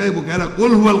آیت میں لکھا ہے. وہ کہہ رہا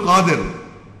قل هو القادر,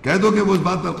 کہہ دو کہ وہ اس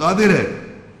بات پر قادر ہے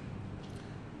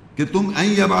کہ تم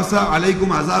ان یبعث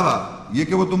علیکم عذابا, یہ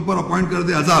کہ وہ تم پر اپوائنٹ کر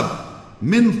دے عذاب,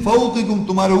 من فوقکم,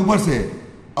 تمہارے اوپر سے,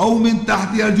 او من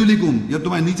تحت ارجلکم, یا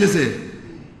تمہارے نیچے سے,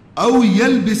 او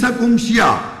یلبسکم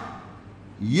شیعا,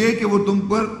 یہ کہ وہ تم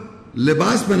پر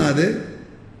لباس بنا دے,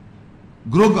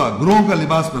 گروہ کا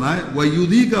لباس بنائے,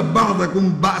 وَيُذِيقَ بَعْضَكُمْ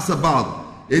بَعْسَ بَعْض,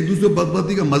 ایک دوسرے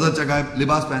بدبختی کا مزہ چکھائے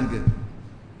لباس پہن کے.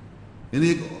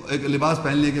 یعنی ایک لباس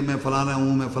پہن لیا کہ میں فلانا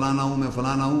ہوں, میں فلانا ہوں, میں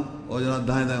فلانا ہوں, اور جناب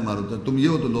دائیں دائیں مارو, تم یہ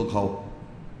ہو تو لو کھاؤ,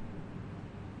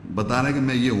 بتا رہے کہ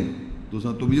میں یہ ہوں,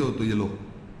 دوسرا تم یہ ہو تو یہ لو.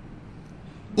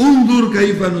 انظر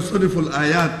کیف نصرف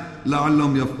الآیات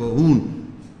لعلہم یفقہون,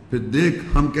 پھر دیکھ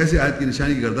ہم کیسے آیت کی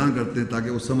نشانی کی گردان کرتے ہیں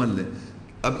تاکہ وہ سمجھ لیں.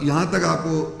 اب یہاں تک آپ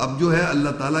کو اب جو ہے اللہ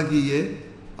تعالیٰ کی یہ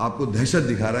آپ کو دہشت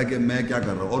دکھا رہا ہے کہ میں کیا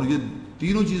کر رہا ہوں. اور یہ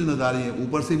تینوں چیزیں نظر آ رہی ہیں,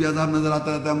 اوپر سے بھی عذاب نظر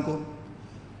آتا رہتا ہے ہم کو,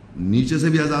 نیچے سے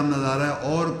بھی عذاب نظر آ رہا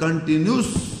ہے, اور کنٹینیوس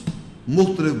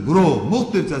مختلف گروہ,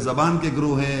 مختلف زبان کے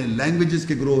گروہ ہیں, لینگویجز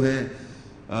کے گروہ ہیں,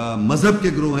 مذہب کے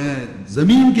گروہ ہیں,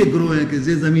 زمین کے گروہ ہیں کہ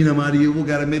یہ زمین ہماری ہے, وہ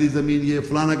کہہ رہا ہے میری زمین, یہ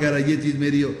فلانا کہہ رہا ہے یہ چیز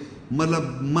میری ہو,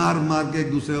 مطلب مار مار کے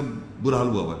ایک دوسرے کا برا حال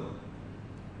ہوا ہوا ہے.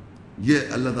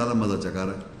 یہ اللہ تعالیٰ مزہ چکا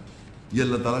رہا ہے, یہ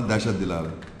اللہ تعالیٰ دہشت دلا رہا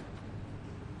ہے.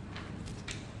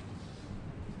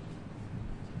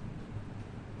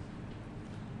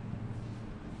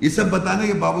 یہ سب بتانے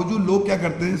کے باوجود لوگ کیا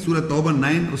کرتے ہیں, سورہ توبہ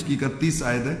 9 اس کی 31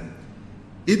 آیت ہے,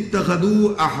 اتخذوا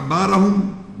احبارهم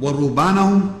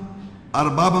ورهبانهم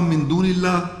اربابا من دون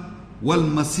الله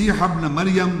والمسيح ابن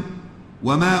مريم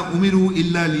وما امروا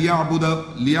الا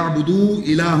ليعبدوا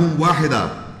الها واحدا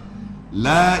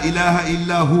لا اله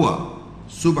الا هو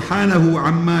سبحانہ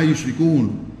عما یشرکون.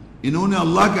 انہوں نے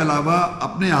اللہ کے علاوہ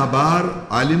اپنے احبار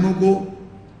عالموں کو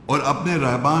اور اپنے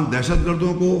رہبان دہشت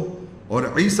گردوں کو اور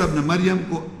عیسیٰ ابن مریم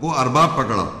کو ارباب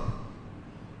پکڑا,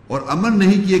 اور امر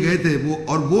نہیں کیے گئے تھے,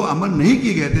 وہ امر نہیں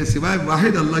کیے گئے تھے سوائے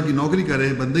واحد اللہ کی نوکری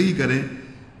کریں, بندگی کریں,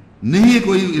 نہیں ہے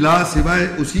کوئی الہ سوائے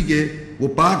اسی کے, وہ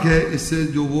پاک ہے اس سے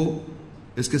جو وہ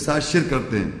اس کے ساتھ شرک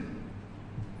کرتے ہیں.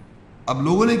 اب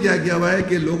لوگوں نے کیا کیا ہوا ہے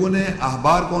کہ لوگوں نے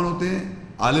احبار کون ہوتے ہیں,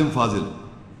 عالم فاضل,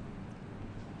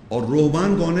 اور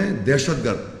روحبان کون ہے؟ دہشت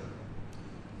گرد.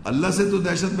 اللہ سے تو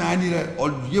دہشت میں آ نہیں رہے. اور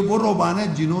یہ وہ روحبان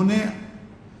ہیں جنہوں نے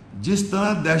جس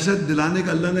طرح دہشت دلانے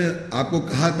کا اللہ نے آپ کو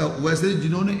کہا تھا، ویسے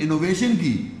جنہوں نے انوویشن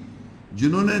کی،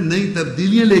 جنہوں نے نئی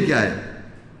تبدیلیاں لے کے آئے،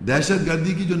 دہشت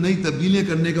گردی کی جو نئی تبدیلیاں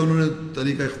کرنے کا انہوں نے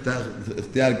طریقہ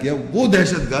اختیار کیا، وہ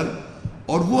دہشت گرد.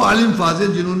 اور وہ عالم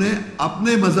فاضل جنہوں نے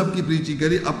اپنے مذہب کی پریچنگ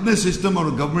کری، اپنے سسٹم اور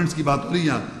گورنمنٹس کی بات ہو رہی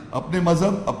یہاں، اپنے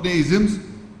مذہب، اپنے ازمز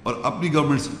اور اپنی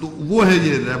گورنمنٹس. تو وہ ہے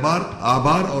یہ رہبار،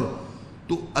 احبار. اور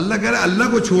تو اللہ کہہ رہا ہے اللہ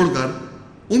کو چھوڑ کر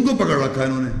ان کو پکڑ رکھا ہے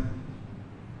انہوں نے.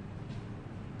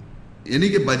 یعنی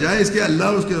کہ بجائے اس کے اللہ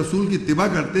اور اس کے رسول کی اتباع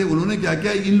کرتے، انہوں نے کیا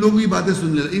کیا؟ ان لوگوں کی باتیں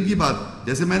سن لیں. ان کی بات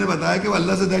جیسے میں نے بتایا کہ وہ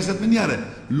اللہ سے دہشت میں نہیں آ رہے،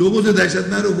 لوگوں سے دہشت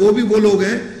میں آ رہے. وہ بھی وہ لوگ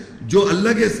ہیں جو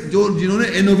اللہ کے جنہوں نے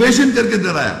انوویشن کر کے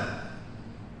ڈرایا،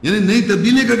 یعنی نئی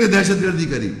تبدیلی کر کے دہشت گردی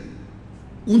کری،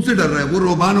 ان سے ڈر رہے ہیں. وہ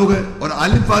روحبان ہو گئے. اور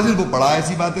عالم فاضل وہ پڑھا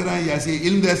ایسی باتیں رہے ہیں یا ایسی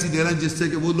علم ایسی دے رہے ہیں جس سے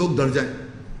کہ وہ لوگ ڈر جائیں.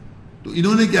 تو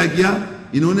انہوں نے کیا کیا؟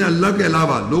 انہوں نے اللہ کے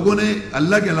علاوہ، لوگوں نے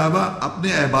اللہ کے علاوہ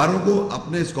اپنے احباروں کو،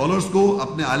 اپنے اسکالرز کو،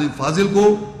 اپنے عالم فاضل کو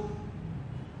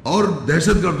اور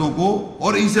دہشت گردوں کو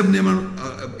اور عیسی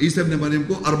ابن مریم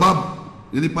کو ارباب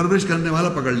یعنی پرورش کرنے والا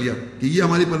پکڑ لیا کہ یہ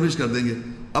ہماری پرورش کر دیں گے.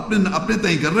 اپنے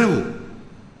تئیں کر رہے ہیں وہ.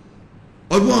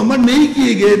 اور وہ عمل نہیں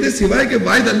کیے گئے تھے سوائے کہ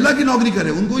واحد اللہ کی نوکری کرے.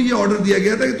 ان کو یہ آرڈر دیا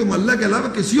گیا تھا کہ تم اللہ کے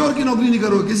علاوہ کسی اور کی نوکری نہیں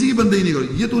کرو، کسی کی بندگی نہیں کرو.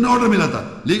 یہ تو انہیں آرڈر ملا تھا،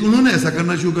 لیکن انہوں نے ایسا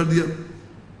کرنا شروع کر دیا.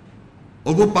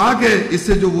 اور وہ پاک ہے اس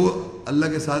سے جو وہ اللہ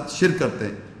کے ساتھ شرک کرتے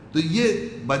ہیں. تو یہ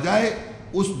بجائے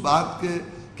اس بات کے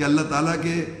کہ اللہ تعالیٰ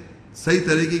کے صحیح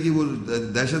طریقے کی وہ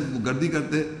دہشت گردی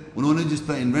کرتے، انہوں نے جس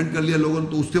طرح انوینٹ کر لیا لوگوں نے،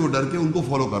 تو اس سے وہ ڈر کے ان کو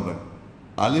فالو کر رہے ہیں.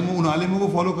 ان عالموں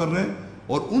کو فالو کر رہے ہیں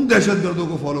اور ان دہشت گردوں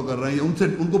کو فالو کر رہے ہیں،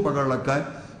 ان کو پکڑ رکھا ہے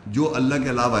جو اللہ کے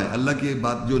علاوہ ہے، اللہ کی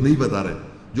بات جو نہیں بتا رہے،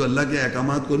 جو اللہ کے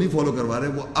احکامات کو نہیں فالو کروا رہے،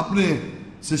 وہ اپنے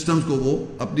سسٹمز کو، وہ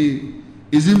اپنی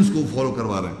ازمز کو فالو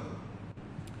کروا رہے ہیں.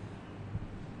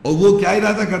 اور وہ کیا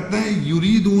ارادہ کرتے ہیں؟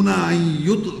 یریدون ان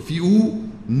یطفئوا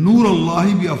نور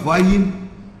اللہ بافواہہم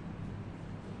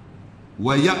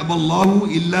ویأبی اللہ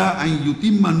الا ان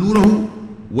یتم نورہ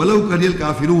ولو کرہ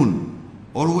الکافرون.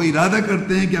 اور وہ ارادہ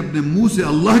کرتے ہیں کہ اپنے منہ سے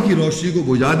اللہ کی روشنی کو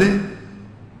بجھا دیں،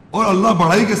 اور اللہ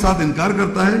بڑائی کے ساتھ انکار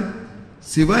کرتا ہے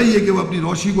سوائے یہ کہ وہ اپنی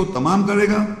روشنی کو تمام کرے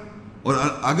گا، اور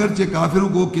اگرچہ کافروں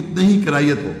کو کتنے ہی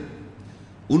کرائیت ہو.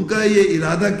 ان کا یہ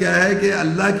ارادہ کیا ہے کہ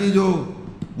اللہ کی جو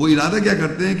وہ ارادہ کیا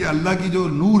کرتے ہیں کہ اللہ کی جو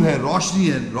نور ہے، روشنی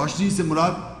ہے، روشنی سے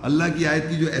مراد اللہ کی آیت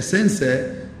کی جو ایسنس ہے،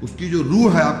 اس کی جو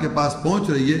روح ہے آپ کے پاس پہنچ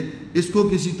رہی ہے، اس کو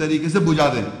کسی طریقے سے بجھا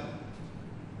دیں.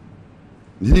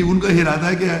 یعنی ان کا ارادہ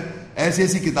ہے کہ ایسی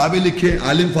ایسی کتابیں لکھیں،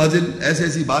 عالم فاضل ایسی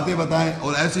ایسی باتیں بتائیں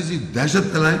اور ایسی ایسی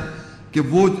دہشت پھیلائیں کہ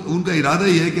وہ ان کا ارادہ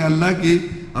یہ ہے کہ اللہ کی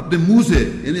اپنے منہ سے،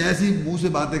 یعنی ایسی منہ سے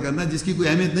باتیں کرنا جس کی کوئی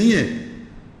اہمیت نہیں ہے،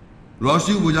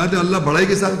 روشنی کو بجھاتے. اللہ بڑائی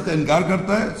کے ساتھ اس کا انکار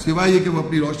کرتا ہے سوائے یہ کہ وہ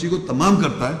اپنی روشنی کو تمام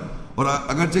کرتا ہے، اور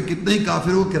اگرچہ کتنے ہی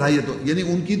کافر ہو کرائیت ہو. یعنی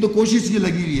ان کی تو کوشش یہ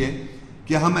لگی ہوئی ہے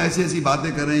کہ ہم ایسی ایسی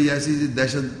باتیں کریں یا ایسی ایسی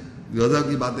دہشت غذا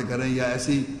کی باتیں کریں یا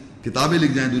ایسی کتابیں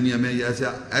لکھ جائیں دنیا میں یا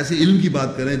ایسے علم کی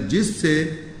بات کریں جس سے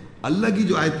اللہ کی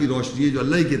جو آیت کی روشنی ہے، جو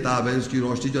اللہ کی کتاب ہے، اس کی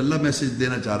روشنی جو اللہ میسج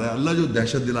دینا چاہ رہا ہے، اللہ جو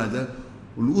دہشت دلانا چاہ رہا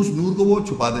ہے، اس نور کو وہ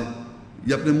چھپا دیں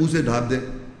یا اپنے منہ سے ڈھانپ دیں.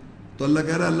 تو اللہ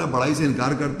کہہ رہا ہے اللہ بڑائی سے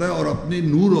انکار کرتا ہے اور اپنی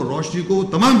نور اور روشنی کو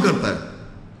تمام کرتا ہے،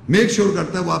 میک شور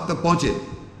کرتا ہے وہ آپ تک پہنچے،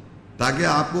 تاکہ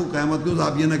آپ کو قیامت کو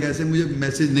آپ یہ نہ کیسے مجھے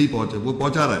میسج نہیں پہنچے، وہ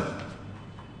پہنچا رہا ہے.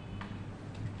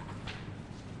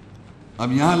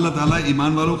 اب یہاں اللہ تعالیٰ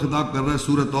ایمان والوں کو خطاب کر رہا ہے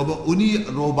سورہ توبہ. انہی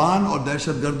روحبان اور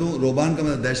دہشت گردوں، روحبان کا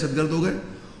مطلب دہشت گرد ہو گئے،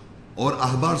 اور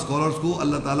احبار اسکالرز کو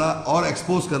اللہ تعالیٰ اور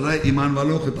ایکسپوز کر رہا ہے ایمان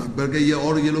والوں کو خطاب کر کے.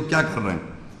 یہ لوگ کیا کر رہے ہیں؟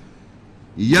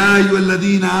 یا ایھا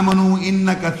الذین آمنوا ان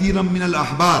کثیرا من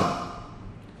الاحبار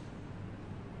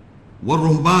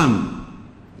والرہبان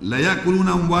لیأکلون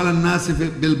اموال الناس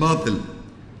بالباطل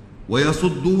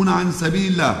ویصدون عن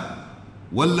سبیل اللہ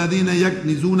والذین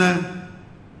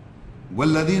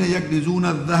یکنزون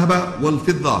الذهب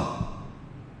والفضة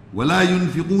ولا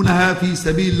ينفقونها فی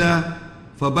سبیل اللہ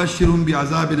فبشرهم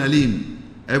بعذاب علیم.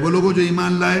 اے وہ لوگوں جو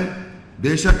ایمان لائے،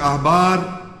 بے شک احبار،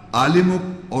 عالموں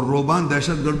اور روحبان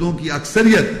دہشت گردوں کی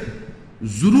اکثریت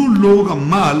ضرور لوگوں کا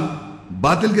مال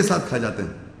باطل کے ساتھ کھا جاتے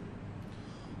ہیں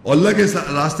اور اللہ کے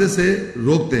راستے سے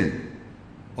روکتے ہیں،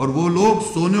 اور وہ لوگ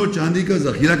سونے اور چاندی کا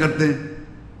ذخیرہ کرتے ہیں،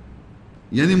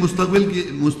 یعنی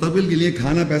مستقبل کے لیے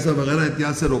کھانا پیسہ وغیرہ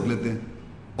احتیاط سے روک لیتے ہیں،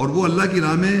 اور وہ اللہ کی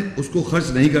راہ میں اس کو خرچ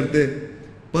نہیں کرتے،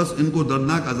 بس ان کو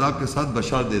دردناک عذاب کے ساتھ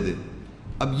بشارت دے دے.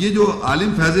 اب یہ جو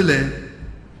عالم فاضل ہیں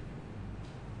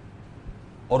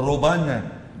اور روحبان ہیں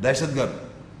دہشت گرد،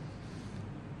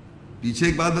 پیچھے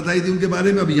ایک بات بتائی تھی ان کے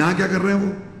بارے میں، اب یہاں کیا کر رہے ہیں؟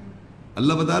 وہ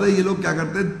اللہ بتا رہے ہیں یہ لوگ کیا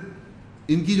کرتے ہیں.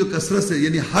 ان کی جو کثرت سے،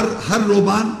 یعنی ہر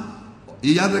روحبان،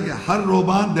 یہ یاد رکھیں، ہر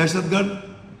روحبان دہشت گرد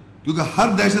کیونکہ ہر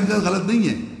دہشت گرد غلط نہیں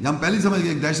ہے. ہم پہلے ہی سمجھ گئے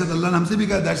ایک دہشت اللہ نے ہم سے بھی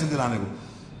کہا دہشت دلانے کو.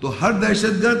 تو ہر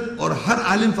دہشت گرد اور ہر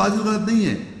عالم فاضل غلط نہیں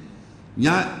ہے.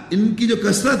 یہاں ان کی جو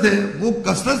کثرت ہے وہ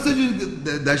کثرت سے جو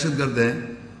دہشت گرد ہیں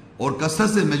اور کثرت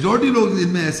سے میجورٹی لوگ ان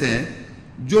میں ایسے ہیں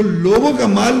جو لوگوں کا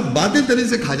مال باطل طریقے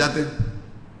سے کھا جاتے ہیں.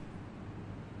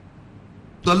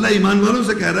 تو اللہ ایمان والوں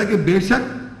سے کہہ رہا ہے کہ بے شک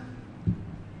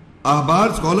احبار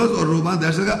اسکالرز اور رہبان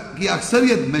دہشت گرد کی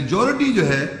اکثریت میجورٹی جو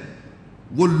ہے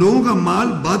وہ لوگوں کا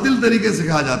مال باطل طریقے سے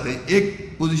کھا جاتے ہیں.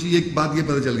 ایک بات یہ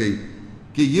پتہ چل گئی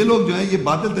کہ یہ لوگ جو ہیں یہ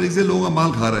باطل طریقے سے لوگوں کا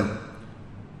مال کھا رہے ہیں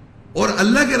اور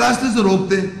اللہ کے راستے سے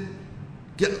روکتے ہیں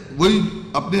کہ وہی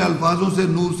اپنے الفاظوں سے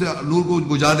نور کو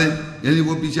بجھا دیں. یعنی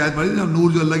وہ پیچھے آیت پڑھی نا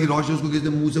نور جو اللہ کی روشنی اس کو کسی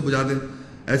منہ سے بجھا دیں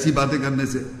ایسی باتیں کرنے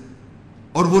سے.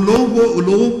 اور وہ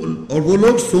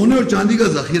لوگ سونے اور چاندی کا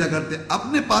ذخیرہ کرتے ہیں.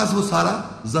 اپنے پاس وہ سارا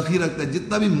ذخیرہ رکھتے ہیں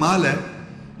جتنا بھی مال ہے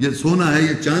یہ سونا ہے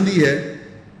یہ چاندی ہے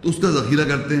تو اس کا ذخیرہ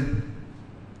کرتے ہیں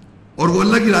اور وہ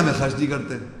اللہ کی راہ میں خرچ نہیں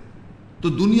کرتے. تو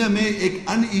دنیا میں ایک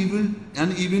in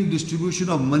even distribution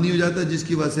of money ہو جاتا ہے جس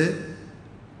کی وجہ سے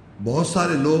بہت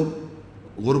سارے لوگ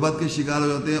غربت کے شکار ہو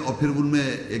جاتے ہیں اور پھر ان میں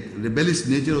ایک ریبیلس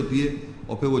نیچر ہوتی ہے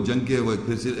اور پھر وہ جنگ کے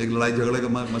پھر سے ایک لڑائی جھگڑے کا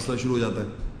مسئلہ شروع ہو جاتا ہے.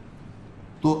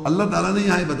 تو اللہ تعالیٰ نے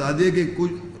یہاں بتا دیا کہ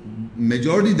کچھ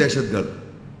میجورٹی دہشت گرد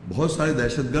بہت سارے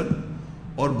دہشت گرد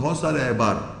اور بہت سارے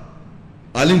احبار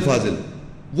عالم فاضل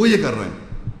وہ یہ کر رہے ہیں.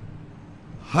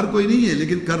 ہر کوئی نہیں ہے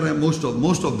لیکن کر رہے ہیں موسٹ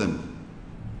آف دم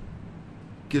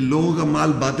کہ لوگوں کا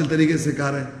مال باطل طریقے سے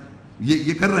کھا رہے ہیں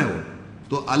یہ کر رہے ہیں وہ.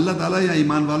 تو اللہ تعالیٰ یا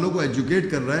ایمان والوں کو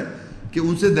ایجوکیٹ کر رہا ہے کہ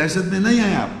ان سے دہشت میں نہیں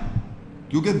آئے آپ,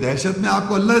 کیونکہ دہشت میں آپ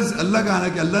کو اللہ کا آنا ہے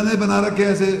کہ اللہ نے بنا رکھے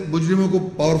ایسے مجرموں کو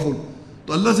پاورفل.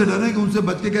 تو اللہ سے ڈرنا ہے کہ ان سے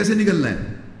بچ کے کیسے نکلنا ہے.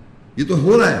 یہ تو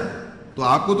ہو رہا ہے تو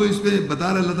آپ کو تو اس پہ بتا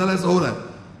رہا ہے اللہ تعالیٰ ایسا ہو رہا ہے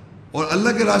اور اللہ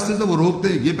کے راستے سے وہ روکتے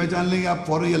ہیں. یہ پہچان لیں گے آپ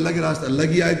فوراً اللہ کے راستے اللہ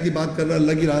کی آیت کی بات کر رہا ہے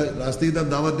اللہ کی راستے کی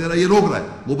طرف دعوت دے رہا ہے یہ روک رہا ہے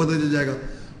وہ پتہ چل جائے گا.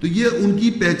 تو یہ ان کی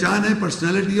پہچان ہے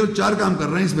پرسنالٹی اور 4 کام کر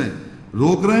رہے ہیں اس میں.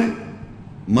 روک رہے ہیں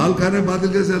مال کھا رہے ہیں باطل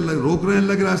کے سے روک رہے ہیں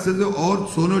اللہ کے راستے سے اور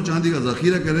سونے اور چاندی کا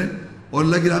ذخیرہ کریں اور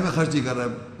اللہ کی راہ میں خرچ نہیں کر رہے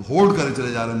ہیں ہولڈ کرے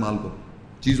چلے جا رہے ہیں مال کو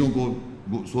چیزوں کو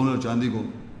سونے اور چاندی کو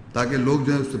تاکہ لوگ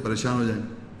جو ہے اس سے پریشان ہو جائیں.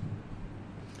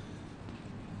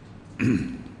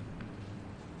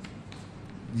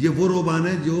 یہ وہ رہبان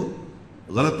ہیں جو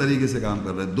غلط طریقے سے کام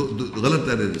کر رہے ہیں غلط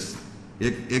ٹیررسٹ.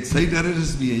 ایک صحیح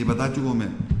ٹیررسٹ بھی ہے یہ بتا چکا ہوں میں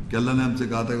کہ اللہ نے ہم سے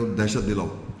کہا تھا کہ دہشت دلاؤ.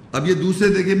 اب یہ دوسرے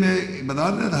دیکھیں میں بتا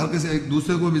رہا تھا ہلکے سے ایک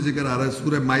دوسرے کو بھی ذکر آ رہا ہے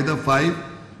سورہ مائدہ 5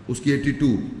 اس کی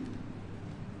 82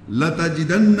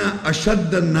 لَتَجِدَنَّ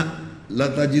أَشَدَّ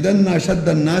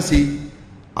النَّاسِ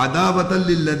عَدَاوَةً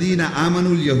لِلَّذِينَ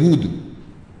آمَنُوا الْيَهُودُ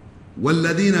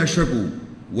وَالَّذِينَ أَشْرَكُوا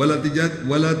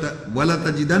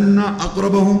وَلَتَجِدَنَّ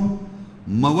أَقْرَبَهُمْ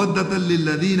مَوَدَّةً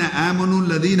لِلَّذِينَ آمَنُوا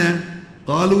الَّذِينَ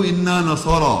قَالُوا إِنَّا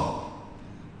نَصَارَى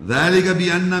ذَلِكَ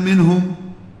بِأَنَّ مِنْهُمْ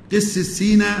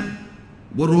قِسِّسِينَ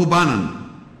وَرُهْبَانًا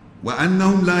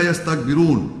وَأَنَّهُمْ لَا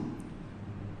يَسْتَكْبِرُونَ.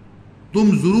 تم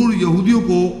ضرور یہودیوں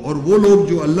کو اور وہ لوگ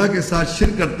جو اللہ کے ساتھ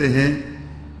شرک کرتے ہیں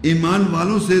ایمان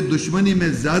والوں سے دشمنی میں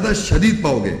زیادہ شدید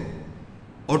پاؤ گے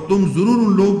اور تم ضرور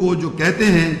ان لوگوں کو جو کہتے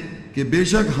ہیں کہ بے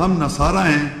شک ہم نصارہ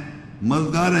ہیں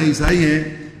مددگار ہیں عیسائی ہیں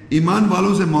ایمان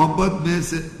والوں سے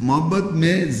محبت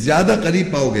میں زیادہ قریب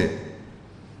پاؤ گے.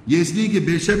 یہ اس لیے کہ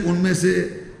بے شک ان میں سے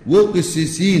وہ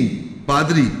قسیسین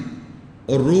پادری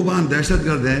اور روبان دہشت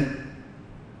گرد ہیں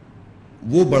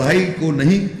وہ بڑائی کو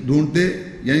نہیں ڈھونڈتے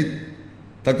یعنی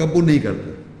تکبر نہیں کرتے.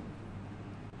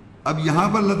 اب یہاں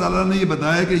پر اللہ تعالیٰ نے یہ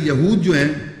بتایا کہ یہود جو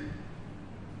ہیں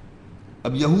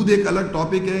اب یہود ایک الگ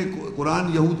ٹاپک ہے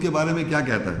قرآن یہود کے بارے میں کیا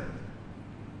کہتا ہے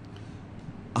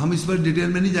ہم اس پر ڈیٹیل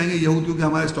میں نہیں جائیں گے یہود کیونکہ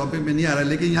ہمارے اس ٹاپک میں نہیں آ رہا ہے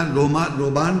لیکن یہاں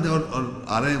روبان اور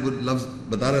آ رہے ہیں وہ لفظ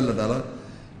بتا رہا ہے اللہ تعالیٰ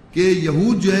کہ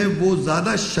یہود جو ہیں وہ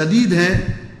زیادہ شدید ہیں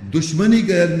دشمنی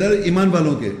کے اندر ایمان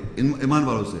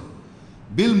والوں سے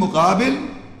بالمقابل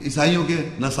عیسائیوں کے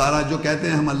نصارہ جو کہتے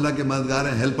ہیں ہم اللہ کے مددگار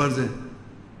ہیں ہیلپرز ہیں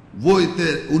وہ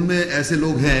ان میں ایسے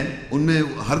لوگ ہیں ان میں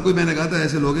ہر کوئی میں نے کہا تھا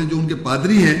ایسے لوگ ہیں جو ان کے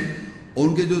پادری ہیں اور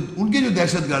ان کے جو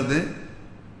دہشت گرد ہیں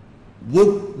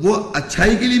وہ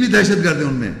اچھائی کے لیے بھی دہشت گرد ہیں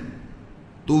ان میں.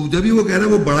 تو جب ہی وہ کہہ رہے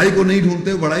ہیں وہ بڑائی کو نہیں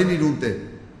ڈھونڈتے بڑائی نہیں ڈھونڈتے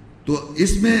تو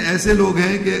اس میں ایسے لوگ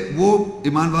ہیں کہ وہ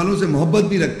ایمان والوں سے محبت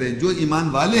بھی رکھتے ہیں. جو ایمان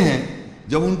والے ہیں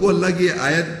جب ان کو اللہ کی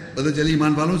آیت پتہ چلی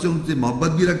ایمان والوں سے ان سے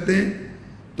محبت بھی رکھتے ہیں.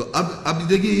 تو اب یہ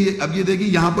دیکھیے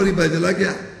یہاں پر ہی پتہ چلا کہ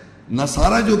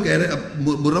نصارہ جو کہہ رہے اب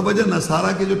مروجہ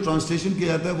نصارہ کے جو ٹرانسلیشن کیا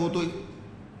جاتا ہے وہ تو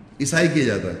عیسائی کیا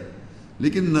جاتا ہے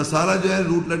لیکن نصارہ جو ہے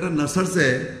روٹ لیٹر نصر سے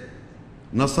ہے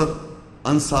نصر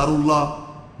انصار اللہ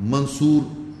منصور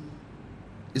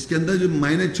اس کے اندر جو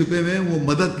معنی چھپے ہوئے ہیں وہ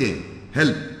مدد کے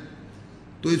ہیلپ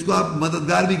تو اس کو آپ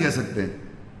مددگار بھی کہہ سکتے ہیں.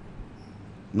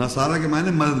 نصارہ کے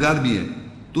معنی مددگار بھی ہیں.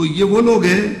 تو یہ وہ لوگ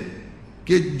ہیں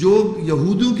کہ جو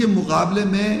یہودیوں کے مقابلے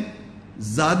میں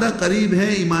زیادہ قریب ہیں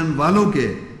ایمان والوں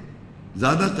کے،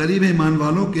 زیادہ قریب ہیں ایمان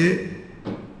والوں کے،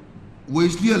 وہ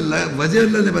اس لیے وجہ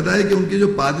اللہ نے بتایا کہ ان کے جو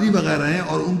پادری وغیرہ ہیں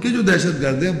اور ان کے جو دہشت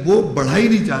گرد ہیں وہ بڑھائی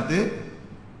نہیں چاہتے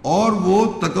اور وہ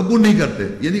تکبر نہیں کرتے،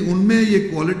 یعنی ان میں یہ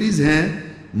کوالٹیز ہیں،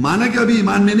 مانا کہ ابھی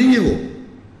ایمان میں نہیں ہے وہ،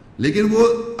 لیکن وہ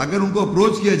اگر ان کو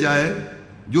اپروچ کیا جائے،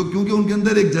 جو کیونکہ ان کے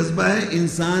اندر ایک جذبہ ہے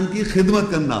انسان کی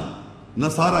خدمت کرنا،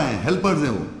 نصارہ ہیں، ہیلپرز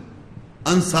ہیں، وہ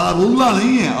انصار اللہ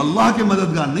نہیں ہے، اللہ کے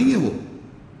مددگار نہیں ہے، وہ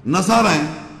نصارہ ہیں،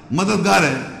 مددگار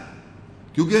ہیں،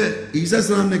 کیونکہ عیسیٰ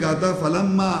السلام نے کہا تھا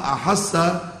فَلَمَّا أَحَسَّ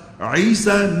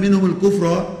عِيسَى مِنْهُمُ الْكُفْرَ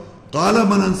قَالَ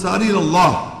مَنْ أَنصَارِي إِلَى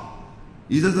اللَّهِ،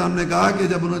 عیسیٰ السلام نے کہا کہ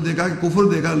جب انہوں نے دیکھا کہ کفر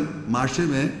دیکھا معاشرے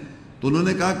میں تو انہوں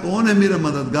نے کہا کون ہے میرا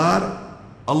مددگار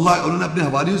اللہ، انہوں نے اپنے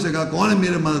حواریوں سے کہا کون ہے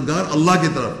میرا مددگار اللہ کی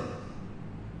طرف،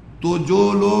 تو جو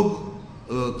لوگ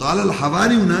قال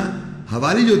الحواریون،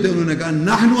 حواری جو تھے انہوں نے کہا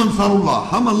نحن انصار اللہ،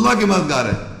 ہم اللہ کے مددگار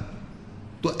ہیں،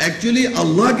 تو ایکچولی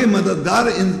اللہ کے مددگار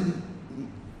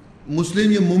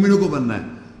مسلم یا مومنوں کو بننا ہے،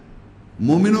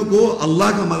 مومنوں کو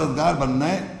اللہ کا مددگار بننا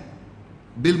ہے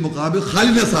بالمقابل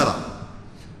خالی نصارہ۔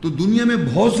 تو دنیا میں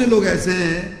بہت سے لوگ ایسے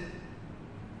ہیں،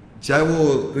 چاہے وہ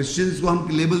کرسچنز کو ہم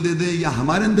لیبل دے دیں یا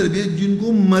ہمارے اندر بھی، جن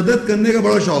کو مدد کرنے کا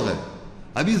بڑا شوق ہے۔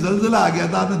 ابھی زلزلہ آ گیا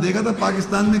تھا، آپ نے دیکھا تھا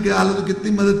پاکستان میں کیا حالت،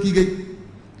 کتنی مدد کی گئی،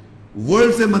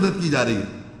 ورلڈ سے مدد کی جا رہی ہے،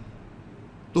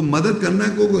 تو مدد کرنا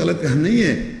کوئی غلط کام نہیں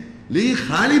ہے، لیکن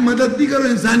خالی مدد نہیں کرو،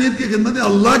 انسانیت کی خدمت ہے،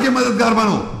 اللہ کے مددگار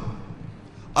بنو۔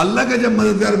 اللہ کا جب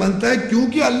مددگار بنتا ہے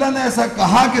کیونکہ اللہ نے ایسا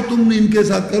کہا کہ تم ان کے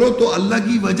ساتھ کرو، تو اللہ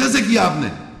کی وجہ سے کیا آپ نے،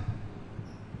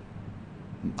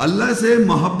 اللہ سے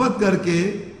محبت کر کے،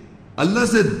 اللہ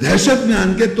سے دہشت میں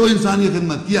آن کے تو انسانی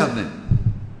خدمت کی آپ نے۔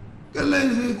 کہ اللہ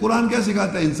قرآن کیا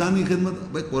سکھاتا ہے انسانی خدمت،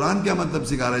 بھائی قرآن کیا مطلب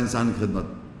سکھا رہا ہے انسانی خدمت،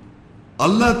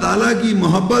 اللہ تعالیٰ کی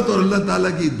محبت اور اللہ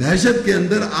تعالیٰ کی دہشت کے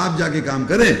اندر آپ جا کے کام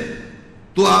کریں،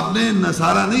 تو آپ نے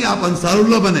نصارہ نہیں، آپ انصار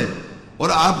اللہ بنے، اور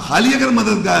آپ خالی اگر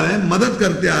مددگار ہیں، مدد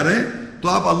کرتے آ رہے ہیں، تو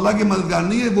آپ اللہ کے مددگار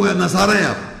نہیں ہیں، وہ نصارہ ہیں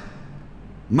آپ۔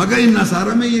 مگر ان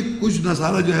نصارہ میں یہ کچھ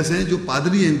نصارہ جو ایسے ہیں جو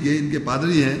پادری ہیں، ان کے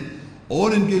پادری ہیں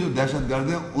اور ان کے جو دہشت گرد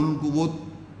ہیں، ان کو وہ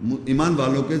ایمان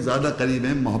والوں کے زیادہ قریب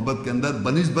ہیں محبت کے اندر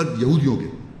بنسبت یہودیوں کے۔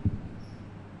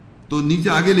 تو نیچے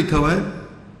آگے لکھا ہوا ہے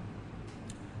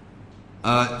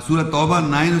سورہ توبہ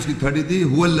 9 اس کی 33،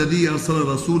 هو الذی ارسل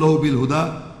رسولہ بالہدی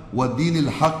والدین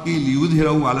الحق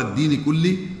لیظہرہ علی الدین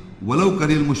کلہ ولو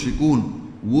کری المشرکون،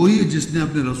 وہی جس نے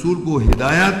اپنے رسول کو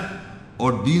ہدایت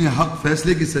اور دین حق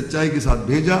فیصلے کی سچائی کے ساتھ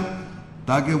بھیجا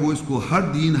تاکہ وہ اس کو ہر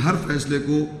دین ہر فیصلے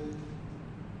کو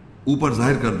اوپر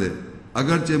ظاہر کر دے،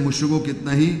 اگرچہ مشرکوں کی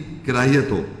اتنا ہی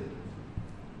کراہیت ہو۔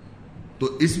 تو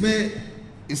اس میں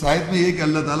اس آیت میں یہ کہ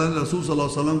اللہ تعالیٰ نے رسول صلی اللہ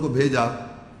علیہ وسلم کو بھیجا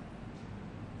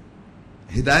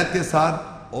ہدایت کے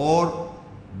ساتھ اور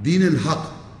دین الحق،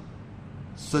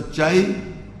 سچائی،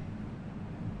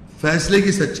 فیصلے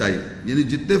کی سچائی، یعنی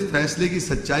جتنے فیصلے کی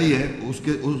سچائی ہے اس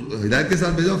کے ہدایت کے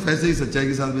ساتھ بھیجا، فیصلے کی سچائی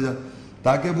کے ساتھ بھیجا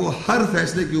تاکہ وہ ہر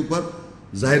فیصلے کے اوپر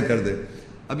ظاہر کر دے۔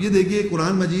 اب یہ دیکھیے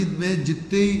قرآن مجید میں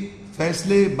جتنی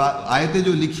فیصلے آیتیں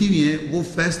جو لکھی ہوئی ہیں، وہ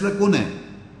فیصلہ کون ہے،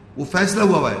 وہ فیصلہ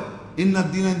ہوا ہے، ان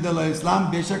الدین عند اللہ اسلام،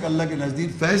 بے شک اللہ کے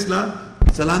نزدیک فیصلہ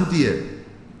سلامتی ہے۔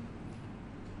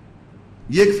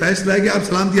 یہ ایک فیصلہ ہے کہ آپ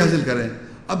سلامتی حاصل کریں۔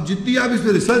 اب جتنی آپ اس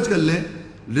پہ ریسرچ کر لیں،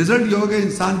 رزلٹ یہ ہوگا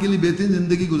انسان کے لیے بہترین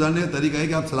زندگی گزارنے کا طریقہ ہے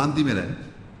کہ آپ سلامتی میں رہیں،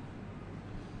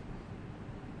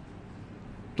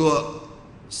 تو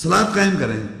صلاۃ قائم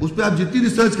کریں، اس پہ آپ جتنی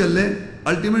ریسرچ کر لیں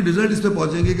الٹیمیٹ رزلٹ اس پہ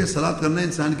پہنچیں گے کہ صلاۃ کرنا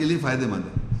انسان کے لیے فائدہ مند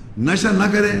ہے۔ نشہ نہ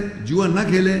کریں، جوا نہ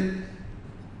کھیلیں،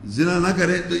 زنا نہ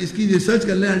کریں، تو اس کی ریسرچ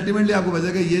کر لیں، الٹیمیٹلی آپ کو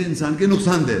بتائے گا یہ انسان کے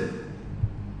نقصان دہ۔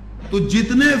 تو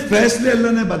جتنے فیصلے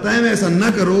اللہ نے بتائے میں ایسا نہ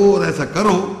کرو اور ایسا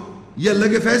کرو، یہ اللہ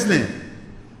کے فیصلے ہیں۔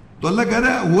 تو اللہ کہہ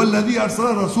رہا ہے وہ الذی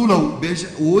ارسل رسولہ، بے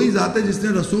شک وہی ذات ہے جس نے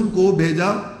رسول کو بھیجا،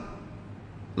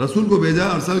 ارسل کے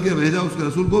بھیجا اس کے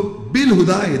رسول کو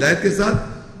بالہدی، ہدایت کے ساتھ،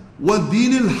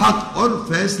 والدین الحق، اور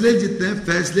فیصلے جتنے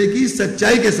فیصلے کی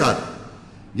سچائی کے ساتھ،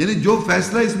 یعنی جو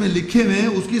فیصلہ اس میں لکھے ہوئے ہیں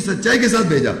اس کی سچائی کے ساتھ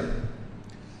بھیجا،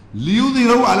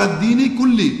 لیظہرہ علی الدین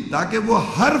کلہ، تاکہ وہ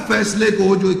ہر فیصلے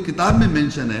کو جو کتاب میں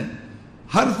مینشن ہے،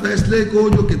 ہر فیصلے کو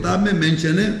جو کتاب میں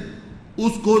مینشن ہے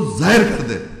اس کو ظاہر کر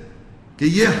دے کہ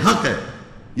یہ حق ہے،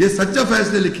 یہ سچا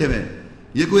فیصلے لکھے ہوئے ہیں،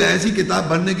 یہ کوئی ایسی کتاب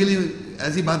بھرنے کے لیے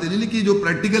ایسی باتیں نہیں لکھی جو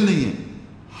پریکٹیکل نہیں ہے۔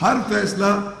 ہر فیصلہ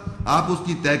آپ اس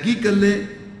کی تحقیق کر لیں،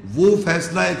 وہ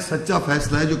فیصلہ ایک سچا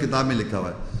فیصلہ ہے جو کتاب میں لکھا ہوا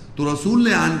ہے۔ تو رسول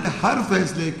نے آن کے ہر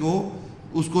فیصلے کو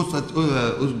اس کو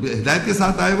اس ہدایت کے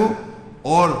ساتھ آئے وہ،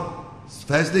 اور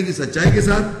فیصلے کی سچائی کے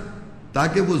ساتھ،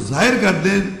 تاکہ وہ ظاہر کر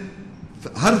دیں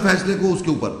ہر فیصلے کو اس کے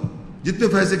اوپر، جتنے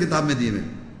فیصلے کتاب میں دیے ہوئے۔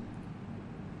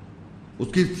 اس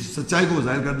کی سچائی کو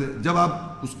ظاہر کر دے. جب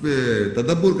آپ اس پہ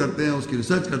تدبر کرتے ہیں, اس کی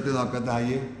ریسرچ کرتے ہیں, تو آپ کہتے ہیں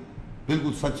یہ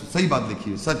بالکل سچ, صحیح بات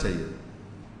لکھی ہے, سچ ہے.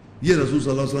 یہ رسول صلی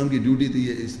اللہ علیہ وسلم کی ڈیوٹی تھی.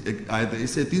 یہ ایک آیت ہے, اس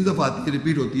سے 3 دفعہ آتی ہے,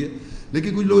 ریپیٹ ہوتی ہے.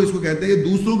 لیکن کچھ لوگ اس کو کہتے ہیں کہ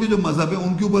دوسروں کے جو مذہب ہے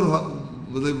ان کے اوپر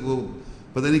وہ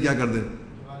پتہ نہیں کیا کر دے,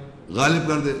 غالب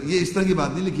کر دے. یہ اس طرح کی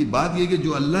بات نہیں لکھی. بات یہ کہ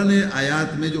جو اللہ نے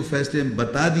آیات میں جو فیصلے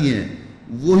بتا دیے ہیں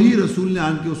وہی رسول نے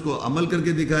آن کے اس کو عمل کر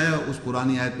کے دکھایا, اس قرآن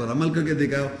آیت پر عمل کر کے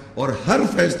دکھایا, اور ہر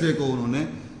فیصلے کو انہوں نے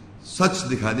سچ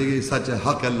دکھا دیا کہ یہ سچ ہے,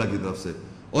 حق ہے اللہ کی طرف سے,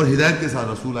 اور ہدایت کے ساتھ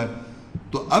رسول آئے.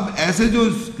 تو اب ایسے جو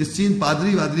کرسچین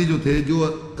پادری وادری جو تھے جو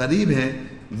قریب ہیں,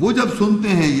 وہ جب سنتے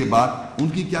ہیں یہ بات, ان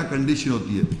کی کیا کنڈیشن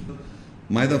ہوتی ہے.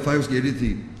 مائدہ 5 کی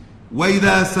 83,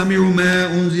 وَإِذَا سَمِعُوا مَا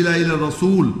أُنزِلَ إِلَى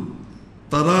الرَّسُولِ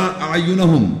تَرَىٰ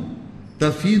أَعْيُنَهُمْ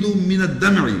تَفِيضُ مِنَ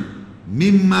الدَّمْعِ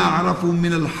مِمَّا عَرَفُوا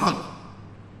مِنَ الْحَقِّ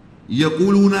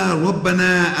يَقُولُونَ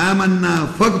رَبَّنَا آمَنَّا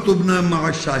فَاكْتُبْنَا مَعَ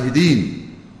الشَّاهِدِينَ.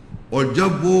 اور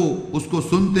جب وہ اس کو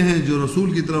سنتے ہیں جو رسول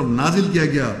کی طرف نازل کیا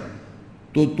گیا,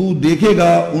 تو تو دیکھے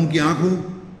گا ان کی آنکھوں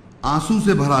آنسو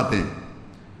سے بھر آتے ہیں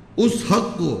اس حق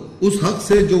کو, اس حق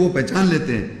سے جو وہ پہچان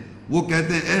لیتے ہیں. وہ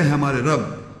کہتے ہیں اے ہمارے رب,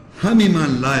 ہم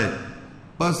ایمان لائے,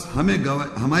 بس ہمیں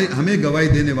گواہی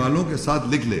دینے والوں کے ساتھ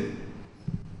لکھ لے.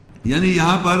 یعنی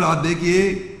یہاں پر آپ دیکھیے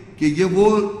کہ یہ وہ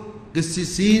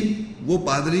قسیسین, وہ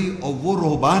پادری اور وہ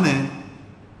رہبان ہیں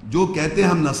جو کہتے ہیں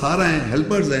ہم نصارہ ہیں,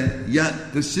 ہیلپرز ہیں یا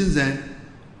کرسچنز ہیں.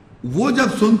 وہ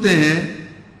جب سنتے ہیں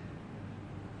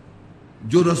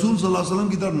جو رسول صلی اللہ علیہ وسلم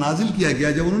کی طرف نازل کیا گیا,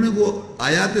 جب انہوں نے وہ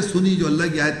آیات سنی, جو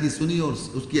اللہ کی آیت کی سنی اور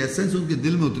اس کی ایسنس ان کے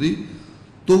دل میں اتری,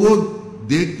 تو وہ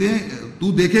دیکھتے ہیں,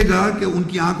 تو دیکھے گا کہ ان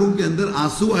کی آنکھوں کے اندر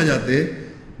آنسو آ جاتے,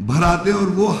 بھر آتے, اور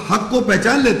وہ حق کو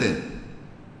پہچان لیتے ہیں.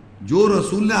 جو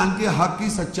رسول نے آن کے حق کی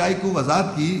سچائی کو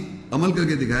وضاحت کی, عمل کر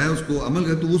کے دکھایا, اس کو عمل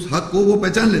کر, تو اس حق کو وہ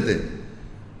پہچان لیتے ہیں.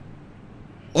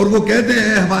 اور وہ کہتے ہیں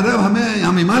اے ہمارا,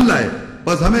 ہم ایمان لائے,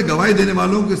 بس ہمیں گواہی دینے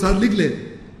والوں کے ساتھ لکھ لے.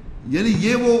 یعنی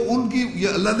یہ وہ ان کی, یہ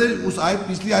اللہ نے اس آیت,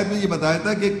 پچھلی آیت میں یہ بتایا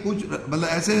تھا کہ کچھ مطلب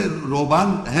ایسے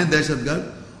روحبان ہیں, دہشت گرد,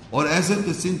 اور ایسے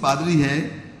قسم پادری ہیں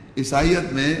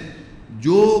عیسائیت میں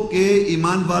جو کہ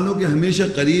ایمان والوں کے ہمیشہ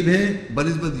قریب ہیں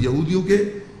بنسبت یہودیوں کے.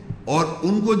 اور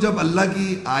ان کو جب اللہ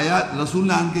کی آیات, رسول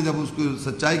نے آن کے جب اس کو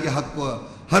سچائی کے حق کو,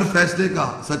 ہر فیصلے کا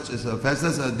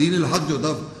فیصلہ دین الحق جو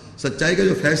تھا, سچائی کا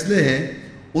جو فیصلے ہیں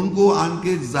ان کو آن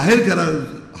کے ظاہر کرا,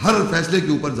 ہر فیصلے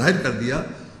کے اوپر ظاہر کر دیا.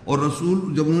 اور رسول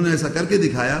جب انہوں نے ایسا کر کے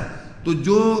دکھایا, تو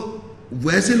جو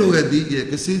ویسے لوگ ہیں, یہ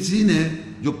قسیسین ہیں,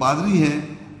 جو پادری ہیں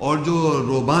اور جو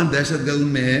روحبان دہشت گرد ان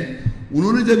میں ہیں,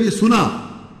 انہوں نے جب یہ سنا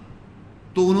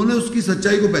تو انہوں نے اس کی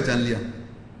سچائی کو پہچان لیا.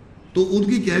 تو ان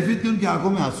کی کیفیت کی, ان کی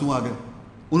آنکھوں میں آنسو آ گئے.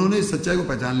 انہوں نے اس سچائی کو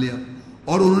پہچان لیا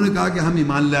اور انہوں نے کہا کہ ہم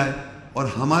ایمان لائے, اور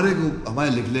ہمارے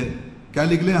لکھ لیں. کیا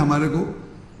لکھ لیں؟ ہمارے کو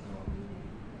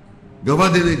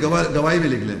گواہی میں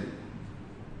لکھ لیں.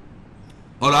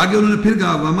 اور آگے انہوں نے پھر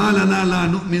کہا وما لنا لا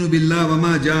نؤمن باللہ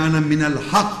وما جاءنا من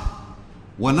الحق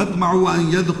ونطمع ان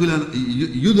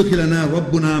يدخلنا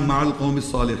ربنا مع القوم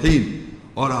الصالحین.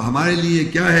 اور ہمارے لیے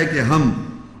کیا ہے کہ ہم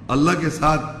اللہ کے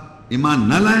ساتھ ایمان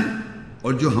نہ لائیں,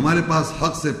 اور جو ہمارے پاس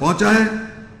حق سے پہنچا ہے,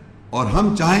 اور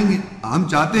ہم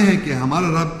چاہتے ہیں کہ ہمارا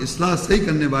رب اصلاح صحیح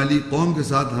کرنے والی قوم کے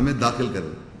ساتھ ہمیں داخل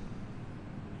کرے.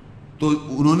 تو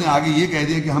انہوں نے آگے یہ کہہ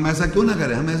دیا کہ ہم ایسا کیوں نہ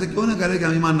کریں کہ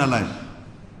ہم ایمان نہ لائیں,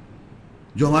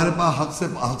 جو ہمارے پاس حق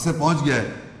سے پہنچ گیا ہے,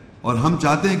 اور ہم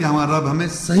چاہتے ہیں کہ ہمارا رب ہمیں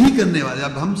صحیح کرنے والے,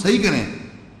 اب ہم صحیح کریں,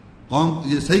 قوم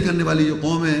یہ صحیح کرنے والی جو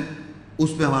قوم ہے اس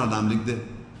پہ ہمارا نام لکھ دے.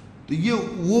 تو یہ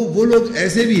وہ لوگ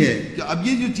ایسے بھی ہیں کہ اب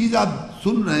یہ جو چیز آپ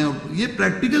سن رہے ہیں, یہ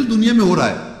پریکٹیکل دنیا میں ہو رہا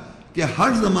ہے کہ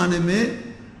ہر زمانے میں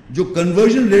جو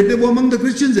کنورژن ریٹ ہے وہ امنگ دا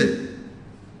کرسچنز ہے,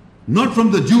 ناٹ فرام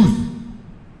دا جوز.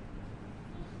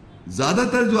 زیادہ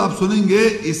تر جو آپ سنیں گے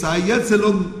عیسائیت سے,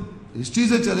 لوگ ہسٹری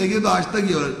سے چلیں گے تو آج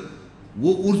تک یہ,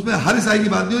 وہ اس میں ہر عیسائی کی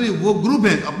بات نہیں ہو رہی, وہ گروپ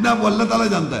ہے, اپنے آپ کو اللہ تعالیٰ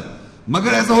جانتا ہے,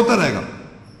 مگر ایسا ہوتا رہے گا.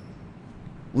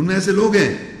 ان میں ایسے لوگ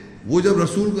ہیں, وہ جب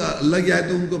رسول کا اللہ کی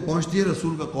آیت ان کو پہنچتی ہے,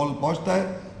 رسول کا قول پہنچتا ہے,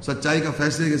 سچائی کا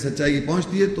فیصلے کی سچائی کی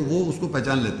پہنچتی ہے, تو وہ اس کو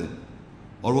پہچان لیتے ہیں,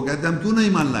 اور وہ کہتے ہیں ہم کیوں نہیں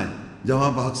ایمان لائیں, جب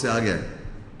وہاں پہ حق سے آ گیا ہے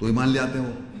تو ایمان لے آتے ہیں.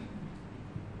 وہ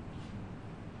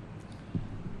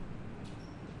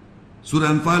سورہ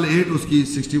انفال 8 اس کی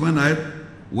 61 آیت,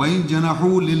 وَإِن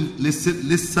جَنَحُوا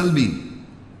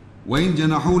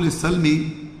لِلسَّلْمِ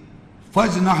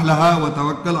فَاجْنَحْ لَهَا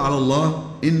وَتَوَكَّلْ عَلَى اللَّهِ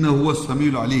إِنَّهُ هُوَ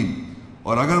السَّمِيعُ الْعَلِيمُ.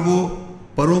 اور اگر وہ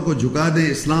پروں کو جھکا دیں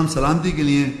اسلام سلامتی کے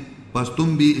لیے, بس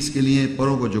تم بھی اس کے لیے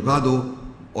پروں کو جھکا دو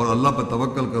اور اللہ پر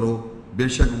توکل کرو, بے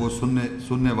شک وہ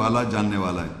سننے والا جاننے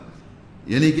والا ہے.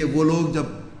 یعنی کہ وہ لوگ جب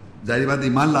ظاہر بات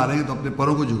ایمان لا رہے ہیں تو اپنے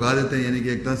پروں کو جھکا دیتے ہیں, یعنی کہ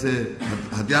ایک طرح سے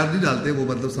ہتھیار نہیں ڈالتے, وہ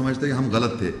مطلب سمجھتے ہیں کہ ہم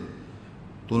غلط تھے,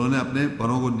 تو انہوں نے اپنے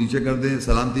پروں کو نیچے کر دیں,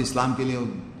 سلامتی اسلام کے لیے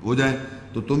ہو جائے,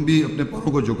 تو تم بھی اپنے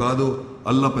پاؤں کو جھکا دو,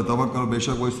 اللہ پہ توکل کرو, بے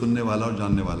شک وہی سننے والا اور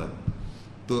جاننے والا ہے.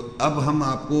 تو اب ہم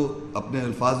آپ کو اپنے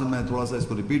الفاظ میں تھوڑا سا اس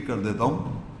کو ریپیٹ کر دیتا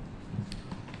ہوں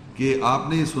کہ آپ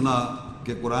نے یہ سنا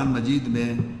کہ قرآن مجید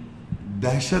میں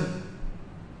دہشت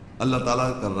اللہ تعالیٰ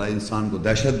کر رہا ہے, انسان کو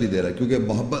دہشت بھی دے رہا ہے, کیونکہ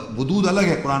محبت ودود الگ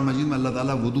ہے. قرآن مجید میں اللہ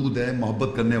تعالیٰ ودود ہے,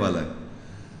 محبت کرنے والا ہے.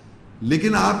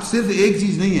 لیکن آپ صرف ایک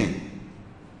چیز نہیں ہے,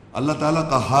 اللہ تعالیٰ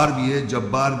قہار بھی ہے,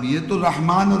 جبار بھی ہے, تو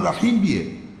رحمان اور رحیم بھی ہے,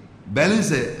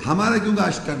 بیلنس ہے. ہمارا کیونکہ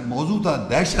آج کا موضوع تھا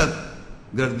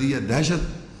دہشت گردی ہے, دہشت,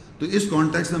 تو اس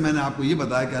کانٹیکس میں نے آپ کو یہ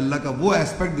بتایا کہ اللہ کا وہ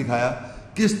ایسپیکٹ دکھایا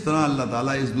کس طرح اللہ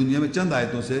تعالیٰ اس دنیا میں چند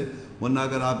آیتوں سے, ورنہ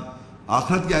اگر آپ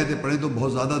آخرت کی آیتیں پڑھیں تو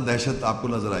بہت زیادہ دہشت آپ کو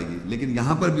نظر آئے گی, لیکن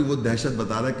یہاں پر بھی وہ دہشت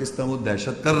بتا رہا ہے کس طرح وہ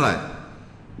دہشت کر رہا ہے.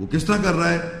 وہ کس طرح کر رہا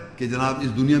ہے کہ جناب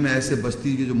اس دنیا میں ایسے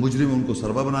بستی کے جو مجرم ہیں ان کو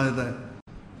سربراہ بنا دیتا ہے,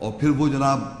 اور پھر وہ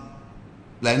جناب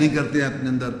پلاننگ کرتے ہیں اپنے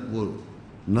اندر, وہ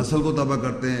نسل کو تباہ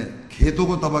کرتے ہیں, کھیتوں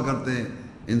کو تباہ کرتے ہیں,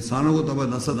 انسانوں کو تباہ,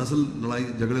 نسل لڑائی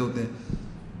جھگڑے ہوتے ہیں.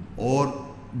 اور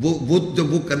وہ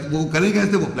جب وہ کریں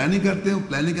کیسے, وہ پلاننگ کرتے ہیں, وہ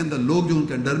پلاننگ کے اندر لوگ جو ان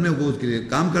کے انڈر میں وہ اس کے لیے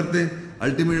کام کرتے ہیں.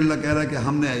 الٹیمیٹ اللہ کہہ رہا ہے کہ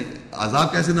ہم نے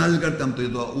عذاب کیسے نازل کرتے ہیں, ہم تو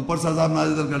یہ تو اوپر سے عذاب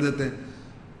نازل کر دیتے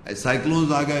ہیں.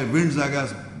 سائیکلونز آ گئے, ونڈز آ گیا,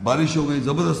 بارش ہو گئی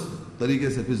زبردست طریقے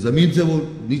سے, پھر زمین سے وہ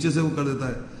نیچے سے وہ کر دیتا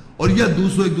ہے, اور یہ ایک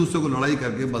دوسرے کو لڑائی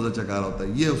کر کے مزہ چکا رہا ہوتا ہے.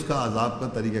 یہ اس کا عذاب کا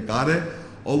طریقہ کار ہے,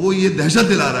 اور وہ یہ دہشت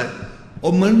دلا رہا ہے,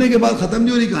 اور مرنے کے بعد ختم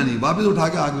نہیں ہو رہی کہانی, واپس اٹھا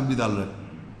کے آگ میں بھی ڈال رہا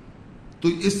ہے. تو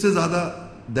اس سے زیادہ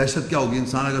دہشت کیا ہوگی؟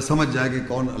 انسان اگر سمجھ جائے کہ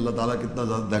کون اللہ تعالیٰ کتنا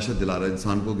زیادہ دہشت دلا رہا ہے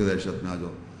انسان کو کہ دہشت میں آ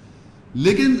جاؤ.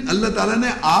 لیکن اللہ تعالیٰ نے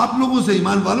آپ لوگوں سے,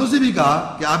 ایمان والوں سے بھی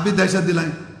کہا کہ آپ بھی دہشت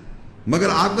دلائیں, مگر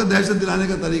آپ کا دہشت دلانے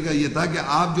کا طریقہ یہ تھا کہ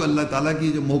آپ جو اللہ تعالیٰ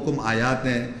کی جو محکم آیات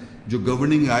ہیں, جو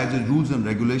گورننگ آیات, جو رولز اینڈ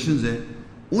ریگولیشنز ہیں,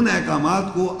 ان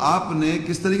احکامات کو آپ نے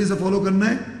کس طریقے سے فالو کرنا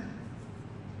ہے,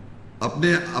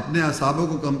 اپنے اعصابوں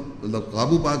کو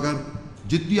قابو پا کر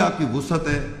جتنی آپ کی وسعت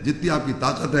ہے, جتنی آپ کی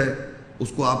طاقت ہے, اس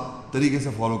کو آپ طریقے سے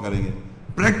فالو کریں گے,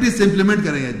 پریکٹس سے امپلیمنٹ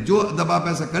کریں گے. جو جب آپ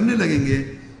ایسا کرنے لگیں گے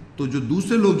تو جو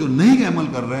دوسرے لوگ جو نہیں عمل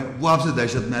کر رہے ہیں وہ آپ سے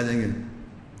دہشت میں آ جائیں گے.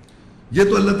 یہ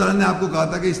تو اللہ تعالیٰ نے آپ کو کہا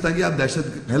تھا کہ اس طرح کی آپ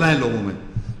دہشت پھیلائیں لوگوں میں,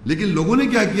 لیکن لوگوں نے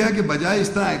کیا کیا کہ بجائے اس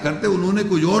طرح کرتے انہوں نے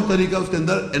کوئی اور طریقہ اس کے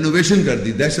اندر انوویشن کر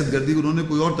دی, دہشت گردی انہوں نے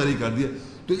کوئی اور طریقہ کر دیا.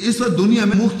 تو اس وقت دنیا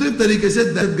میں مختلف طریقے سے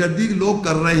دہشت گردی لوگ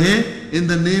کر رہے ہیں ان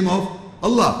دا نیم آف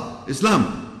اللہ, اسلام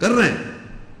کر رہے ہیں.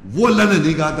 وہ اللہ نے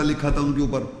نہیں کہا تھا, لکھا تھا ان کے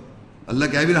اوپر, اللہ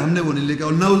کہہ بھی رہا ہم نے وہ نہیں لکھا,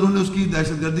 اور نہ انہوں نے اس کی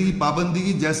دہشت گردی کی پابندی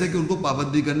کی جیسے کہ ان کو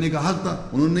پابندی کرنے کا حق تھا,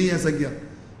 انہوں نے نہیں ایسا کیا.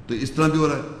 تو اس طرح بھی ہو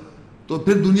رہا ہے. تو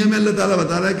پھر دنیا میں اللہ تعالیٰ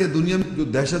بتا رہا ہے کہ دنیا میں جو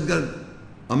دہشت گرد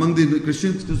امنگ دی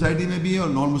کرسچن سوسائٹی میں بھی ہے اور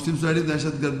نان مسلم سوسائٹی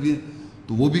دہشت گرد بھی ہیں,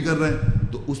 تو وہ بھی کر رہے ہیں.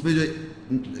 تو اس میں جو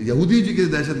یہودی جی کے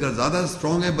دہشت گرد زیادہ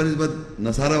اسٹرانگ ہے بنسبت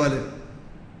نصارہ والے,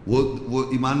 وہ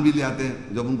ایمان بھی لے آتے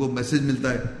ہیں جب ان کو میسج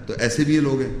ملتا ہے, تو ایسے بھی یہ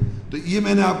لوگ ہیں. تو یہ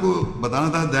میں نے آپ کو بتانا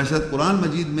تھا دہشت. قرآن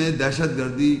مجید میں دہشت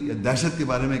گردی یا دہشت کے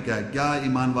بارے میں کیا ہے, کیا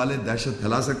ایمان والے دہشت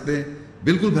پھیلا سکتے ہیں؟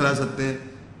 بالکل پھیلا سکتے ہیں,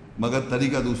 مگر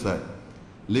طریقہ دوسرا ہے.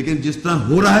 لیکن جس طرح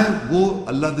ہو رہا ہے وہ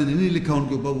اللہ نے نہیں لکھا ان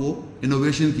کے اوپر, وہ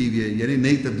انوویشن کی ہوئی ہے, یعنی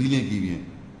نئی تبدیلیاں کی ہوئی ہیں.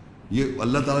 یہ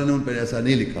اللہ تعالیٰ نے ان پہ ایسا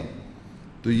نہیں لکھا.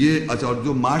 تو یہ اچھا, اور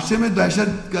جو معاشرے میں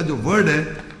دہشت کا جو ورڈ ہے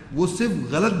وہ صرف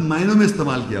غلط معنوں میں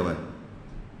استعمال کیا ہوا ہے.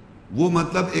 وہ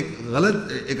مطلب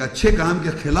ایک اچھے کام کے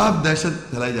خلاف دہشت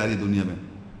پھیلائی جا رہی ہے دنیا میں,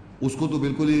 اس کو تو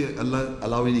بالکل ہی اللہ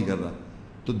الاؤ ہی نہیں کر رہا.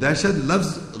 تو دہشت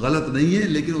لفظ غلط نہیں ہے,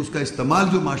 لیکن اس کا استعمال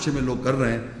جو معاشرے میں لوگ کر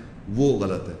رہے ہیں وہ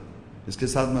غلط ہے. اس کے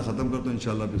ساتھ میں ختم کرتا ہوں,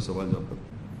 انشاءاللہ پھر سوال جواب کرتا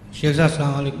ہوں. شیخ صاحب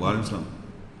السلام علیکم. وعلیکم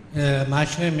السلام.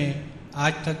 معاشرے میں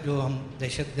آج تک جو ہم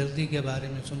دہشت گردی کے بارے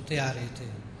میں سنتے آ رہے تھے,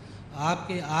 آپ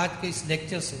کے آج کے اس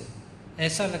لیکچر سے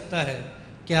ایسا لگتا ہے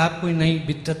کہ آپ کوئی نئی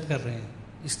بدعت کر رہے ہیں.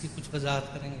 اس کی کچھ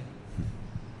وضاحت کریں گے؟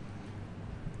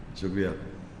 شکریہ.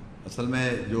 اصل میں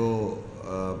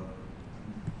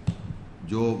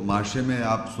جو معاشرے میں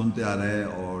آپ سنتے آ رہے ہیں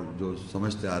اور جو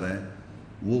سمجھتے آ رہے ہیں,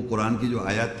 وہ قرآن کی جو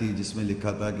آیات تھی جس میں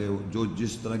لکھا تھا کہ جو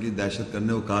جس طرح کی دہشت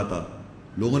کرنے کو کہا تھا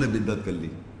لوگوں نے بدعت کر لی.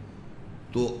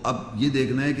 تو اب یہ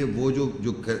دیکھنا ہے کہ وہ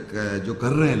جو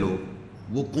کر رہے ہیں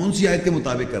لوگ وہ کون سی آیت کے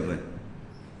مطابق کر رہے ہیں,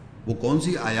 وہ کون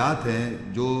سی آیات ہیں.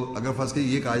 جو اگر فرض کہ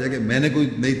یہ کہا جائے کہ میں نے کوئی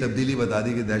نئی تبدیلی بتا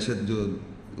دی کہ دہشت جو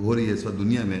ہو رہی ہے اس وقت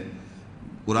دنیا میں,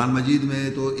 قرآن مجید میں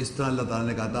تو اس طرح اللہ تعالیٰ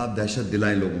نے کہا تھا آپ دہشت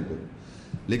دلائیں لوگوں کو.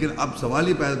 لیکن اب سوال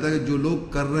یہ پیدا ہوتا ہے کہ جو لوگ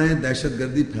کر رہے ہیں دہشت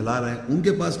گردی پھیلا رہے ہیں ان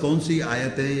کے پاس کون سی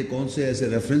آیتیں ہیں, یہ کون سے ایسے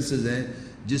ریفرنسز ہیں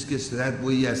جس کے تحت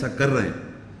وہ یہ ایسا کر رہے ہیں.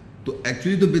 تو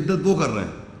ایکچولی تو بدعت وہ کر رہے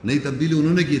ہیں, نئی تبدیلی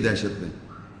انہوں نے کی دہشت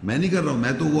میں نہیں کر رہا ہوں.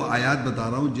 میں تو وہ آیات بتا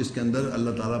رہا ہوں جس کے اندر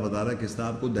اللہ تعالیٰ بتا رہا ہے کس طرح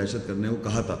آپ کو دہشت کرنے کو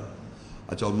کہا تھا.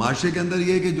 اچھا, اور معاشرے کے اندر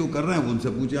یہ ہے کہ جو کر رہے ہیں ان سے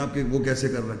پوچھیں آپ کہ وہ کیسے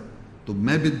کر رہے ہیں. تو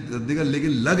میں بھی دیکھا,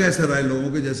 لیکن لگ ایسا رہا ہے لوگوں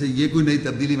کے جیسے یہ کوئی نئی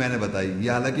تبدیلی میں نے بتائی.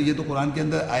 یہ حالانکہ یہ تو قرآن کے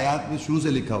اندر آیات میں شروع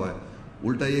سے لکھا ہوا ہے,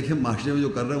 الٹا یہ کہ معاشرے میں جو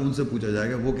کر رہے ہیں ان سے پوچھا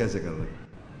جائے گا وہ کیسے کر رہے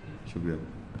ہیں. شکریہ.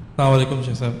 السلام علیکم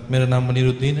شیخ صاحب, میرا نام منیر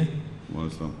الدین ہے.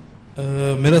 وعلیکم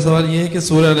السلام. میرا سوال یہ ہے کہ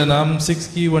سورہ الانعام 6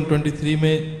 کی 123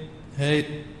 میں ہے,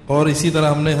 اور اسی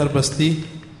طرح ہم نے ہر بستی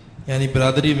یعنی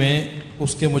برادری میں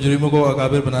اس کے مجرموں کو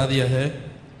اکابر بنا دیا ہے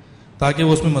تاکہ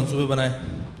وہ اس میں منصوبے بنائیں,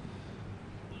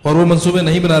 اور وہ منصوبے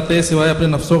نہیں بناتے سوائے اپنے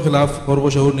نفسوں کے خلاف, اور وہ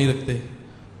شعور نہیں رکھتے.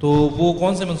 تو وہ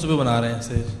کون سے منصوبے بنا رہے ہیں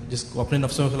ایسے جس کو اپنے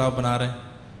نفسوں کے خلاف بنا رہے ہیں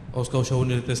اور اس کا وہ شعور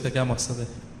نہیں رکھتے؟ اس کا کیا مقصد ہے؟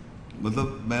 مطلب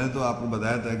میں نے تو آپ کو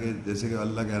بتایا تھا کہ جیسے کہ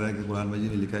اللہ کہہ رہا ہے کہ قرآن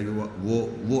مجید میں لکھا ہے کہ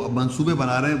وہ منصوبے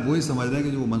بنا رہے ہیں, وہی سمجھ رہے ہیں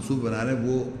کہ جو وہ منصوبے بنا رہے ہیں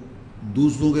وہ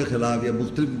دوسروں کے خلاف یا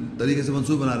مختلف طریقے سے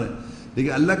منصوبے بنا رہے ہیں.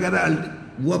 لیکن اللہ کہہ رہا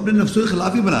ہے وہ اپنے نفسوں کے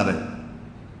خلاف ہی بنا رہے ہیں.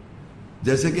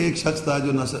 جیسے کہ ایک شخص تھا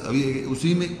جو ابھی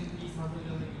اسی میں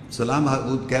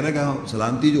وہ کہہ رہا ہے کہ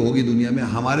سلامتی جو ہوگی دنیا میں,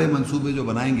 ہمارے منصوبے جو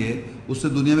بنائیں گے اس سے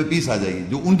دنیا میں پیس آ جائے گی,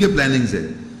 جو ان کے پلاننگ سے.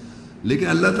 لیکن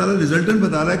اللہ تعالیٰ ریزلٹنٹ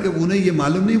بتا رہا ہے کہ انہیں یہ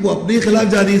معلوم نہیں, وہ اپنے ہی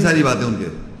خلاف جا رہی ہیں ساری باتیں ان کے,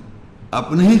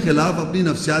 اپنے ہی خلاف, اپنی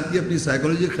نفسیات کی, اپنی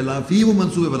سائیکولوجی کے خلاف ہی وہ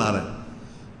منصوبے بنا رہے ہیں.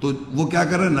 تو وہ کیا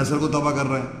کر رہے ہیں؟ نسل کو تباہ کر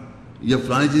رہے ہیں یا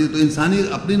فلانی چیزیں. تو انسانی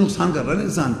اپنی نقصان کر رہا ہے نا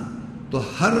انسان. تو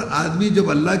ہر آدمی جب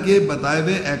اللہ کے بتائے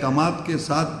ہوئے احکامات کے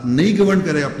ساتھ نہیں گورن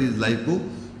کرے اپنی لائف کو,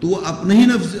 تو وہ اپنے ہی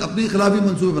نفس, اپنے خلاف ہی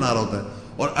منصوبے بنا رہا ہوتا ہے.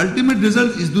 اور الٹیمیٹ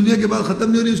رزلٹ اس دنیا کے بعد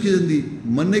ختم نہیں ہو رہی اس کی زندگی,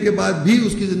 مرنے کے بعد بھی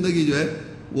اس کی زندگی جو ہے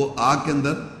وہ آگ کے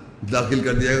اندر داخل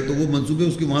کر دیا گیا. تو وہ منصوبے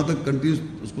اس کی وہاں تک کنٹینیوس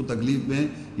اس کو تکلیف میں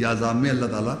یا عذاب میں اللہ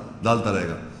تعالیٰ ڈالتا رہے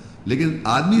گا. لیکن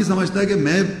آدمی یہ سمجھتا ہے کہ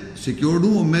میں سیکیورڈ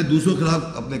ہوں اور میں دوسروں کے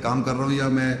خلاف اپنے کام کر رہا ہوں, یا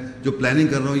میں جو پلاننگ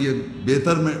کر رہا ہوں یہ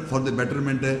بہتر فار دا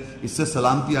بیٹرمنٹ ہے, اس سے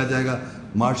سلامتی آ جائے گا,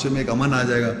 معاشرے میں ایک امن آ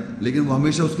جائے گا. لیکن وہ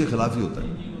ہمیشہ اس کے خلاف ہی ہوتا ہے.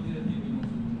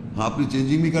 ہاں اپنی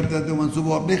چینجنگ بھی کرتے رہتے ہیں منصوبہ,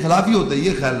 وہ اپنے خلاف ہی ہوتا ہے,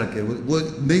 یہ خیال رکھے. وہ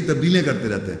نئی تبدیلیاں کرتے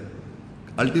رہتے ہیں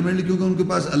الٹیمیٹلی, کیونکہ ان کے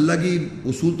پاس اللہ کی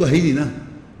اصول تو ہے ہی نہیں نا,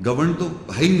 گورن تو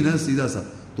ہے ہی نہیں نا سیدھا سا.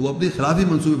 تو وہ اپنے خلاف ہی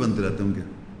منصوبے بنتے رہتے ہیں ان کے.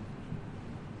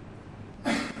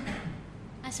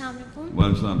 السلام علیکم.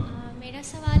 وعلیکم السلام. میرا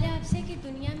سوال ہے آپ سے کہ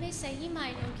دنیا میں صحیح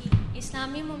معنوں کی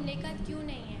اسلامی مملکت کیوں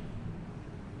نہیں ہے؟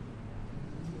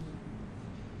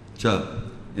 اچھا,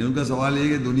 ان کا سوال یہ ہے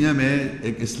کہ دنیا میں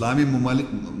ایک اسلامی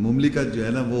مملکت جو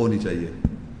ہے نا وہ ہونی چاہیے.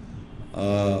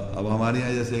 اب ہمارے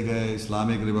یہاں جیسے ایک ہے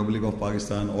اسلامک ریپبلک آف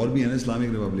پاکستان, اور بھی ہے نا اسلامک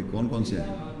ریپبلک, کون کون سے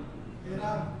ہیں؟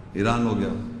 ایران ہو گیا.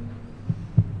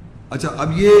 اچھا,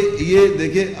 اب یہ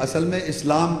دیکھیں اصل میں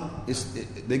اسلام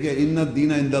دیکھیں ان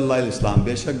الدین عند اللہ الاسلام,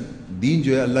 بے شک دین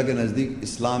جو ہے اللہ کے نزدیک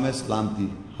اسلام ہے, سلامتی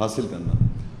حاصل کرنا.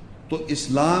 تو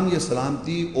اسلام یا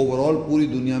سلامتی اوور آل پوری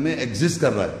دنیا میں ایگزسٹ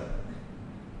کر رہا ہے.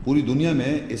 پوری دنیا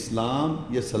میں اسلام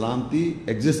یا سلامتی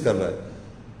ایگزسٹ کر رہا ہے,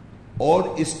 اور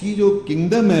اس کی جو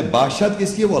کنگڈم ہے, بادشاہ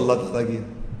کس کی ہے؟ وہ اللہ تعالیٰ کی ہے.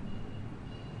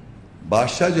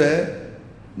 بادشاہ جو ہے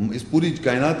اس پوری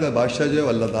کائنات کا بادشاہ جو ہے وہ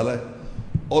اللہ تعالیٰ ہے.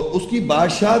 اور اس کی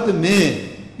بادشاہت میں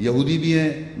یہودی بھی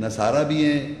ہیں, نصارہ بھی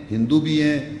ہیں, ہندو بھی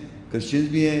ہیں, کرسچنز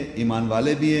بھی ہیں, ایمان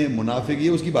والے بھی ہیں, منافق بھی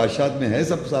ہیں. اس کی بادشاہت میں ہے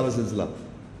سب سارا سلسلہ,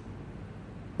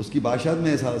 اس کی بادشاہت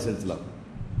میں ہے سارا سلسلہ.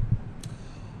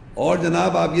 اور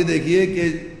جناب آپ یہ دیکھیے کہ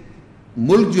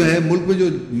ملک جو ہے, ملک میں جو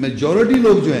میجورٹی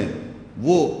لوگ جو ہیں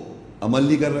وہ عمل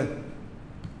نہیں کر رہے.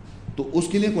 تو اس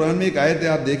کے لیے قرآن میں ایک آیت ہے,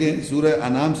 آپ دیکھیں سورہ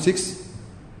انعام 6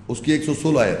 اس کی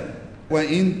 116 آیت,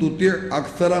 وَإِن تُطِعْ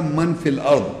أَكْثَرَ مَنْ فِي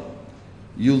الْأَرْضِ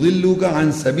يُضِلُّوكَ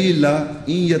عَنْ سَبِيلِ اللَّهِ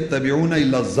إِن يَتَّبِعُونَ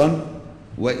إِلَّا الظَّنَّ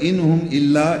وَإِنْ هُمْ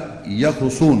إِلَّا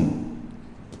يَخْرُصُونَ.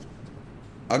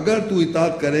 اگر تو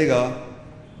اطاعت کرے گا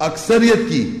اکثریت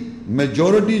کی,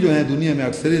 میجورٹی جو ہیں دنیا میں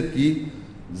اکثریت کی,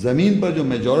 زمین پر جو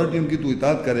میجورٹی ان کی تو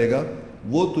اطاعت کرے گا,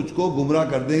 وہ تجھ کو گمراہ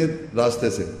کر دیں گے راستے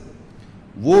سے.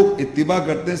 وہ اتباع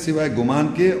کرتے ہیں سوائے گمان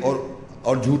کے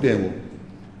اور جھوٹے ہیں وہ.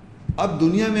 اب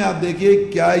دنیا میں آپ دیکھیے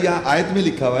کیا یہاں آیت میں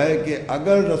لکھا ہوا ہے کہ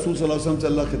اگر رسول صلی اللہ علیہ وسلم سے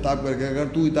اللہ خطاب کر کے اگر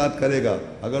تو اطاعت کرے گا,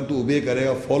 اگر تو اوبے کرے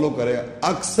گا, فالو کرے گا,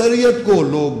 اکثریت کو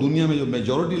لوگ دنیا میں جو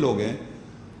میجورٹی لوگ ہیں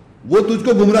وہ تجھ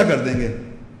کو گمراہ کر دیں گے.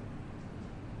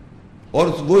 اور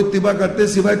وہ اتباع کرتے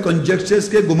سوائے کنجیکچرز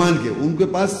کے, گمان کے. ان کے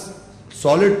پاس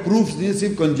سالڈ پروفز نہیں,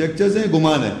 صرف کنجیکچرز ہیں,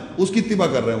 گمان ہے, اس کی اتباع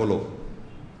کر رہے ہیں وہ لوگ.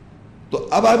 تو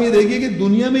اب آپ یہ دیکھیے کہ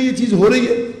دنیا میں یہ چیز ہو رہی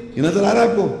ہے, یہ نظر آ رہا ہے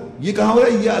آپ کو. یہ کہاں ہو رہا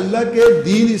ہے؟ یہ اللہ کے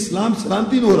دین اسلام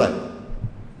سلامتی میں ہو رہا ہے.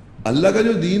 اللہ کا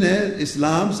جو دین ہے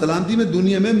اسلام سلامتی میں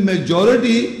دنیا میں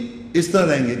میجورٹی اس طرح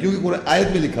رہیں گے, کیونکہ قرآن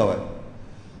آیت میں لکھا ہوا ہے.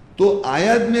 تو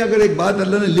آیت میں اگر ایک بات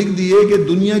اللہ نے لکھ دی ہے کہ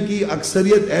دنیا کی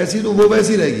اکثریت ایسی, تو وہ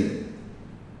ویسی رہے گی.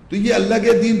 تو یہ اللہ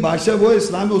کے دین بادشاہ وہ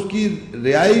اسلام میں اس کی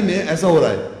رعائی میں ایسا ہو رہا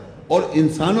ہے. اور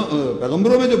انسانوں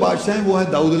پیغمبروں میں جو بادشاہ ہیں وہ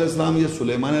ہیں داؤد علیہ السلام یا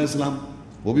سلیمان علیہ السلام,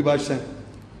 وہ بھی بادشاہ ہیں.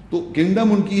 تو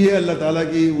کنگڈم ان کی ہے اللہ تعالیٰ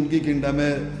کی, ان کی کنگڈم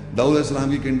ہے, داؤد علیہ السلام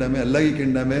کی کنگڈم ہے, اللہ کی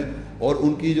کنگڈم ہے. اور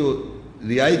ان کی جو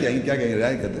رعائی کہیں گے, کیا کہیں گے,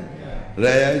 رعائی کہتے ہیں,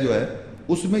 رعائی جو ہے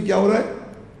اس میں کیا ہو رہا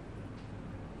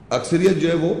ہے, اکثریت جو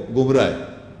ہے وہ گمراہ ہے.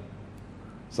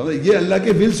 سمجھ, یہ اللہ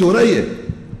کے ول سے ہو رہا ہی ہے.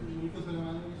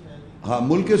 ہاں,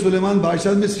 ملک سلیمان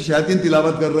بادشاہ میں شیاطین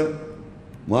تلاوت کر رہے ہیں.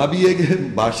 وہاں بھی یہ کہ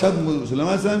بادشاہ سلیمان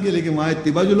علیہ السلام کی, لیکن وہاں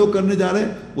اتباع جو لوگ کرنے جا رہے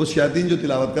ہیں وہ شیاطین جو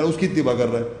تلاوت کر رہے ہیں اس کی اتباع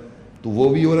کر رہے ہیں, تو وہ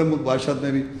بھی ہو رہا ہے بادشاہ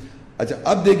میں بھی. اچھا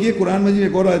اب دیکھیے قرآن مجید میں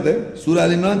ایک اور آیت ہے, سورہ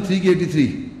آل عمران 3:83,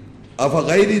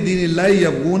 افغیر دین اللہ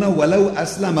یبغون ولو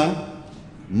اسلم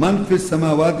من فی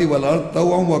السماوات والارض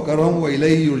طوعا وکرہا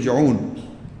والیہ یرجعون.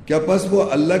 کیا پس وہ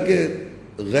اللہ کے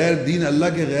غیر دین,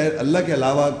 اللہ کے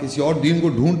علاوہ کسی اور دین کو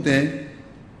ڈھونڈتے ہیں,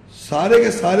 سارے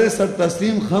کے سارے سر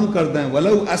تسلیم خم کرتے ہیں.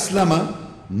 ولو اسلم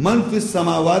من فی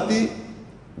السماوات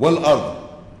والارض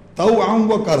طوعا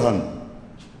وکرہا,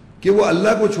 کہ وہ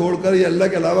اللہ کو چھوڑ کر یا اللہ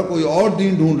کے علاوہ کوئی اور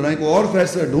دین ڈھونڈ رہے ہیں, کوئی اور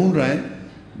فیصلہ ڈھونڈ رہے ہیں,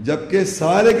 جبکہ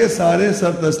سارے کے سارے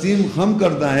سر تسلیم خم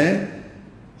کرتا ہیں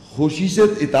خوشی سے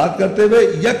اطاعت کرتے ہوئے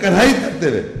یا کراہیت کرتے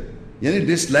ہوئے, یعنی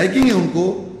ڈس لائکنگ ہے ان کو,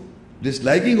 ڈس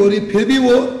لائکنگ ہو رہی پھر بھی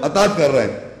وہ اطاعت کر رہے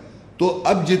ہیں. تو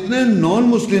اب جتنے نان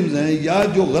مسلمز ہیں یا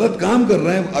جو غلط کام کر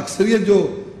رہے ہیں, اکثریت جو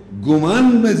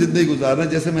گمان میں زندگی گزار رہے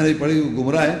ہیں, جیسے میں نے پڑھی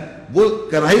گمراہ ہے, وہ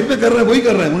کراہیت میں کر رہے ہیں, وہی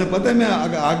کر رہے ہیں, انہیں پتہ ہے میں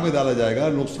آگ میں ڈالا جائے گا,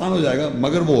 نقصان ہو جائے گا,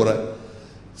 مگر وہ ہو رہا ہے.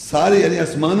 سارے یعنی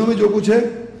آسمانوں میں جو کچھ ہے,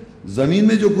 زمین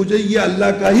میں جو کچھ ہے, یہ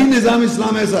اللہ کا ہی نظام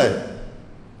اسلام ایسا ہے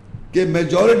کہ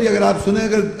میجورٹی اگر آپ سنیں,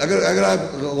 اگر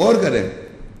آپ غور کریں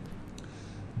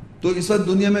تو اس وقت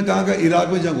دنیا میں کہاں کا,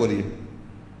 عراق میں جنگ ہو رہی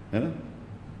ہے نا,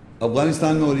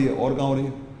 افغانستان میں ہو رہی ہے, اور کہاں ہو رہی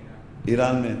ہے,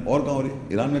 ایران میں, اور کہاں ہو رہی ہے,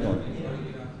 ایران میں کہاں ہو رہی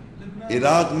ہے,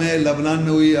 عراق میں, لبنان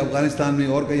میں ہوئی, افغانستان میں,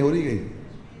 اور کہیں ہو رہی گئی,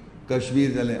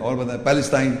 کشمیر چلیں, اور بتائیں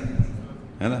پیلسٹائن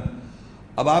ہے نا.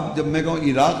 اب آپ جب میں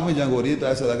کہوں عراق میں جنگ ہو رہی ہے تو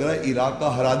ایسا لگ رہا ہے عراق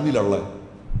کا ہر آدمی لڑ رہا ہے.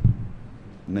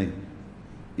 نہیں,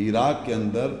 عراق کے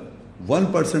اندر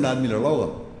 1% آدمی لڑ رہا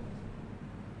ہوگا,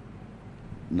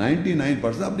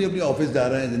 99% اپنی اپنی آفس جا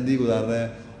رہے ہیں, زندگی گزار رہے ہیں,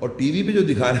 اور ٹی وی پہ جو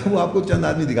دکھا رہے ہیں وہ آپ کو چند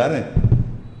آدمی دکھا رہے ہیں.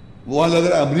 وہاں لگ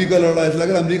رہا ہے امریکہ لڑ رہا ہے, ایسا لگ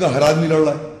رہا ہے امریکہ ہر آدمی لڑ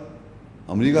رہا ہے.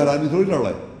 امریکہ ہر آدمی تھوڑی لڑ رہا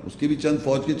ہے, اس کے بھی چند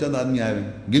فوج کے چند آدمی آئے ہوئے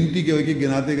ہیں, گنتی کے ہوئے کہ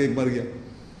گناتے کا ایک مر گیا.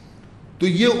 تو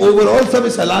یہ اوور آل سب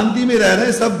سلامتی میں رہ رہے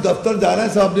ہیں, سب دفتر جا رہے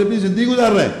ہیں, سب اپنی اپنی زندگی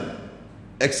گزار رہے ہیں,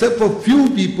 ایکسیپٹ فار فیو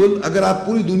پیپل. اگر آپ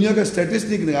پوری دنیا کا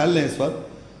اسٹیٹسٹک نکال لیں اس وقت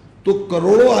تو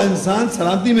کروڑوں انسان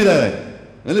سلامتی میں رہ رہے ہیں,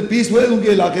 مطلب پیس ہوئے ان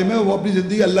کے علاقے میں, وہ اپنی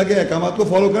زندگی اللہ کے احکامات کو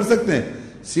فالو کر سکتے ہیں,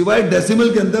 سوائے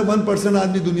ڈیسیمل کے اندر 1%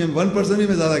 آدمی دنیا میں, 1% ہی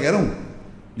میں زیادہ کہہ رہا ہوں,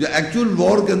 جو ایکچوئل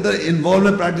وار کے اندر انوالو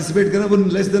میں پارٹیسپیٹ کر رہے ہیں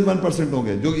وہ لیس دین 1% ہوں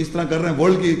گے جو اس طرح کر رہے ہیں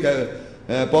ورلڈ کی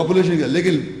پاپولیشن کے.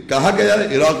 لیکن کہا کہ یار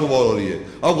عراق میں وار ہو رہی ہے,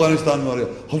 افغانستان میں ہو رہی ہے,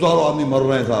 ہزاروں آدمی مر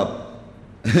رہے ہیں صاحب,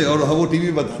 اور وہ ٹی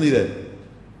وی بتا نہیں رہے.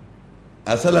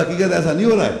 اصل حقیقت ایسا نہیں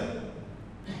ہو رہا ہے,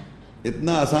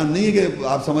 اتنا آسان نہیں ہے کہ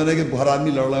آپ سمجھ رہے ہیں کہ ہر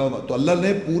آدمی لڑ رہا ہے. تو اللہ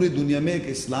نے پوری دنیا میں ایک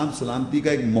اسلام سلامتی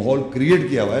کا ایک ماحول کریٹ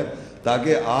کیا ہوا ہے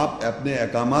تاکہ آپ اپنے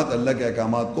احکامات, اللہ کے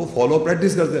احکامات کو فالو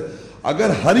پریکٹس کرتے. اگر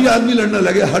ہر ہی آدمی لڑنے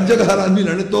لگے, ہر جگہ ہر آدمی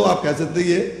لڑنے, تو آپ کہہ سکتے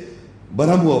یہ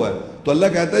برہم ہوا ہے. تو اللہ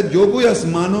کہتا ہے جو کوئی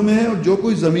آسمانوں میں ہے اور جو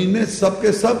کوئی زمین میں, سب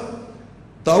کے سب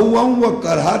طوعا و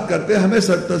کرہات کرتے, ہمیں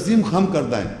سر تسلیم خم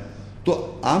کرتا ہے.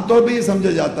 تو عام طور پہ یہ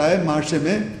سمجھا جاتا ہے معاشرے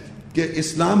میں کہ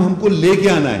اسلام ہم کو لے کے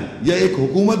آنا ہے یا ایک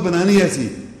حکومت بنانی ہے. ایسی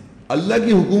اللہ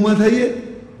کی حکومت ہے یہ,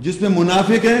 جس میں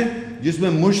منافق ہیں, جس میں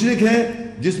مشرک ہیں,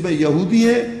 جس میں یہودی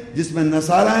ہیں, جس میں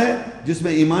نصارہ ہیں, جس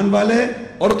میں ایمان والے ہیں,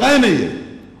 اور قائم ہے یہ,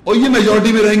 اور یہ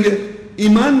میجورٹی میں رہیں گے.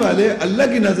 ایمان والے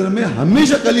اللہ کی نظر میں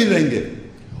ہمیشہ قلیل رہیں گے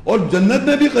اور جنت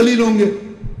میں بھی قلیل ہوں گے.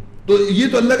 تو یہ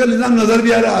تو اللہ کا نظام نظر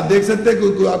بھی آ رہا ہے. آپ دیکھ سکتے ہیں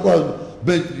کہ آپ کو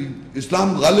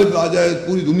اسلام غالب آ جائے,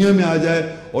 پوری دنیا میں آ جائے,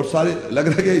 اور سارے لگ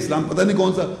رہا ہے کہ اسلام پتہ نہیں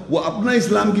کون سا, وہ اپنا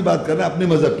اسلام کی بات کر رہے ہیں, اپنے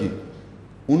مذہب کی.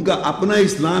 ان کا اپنا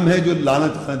اسلام ہے جو لانا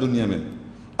چاہ رہے ہیں دنیا میں,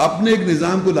 اپنے ایک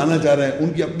نظام کو لانا چاہ رہے ہیں, ان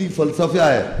کی اپنی فلسفہ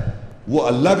ہے. وہ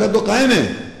اللہ کا تو قائم ہے,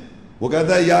 وہ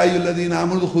کہتا ہے یا ایھا الذین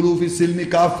آمنوا ادخلوا فی السلم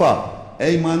کافہ, اے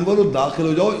ایمان والو داخل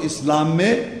ہو جاؤ اسلام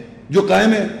میں جو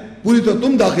قائم ہے پوری طرح,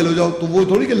 تم داخل ہو جاؤ. تو وہ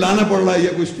تھوڑی کہ لانا پڑ رہا ہے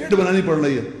یا کوئی اسٹیٹ بنانی پڑ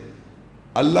رہی ہے.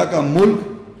 اللہ کا ملک,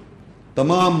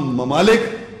 تمام ممالک,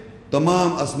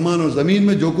 تمام آسمان اور زمین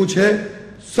میں جو کچھ ہے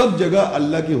سب جگہ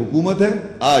اللہ کی حکومت ہے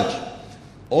آج.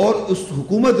 اور اس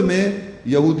حکومت میں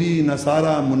یہودی,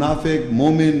 نصارہ, منافق,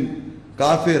 مومن,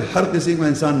 کافر, ہر قسم کا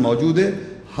انسان موجود ہے.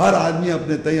 ہر آدمی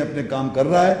اپنے تئیں اپنے کام کر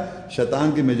رہا ہے.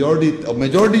 شیطان کی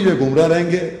میجورٹی جو ہے گمراہ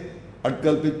رہیں گے,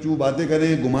 اٹکل پچو باتیں کریں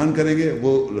گے, گمان کریں گے,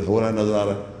 وہ ہو رہا نظر آ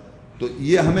رہا ہے. تو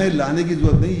یہ ہمیں لانے کی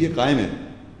ضرورت نہیں, یہ قائم ہے.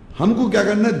 ہم کو کیا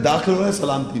کرنا ہے, داخل ہونا ہے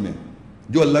سلامتی میں,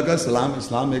 جو اللہ کا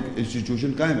اسلام ایک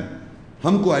انسٹیٹیوشن قائم ہے.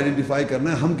 ہم کو آئیڈینٹیفائی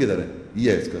کرنا ہے ہم کدھر ہیں,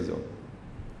 یہ ہے اس کا جواب.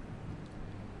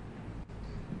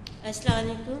 السلام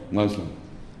علیکم.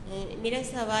 السلام. میرا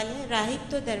سوال ہے,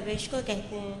 راہب تو درویش کو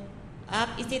کہتے ہیں,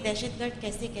 آپ اسے دہشت گرد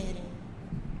کیسے کہہ رہے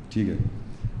ہیں؟ ٹھیک ہے.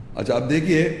 اچھا اب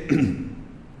دیکھیے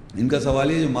ان کا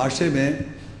سوال یہ, جو معاشرے میں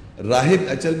راہب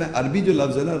اصل میں عربی جو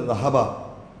لفظ ہے نا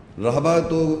رہبہ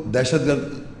تو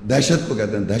دہشت کو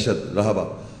کہتے ہیں، دہشت رہبہ.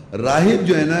 راہب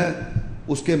جو ہے نا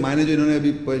اس کے معنی جو انہوں نے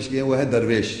ابھی پیش کیے وہ ہے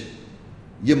درویش.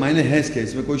 یہ معنی ہے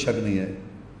اس میں کوئی شک نہیں ہے،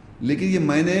 لیکن یہ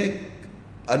معنی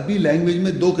عربی لینگویج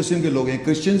میں دو قسم کے لوگ ہیں،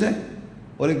 کرسچنز ہیں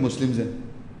اور ایک مسلمز ہیں،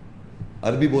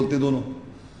 عربی بولتے ہیں دونوں.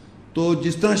 تو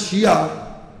جس طرح شیعہ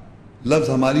لفظ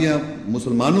ہمارے یہاں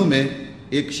مسلمانوں میں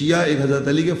ایک شیعہ ایک حضرت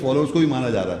علی کے فالوورز کو بھی مانا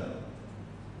جا رہا ہے،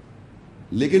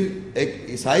 لیکن ایک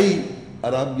عیسائی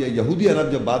عرب یا یہودی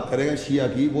عرب جب بات کرے گا شیعہ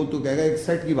کی، وہ تو کہے گا ایک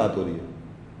سیکٹ کی بات ہو رہی ہے.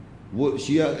 وہ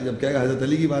شیعہ جب کہے گا حضرت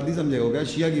علی کی بات نہیں سمجھے گا، وہ کہے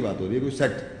گا شیعہ کی بات ہو رہی ہے، کوئی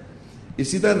سیکٹ.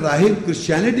 اسی طرح راہب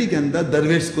کرسچینٹی کے اندر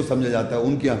درویش کو سمجھا جاتا ہے.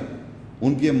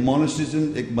 ان کی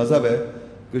مونسٹرزم ایک مذہب ہے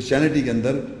کرسچینٹی کے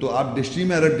اندر. تو آپ ڈکشنری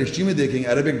میں عرب ڈکشنری میں دیکھیں گے،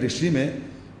 عربک ڈکشنری میں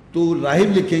تو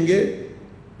راہب لکھیں گے،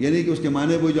 یعنی کہ اس کے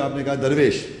معنی وہ جو آپ نے کہا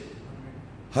درویش،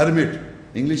 ہرمٹ،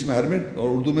 انگلش میں ہرمٹ اور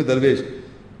اردو میں درویش،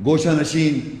 گوشہ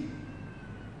نشین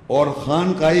اور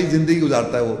خانقاہی زندگی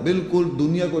گزارتا ہے. وہ بالکل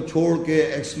دنیا کو چھوڑ کے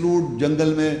ایکسکلوڈ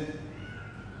جنگل میں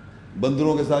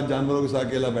بندروں کے ساتھ جانوروں کے ساتھ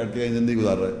اکیلا بیٹھ کے زندگی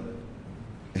گزار رہا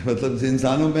ہے. مطلب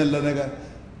انسانوں میں اللہ نے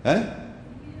کہا ہے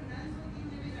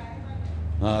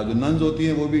ہاں جو ننز ہوتی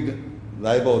ہیں وہ بھی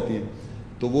راہبہ ہوتی ہیں،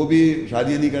 تو وہ بھی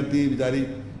شادیاں نہیں کرتی بیچاری،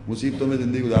 مصیبتوں میں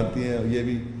زندگی گزارتی ہیں. یہ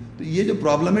بھی تو یہ جو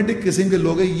پرابلمٹک قسم کے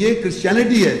لوگ ہیں یہ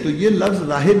کرسچینٹی ہے. تو یہ لفظ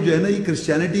راہب جو ہے نا یہ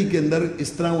کرسچینٹی کے اندر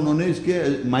اس طرح انہوں نے اس کے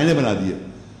معنی بنا دیے،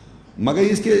 مگر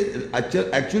اس کے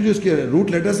ایکچولی جو اس کے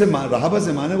روٹ لیٹر سے رہبہ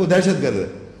سے معنی وہ دہشت گرد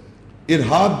ہے،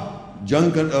 ارہاب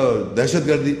جنگ دہشت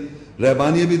گردی،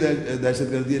 رہبانیت بھی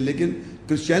دہشت گردی ہے. لیکن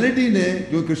کرسچینٹی نے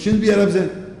جو کرسچن بھی عرب ہیں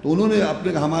تو انہوں نے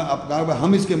اپنے کہا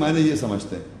ہم اس کے معنی یہ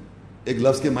سمجھتے ہیں، ایک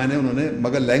لفظ کے معنی انہوں نے،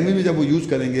 مگر لینگویج میں جب وہ یوز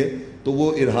کریں گے تو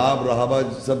وہ ارہاب رہبہ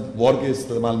سب وار کے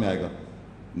استعمال میں آئے گا.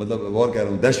 مطلب وار کہہ رہا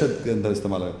ہوں دہشت کے اندر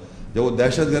استعمال آئے گا. جب وہ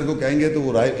دہشت گرد کو کہیں گے تو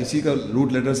وہ راہب اسی کا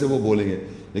روٹ لیٹر سے وہ بولیں گے.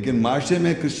 لیکن معاشرے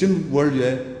میں کرسچن ورلڈ جو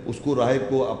ہے اس کو راہب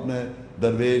کو اپنے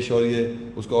درویش اور یہ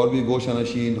اس کا اور بھی گوشہ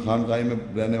نشین خانقاہی میں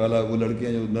رہنے والا وہ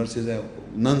لڑکیاں جو نرسز ہیں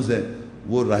ننز ہیں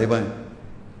وہ راہبہ ہیں.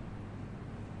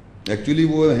 ایکچولی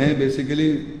وہ ہیں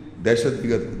بیسیکلی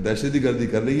دہشتی گردی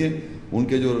کر رہی ہیں. ان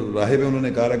کے جو راہب ہیں انہوں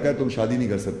نے کہا رکھا ہے تم شادی نہیں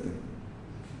کر سکتے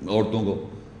عورتوں کو.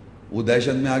 وہ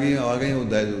دہشت میں آ گئی ہیں، وہ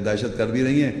دہشت کر بھی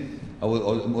رہی ہیں.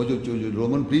 اور وہ جو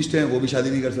رومن پریسٹ ہیں وہ بھی شادی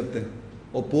نہیں کر سکتے.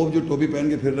 اور پوپ جو ٹوپی پہن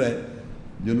کے پھر رہے ہیں،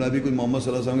 جنہوں نے ابھی کچھ محمد صلی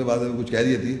اللہ علیہ وسلم کے بارے میں کچھ کہہ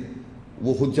دی تھی،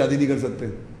 وہ خود شادی نہیں کر سکتے.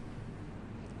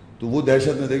 تو وہ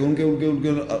دہشت میں دیکھیں ان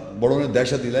کے بڑوں نے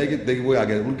دہشت دلائی کہ دیکھیں وہ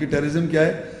آگے ان کی ٹیررزم کیا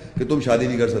ہے کہ تم شادی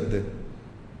نہیں کر سکتے،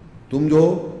 تم جو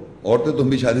عورتیں تم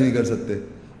بھی شادی نہیں کر سکتے.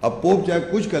 اب پوپ چاہے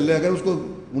کچھ کر لے، اگر اس کو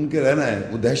ان کے رہنا ہے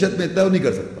وہ دہشت میں اتنا وہ نہیں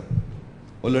کر سکتا.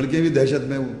 اور لڑکیاں بھی دہشت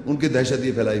میں، ان کی دہشت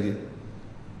یہ پھیلائی گئی.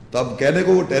 تو اب کہنے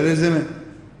کو وہ ٹیررزم ہے،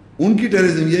 ان کی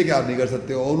ٹیررزم یہ ہے کہ آپ نہیں کر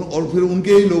سکتے. اور پھر ان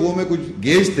کے ہی لوگوں میں کچھ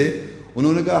گیز تھے،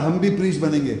 انہوں نے کہا ہم بھی پریسٹ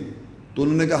بنیں گے. تو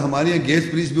انہوں نے کہا ہمارے یہاں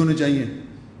گیز پریسٹ بھی ہونے چاہیے.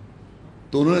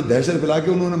 تو انہوں نے دہشت پھیلا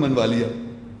کے انہوں نے منوا لیا.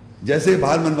 جیسے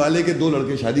باہر منوا لے کہ 2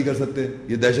 لڑکے شادی کر سکتے،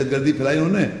 یہ دہشت گردی پھیلائی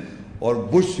انہوں نے. اور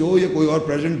بش ہو یا کوئی اور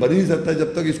پریزیڈنٹ بن ہی نہیں سکتا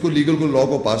جب تک اس کو لیگل کو لا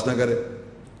کو پاس نہ کرے.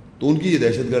 تو ان کی یہ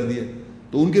دہشت گردی ہے.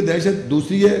 تو ان کی دہشت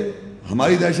دوسری ہے،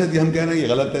 ہماری دہشت یہ ہم کہہ رہے ہیں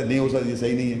یہ غلط ہے، نہیں ہو سکتا، یہ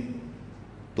صحیح نہیں ہے.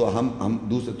 تو ہم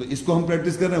دوسرے تو اس کو ہم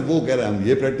پریکٹس کر رہے ہیں، وہ کہہ رہے ہیں ہم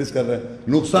یہ پریکٹس کر رہے ہیں.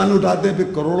 نقصان اٹھاتے ہیں،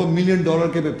 پھر کروڑوں ملین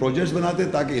ڈالر کے پہ پروجیکٹس بناتے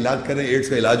ہیں تاکہ علاج کریں، ایڈس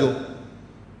کا علاج ہو.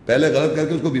 پہلے غلط کر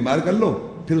کے اس کو بیمار کر لو،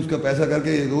 پھر اس کا پیسہ کر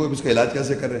کے اس کا علاج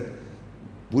کیسے کر رہے ہیں.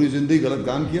 پوری زندگی غلط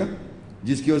کام کیا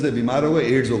جس کی وجہ سے بیمار ہو گئے،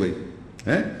 ایڈس ہو گئی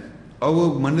ہیں. اور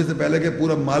وہ مرنے سے پہلے کہ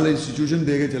پورا مال انسٹیٹیوشن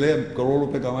دے کے چلے، کروڑوں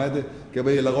روپے کمائے تھے کہ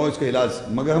بھائی لگاؤ اس کا علاج،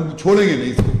 مگر ہم چھوڑیں گے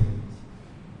نہیں اس کو.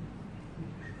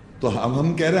 تو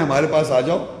ہم کہہ رہے ہیں ہمارے پاس آ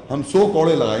جاؤ، ہم 100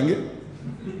 کوڑے لگائیں گے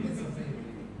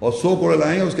اور 100 کوڑے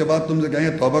لگائیں گے، اس کے بعد تم سے کہیں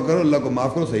گے توبہ کرو، اللہ کو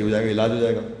معاف کرو، صحیح ہو جائے گا، علاج ہو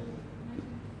جائے گا.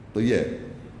 تو یہ ہے.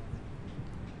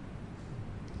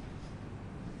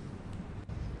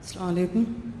 السلام علیکم.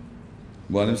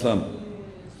 وعلیکم السلام.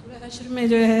 سورہ حشر میں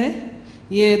جو ہے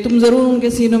یہ تم ضرور ان کے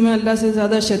سینوں میں اللہ سے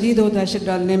زیادہ شدید ہو دہشت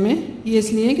ڈالنے میں، یہ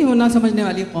اس لیے کہ وہ نہ سمجھنے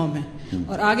والی قوم ہے.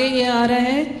 اور آگے یہ آ رہا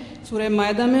ہے سورہ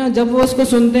مائدہ میں، اور جب وہ اس کو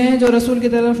سنتے ہیں جو رسول کی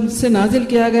طرف سے نازل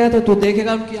کیا گیا تو دیکھے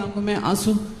گا ان کی آنکھوں میں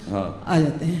آنسو آ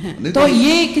جاتے ہیں. تو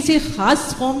یہ کسی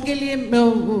خاص قوم کے لیے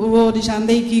وہ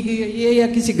نشاندہی کی گئی ہے یا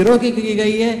کسی گروہ کی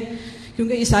گئی ہے؟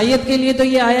 کیونکہ عیسائیت کے لیے تو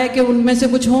یہ آیا ہے کہ ان میں سے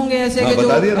کچھ ہوں گے ایسے کہ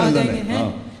جو آ جائیں گے ہیں.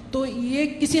 تو یہ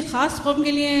کسی خاص قوم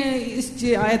کے لیے اس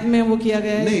آیت میں وہ کیا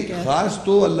گیا ہے؟ نہیں، خاص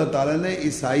تو اللہ تعالیٰ نے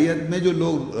عیسائیت میں جو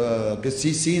لوگ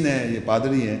قسیسین ہیں، یہ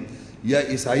پادری ہیں، یا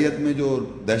عیسائیت میں جو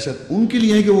دہشت ان کے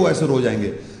لیے ہے کہ وہ ایسے ہو جائیں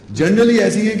گے. جنرلی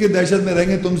ایسی ہے کہ دہشت میں رہیں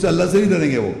گے، تم سے اللہ سے نہیں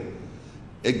ڈریں گے. وہ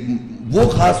ایک وہ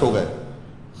خاص ہو گئے،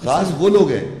 خاص وہ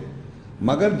لوگ ہیں.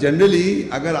 مگر جنرلی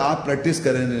اگر آپ پریکٹس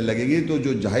کرنے لگیں گے تو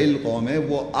جو جاہل قوم ہے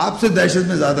وہ آپ سے دہشت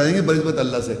میں زیادہ آئیں گے بنسبت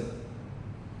اللہ سے.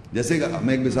 جیسے کہ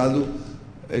میں ایک مثال دوں,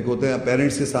 ایک ہوتے ہیں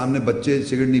پیرنٹس کے سامنے بچے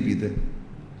سگریٹ نہیں پیتے,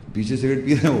 پیچھے سگریٹ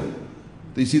پی رہے ہیں وہ,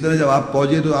 تو اسی طرح جب آپ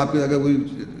پہنچے تو آپ کے اگر کوئی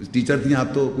ٹیچر تھیں,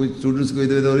 آپ تو کوئی اسٹوڈنٹس کو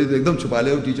ادھر ادھر ہو رہی تو ایک دم چھپا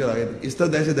لے, اور ٹیچر آ گئے, اس طرح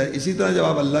دہشت ہے. اسی طرح جب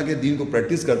آپ اللہ کے دین کو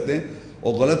پریکٹس کرتے ہیں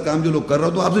اور غلط کام جو لوگ کر رہے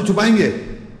ہو تو آپ سے چھپائیں گے,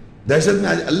 دہشت میں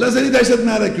اللہ سے نہیں دہشت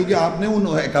میں آ رہا ہے, کیونکہ آپ نے ان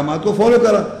احکامات کو فالو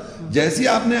کرا. جیسی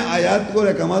آپ نے آیات کو اور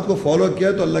احکامات کو فالو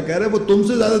کیا تو اللہ کہہ رہے ہیں وہ تم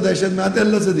سے زیادہ دہشت میں آتے,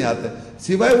 اللہ سے نہیں آتے,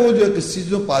 سوائے وہ جو کسی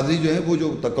چیز میں پادری جو ہیں وہ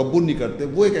جو تکبر نہیں کرتے,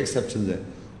 وہ ایک ایکسیپشنز ہے.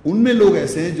 ان میں لوگ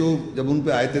ایسے ہیں جو جب ان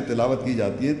پہ آیتیں تلاوت کی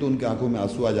جاتی ہیں تو ان کی آنکھوں میں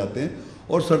آنسو آ جاتے ہیں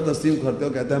اور سر تسلیم کرتے ہو,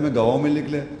 کہتے ہیں ہمیں گواہوں میں لکھ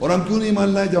لیں, اور ہم کیوں نہیں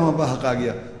مان رہے جب ہم پہ حق آ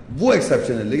گیا. وہ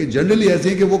ایکسیپشن ہے. لیکن جنرلی ایسے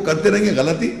ہیں کہ وہ کرتے رہیں گے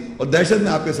غلطی اور دہشت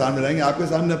میں آپ کے سامنے رہیں گے, آپ کے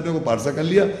سامنے اپنے کو پارسا کر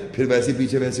لیا, پھر ویسے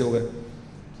پیچھے ویسے ہو گئے.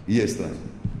 یہ اس طرح ہے.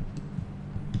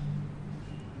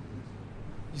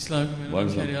 السلام علیکم,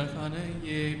 شہریار خان ہے.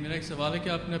 یہ میرا ایک سوال ہے کہ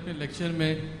آپ نے اپنے لیکچر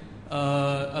میں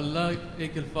اللہ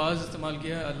ایک الفاظ استعمال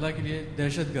کیا ہے اللہ کے لیے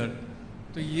دہشت گرد,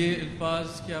 تو یہ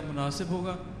الفاظ کیا مناسب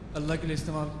ہوگا اللہ کے لیے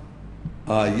استعمال؟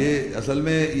 ہاں, یہ اصل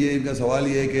میں یہ ان کا سوال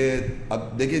یہ ہے کہ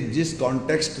اب دیکھیں جس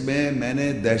کانٹیکسٹ میں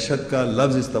نے دہشت کا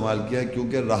لفظ استعمال کیا,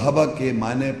 کیونکہ رہبہ کے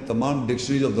معنی تمام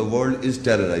dictionaries of the world is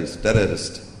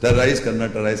terrorist, terrorise کرنا,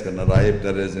 راہب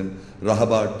ٹیررزم,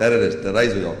 رہبہ ٹیررسٹ,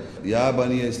 ٹیررائز ہو جاؤ. یا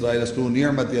بنی اسرائیل اذکروا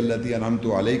نعمتی التی انعمت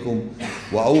علیکم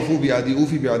واوفوا بعہدی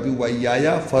اوفی بعہدی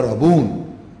وایایا فارہبون,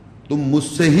 تم مجھ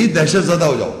سے ہی دہشت زدہ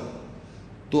ہو جاؤ.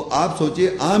 تو آپ سوچئے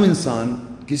عام انسان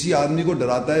کسی آدمی کو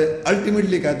ڈراتا ہے,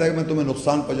 الٹیمیٹلی کہتا ہے کہ میں تمہیں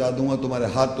نقصان پہنچا دوں گا, تمہارے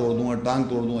ہاتھ توڑ دوں گا, ٹانگ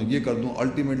توڑ دوں گا, یہ کر دوں,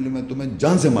 الٹیمیٹلی میں تمہیں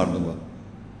جان سے مار دوں گا.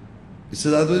 اس سے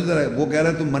زیادہ تو ہے, وہ کہہ رہا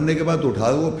ہے تم مرنے کے بعد تو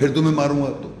اٹھا دوں گا پھر تمہیں ماروں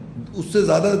گا. تو اس سے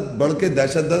زیادہ بڑھ کے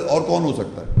دہشت گرد اور کون ہو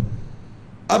سکتا ہے؟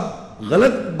 اب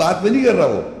غلط بات میں نہیں کر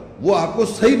رہا وہ آپ کو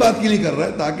صحیح بات کی نہیں کر رہا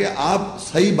ہے تاکہ آپ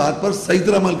صحیح بات پر صحیح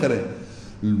طرح عمل کریں.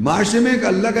 معاشرے میں ایک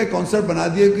اللہ کا ایک کانسیپٹ بنا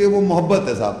دیا کہ وہ محبت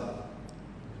ہے. صاحب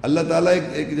اللہ تعالیٰ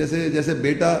ایک جیسے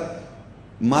بیٹا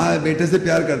ماں بیٹے سے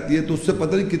پیار کرتی ہے تو اس سے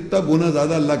پتہ نہیں کتنا گنا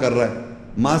زیادہ اللہ کر رہا ہے.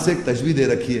 ماں سے ایک تشبیہ دے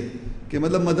رکھی ہے کہ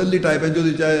مطلب مدلی ٹائپ ہے جو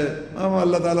چاہے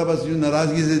اللہ تعالیٰ بس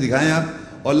ناراضگی سے دکھائیں آپ,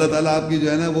 اور اللہ تعالیٰ آپ کی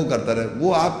جو ہے نا وہ کرتا رہے.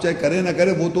 وہ آپ چاہے کرے نہ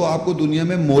کرے, وہ تو آپ کو دنیا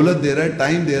میں مہلت دے رہا ہے,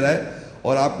 ٹائم دے رہا ہے,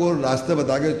 اور آپ کو راستہ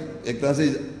بتا کے ایک طرح سے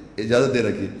اجازت دے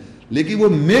رکھی ہے. لیکن وہ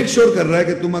میک شور کر رہا ہے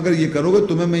کہ تم اگر یہ کرو گے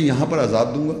تمہیں میں یہاں پر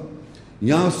عذاب دوں گا,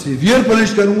 یہاں سیویئر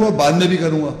پنش کروں گا, بعد میں بھی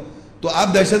کروں گا. تو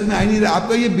آپ دہشت میں آ نہیں رہے, آپ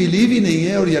کا یہ بیلیو ہی نہیں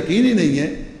ہے اور یقین ہی نہیں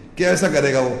ہے کہ ایسا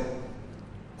کرے گا وہ.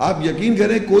 آپ یقین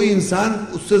کریں کوئی انسان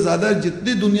اس سے زیادہ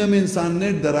جتنی دنیا میں انسان نے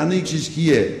ڈرانے کی چیز کی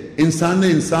ہے, انسان نے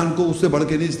انسان کو اس سے بڑھ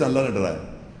کے نہیں جتنا اللہ نے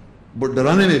ڈرایا,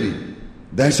 ڈرانے میں بھی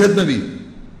دہشت میں بھی.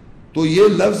 تو یہ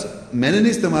لفظ میں نے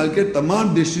نہیں استعمال کیا,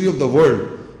 تمام ڈکشنری آف دا ورلڈ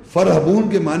فرحبون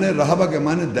کے معنی, رہبہ کے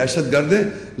معنی دہشت گرد ہے,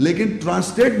 لیکن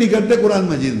ٹرانسلیٹ نہیں کرتے قرآن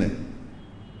مجید میں.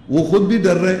 وہ خود بھی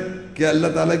ڈر رہے کہ اللہ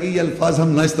تعالیٰ کی یہ الفاظ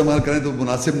ہم نہ استعمال کریں تو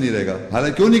مناسب نہیں رہے گا.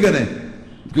 حالانکہ کیوں نہیں کریں,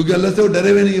 کیونکہ اللہ سے وہ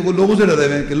ڈرے ہوئے نہیں ہیں, وہ لوگوں سے ڈرے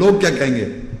ہوئے ہیں کہ لوگ کیا کہیں گے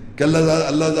کہ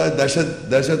اللہ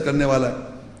دہشت کرنے والا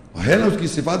ہے نا. اس کی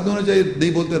صفات میں ہونا چاہیے,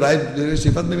 نہیں بولتے, رائے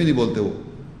صفت میں بھی نہیں بولتے وہ.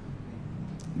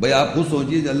 بھائی آپ خود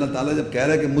سوچیے اللہ تعالیٰ جب کہہ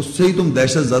رہا ہے کہ مجھ سے ہی تم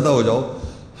دہشت زدہ ہو جاؤ,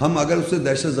 ہم اگر اس سے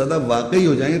دہشت زدہ واقعی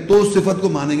ہو جائیں گے تو اس صفت کو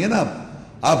مانیں گے نا.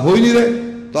 آپ ہو ہی نہیں رہے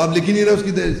تو آپ لکھ ہی نہیں رہے اس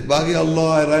کی باقی اللہ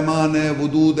ہے, رحمان ہے,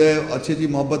 ودود ہے, اچھی اچھی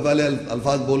محبت والے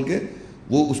الفاظ بول کے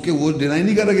وہ اس کے وہ ڈینائی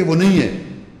نہیں کر رہا کہ وہ نہیں ہے.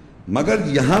 مگر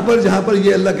یہاں پر جہاں پر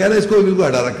یہ اللہ کہہ رہا ہے اس کو بالکل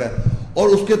ہٹا رکھا ہے. اور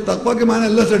اس کے تقویٰ کے معنی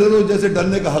اللہ سے ڈرو جیسے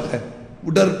ڈرنے کا حق ہے.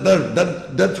 وہ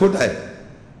ڈر چھوٹا ہے.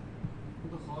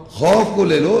 خوف کو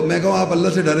لے لو, میں کہوں آپ اللہ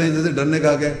سے ڈریں جیسے ڈرنے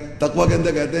کا حق ہے. تقویٰ کے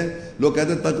اندر کہتے ہیں لوگ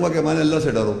کہتے ہیں تقویٰ کے معنی اللہ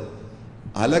سے ڈرو.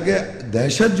 حالانکہ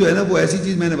دہشت جو ہے نا وہ ایسی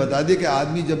چیز میں نے بتا دی کہ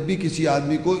آدمی جب بھی کسی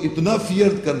آدمی کو اتنا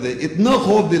فیئر کر دے, اتنا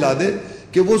خوف دلا دے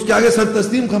کہ وہ اس کے آگے سر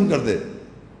تسلیم خم کر دے,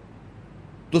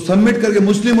 تو سبمٹ کر کے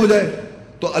مسلم ہو جائے.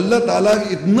 تو اللہ تعالیٰ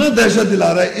اتنا دہشت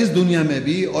دلا رہا ہے اس دنیا میں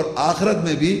بھی اور آخرت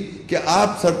میں بھی کہ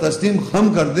آپ سر تسلیم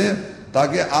خم کر دیں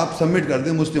تاکہ آپ سبمٹ کر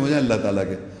دیں, مسلم ہو جائیں اللہ تعالیٰ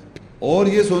کے. اور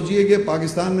یہ سوچئے کہ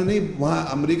پاکستان میں نہیں, وہاں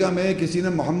امریکہ میں کسی نے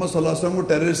محمد صلی اللہ علیہ وسلم کو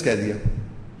ٹیررسٹ کہہ دیا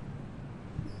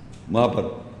وہاں پر.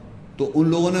 تو ان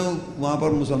لوگوں نے وہاں پر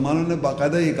مسلمانوں نے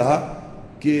باقاعدہ یہ کہا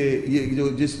کہ یہ جو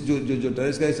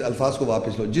ٹیررسٹ کا اس الفاظ کو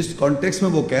واپس لو, جس کانٹیکس میں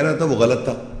وہ کہہ رہا تھا وہ غلط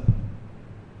تھا.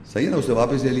 صحیح ہے نا, اسے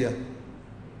واپس لے لیا.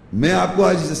 میں آپ کو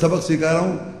آج اسے سبق سکھا رہا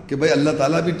ہوں کہ بھائی اللہ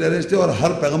تعالیٰ بھی ٹیررسٹ ہے اور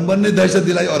ہر پیغمبر نے دہشت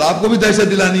دلائی اور آپ کو بھی دہشت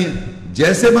دلانی ہے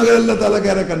جیسے, مگر اللہ تعالیٰ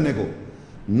کہہ رہا ہے کرنے کو,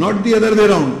 not the other way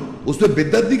round. اس پہ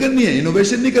بدعت نہیں کرنی ہے,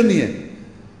 انوویشن نہیں کرنی ہے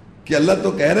کہ اللہ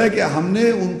تو کہہ رہا ہے کہ ہم نے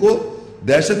ان کو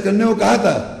دہشت کرنے کو کہا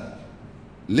تھا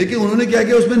لیکن انہوں نے کیا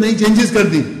کیا, اس میں نئی چینجز کر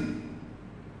دی.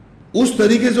 اس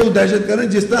طریقے سے وہ دہشت کریں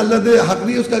جس طرح اللہ نے حق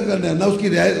نہیں اس کا کرنا ہے, نہ اس کی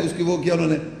رعایت, اس کی وہ کیا انہوں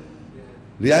نے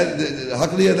رعایت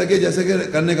حق نہیں ادا کیا جیسے کہ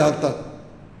کرنے کا حق تھا.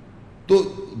 تو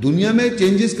دنیا میں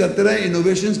چینجز کرتے رہے,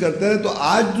 انوویشنز کرتے رہے, تو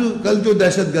آج جو کل جو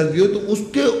دہشت گردی ہو تو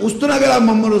اس طرح اگر آپ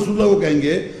محمد رسول اللہ کو کہیں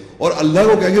گے اور اللہ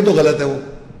کو کہیں گے تو غلط ہے وہ.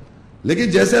 لیکن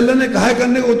جیسے اللہ نے کہا ہے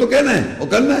کرنے کو وہ تو کہنا ہے, وہ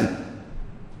کرنا ہے,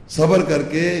 صبر کر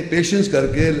کے, پیشنس کر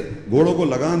کے, گھوڑوں کو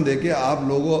لگام دے کے آپ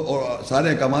لوگوں اور سارے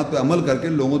احکامات پہ عمل کر کے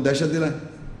لوگوں کو دہشت دلائیں.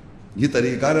 یہ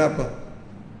طریقہ کار ہے آپ کا.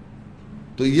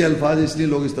 تو یہ الفاظ اس لیے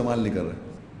لوگ استعمال نہیں کر رہے.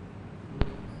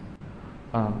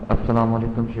 السلام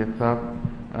علیکم شیخ صاحب,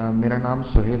 میرا نام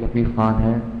سہیل حفیظ خان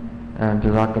ہے.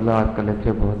 جزاک اللہ, آج کا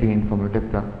لیکچر بہت ہی انفارمیٹو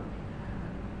تھا.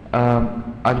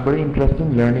 آج بڑی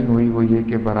انٹرسٹنگ لرننگ ہوئی, وہ یہ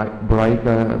کہ برائی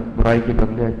کے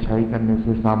بدلے اچھائی کرنے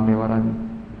سے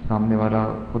سامنے والا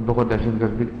خود بخود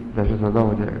دہشت زدہ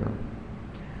ہو جائے گا.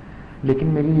 لیکن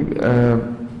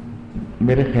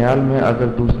میرے خیال میں اگر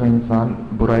دوسرا انسان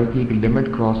برائی کی ایک لمٹ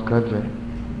کراس کر جائے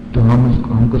تو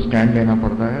ہم کو سٹینڈ لینا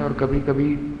پڑتا ہے, اور کبھی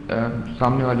کبھی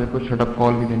سامنے والے کو شٹ اپ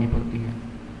کال بھی دینی پڑتی ہے.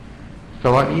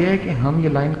 سوال یہ ہے کہ ہم یہ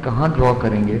لائن کہاں ڈرا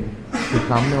کریں گے کہ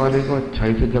سامنے والے کو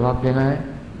اچھائی سے جواب دینا ہے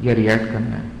یا ریئیکٹ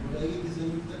کرنا ہے.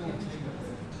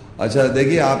 اچھا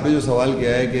دیکھیے, آپ نے جو سوال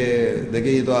کیا ہے کہ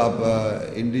دیکھیے یہ تو آپ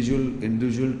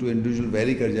انڈیویجول ٹو انڈیویجول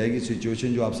ویری کر جائے گی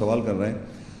سچویشن جو آپ سوال کر رہے ہیں.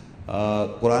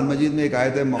 قرآن مجید میں ایک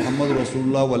آیت ہے, محمد رسول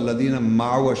اللہ والذین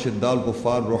معہ اشداء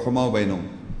الکفار رحماء بینہم.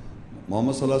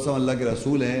 محمد صلی اللہ علیہ وسلم اللہ کے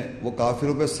رسول ہیں, وہ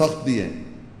کافروں پہ سخت بھی ہیں,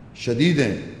 شدید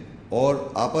ہیں, اور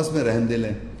آپس میں رحم دل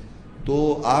ہیں.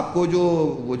 تو آپ کو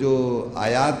وہ جو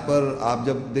آیات پر آپ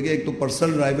جب دیکھیں, ایک تو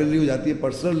پرسنل رائیولری ہو جاتی ہے,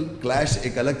 پرسنل کلیش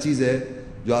ایک الگ چیز ہے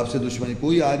جو آپ سے دشمنی.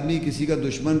 کوئی آدمی کسی کا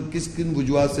دشمن کن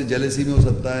وجوہات سے جیلسی میں ہو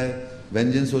سکتا ہے,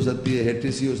 وینجنس ہو سکتی ہے,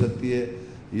 ہیٹریسی ہو سکتی ہے,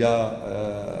 یا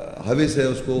حوث ہے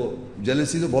اس کو.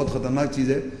 جیلسی تو بہت خطرناک چیز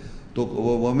ہے, تو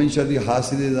ومن شر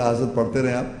حاسد اذا حسد پڑھتے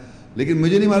رہیں آپ. لیکن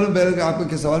مجھے نہیں معلوم بہرحال کہ آپ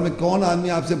کے سوال میں کون آدمی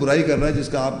آپ سے برائی کر رہا ہے جس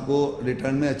کا آپ کو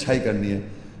ریٹرن میں اچھائی کرنی ہے.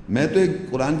 میں تو ایک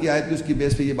قرآن کی آیت کی اس کی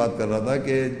بیس پہ یہ بات کر رہا تھا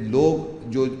کہ لوگ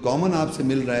جو کامن آپ سے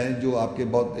مل رہے ہیں, جو آپ کے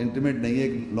بہت انٹیمیٹ نہیں ہے,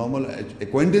 ایک نارمل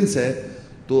ایکوائنٹنس ہے,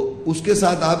 تو اس کے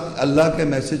ساتھ آپ اللہ کے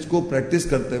میسج کو پریکٹس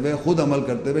کرتے ہوئے, خود عمل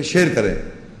کرتے ہوئے شیئر کریں.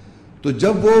 تو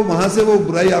جب وہ وہاں سے وہ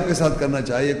برائی آپ کے ساتھ کرنا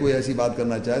چاہے یا کوئی ایسی بات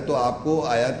کرنا چاہے تو آپ کو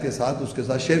آیات کے ساتھ اس کے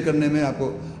ساتھ شیئر کرنے میں آپ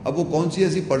کو, اب وہ کون سی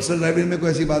ایسی پرسنل ڈرائیونگ میں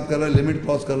کوئی ایسی بات کر رہا ہے, لمٹ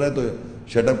کراس کر رہا ہے, تو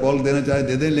شٹ اپ کال دینا چاہے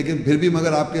دے دیں. لیکن پھر بھی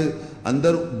مگر آپ کے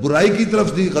اندر برائی کی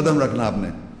طرف بھی قدم رکھنا. آپ نے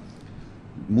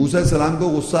موسیٰ علیہ السلام کو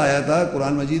غصہ آیا تھا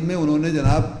قرآن مجید میں, انہوں نے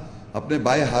جناب اپنے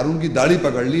بھائی ہارون کی داڑھی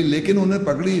پکڑ لی, لیکن انہیں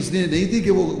پکڑی اس لیے نہیں تھی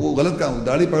کہ وہ غلط کام,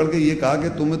 داڑھی پکڑ کے یہ کہا کہ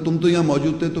تم تو یہاں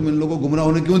موجود تھے, تم ان لوگوں کو گمراہ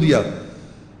ہونے کیوں دیا.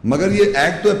 مگر یہ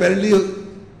ایکٹ تو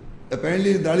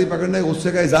اپیرنٹلی داڑھی پکڑنے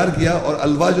غصے کا اظہار کیا, اور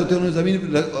الوا جو تھے انہوں نے زمین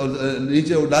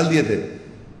نیچے ڈال دیے تھے.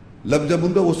 جب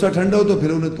ان کا غصہ ٹھنڈا ہو تو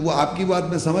پھر انہیں, تو وہ آپ کی بات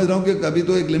میں سمجھ رہا ہوں کہ کبھی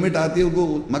تو ایک لمٹ آتی ہے ان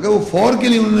کو, مگر وہ فور کے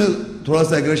لیے انہوں نے تھوڑا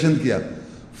سا ایگریشن کیا.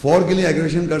 فور کے لیے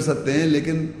ایگریشن کر سکتے ہیں,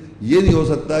 لیکن یہ نہیں ہو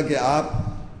سکتا کہ آپ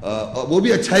وہ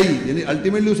بھی اچھائی, یعنی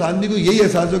الٹیمیٹلی اس آدمی کو یہی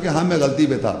احساس ہو کہ ہاں میں غلطی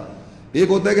پہ تھا. ایک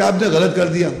ہوتا ہے کہ آپ نے غلط کر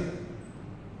دیا,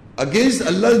 اگینسٹ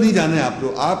اللہ نہیں جانا ہے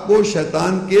آپ کو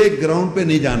شیطان کے گراؤنڈ پہ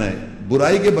نہیں جانا ہے.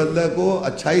 برائی کے بدلے کو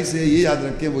اچھائی سے یہ یاد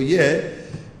رکھیں, وہ یہ ہے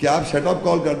کہ آپ شٹ اپ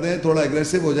کال کر دیں, تھوڑا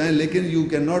اگریسو ہو جائیں, لیکن you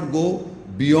can not go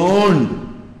beyond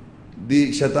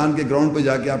the شیطان کے گراؤنڈ پہ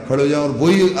جا کے آپ کھڑے ہو جائیں اور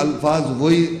وہی الفاظ,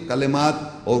 وہی کلمات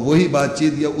اور وہی بات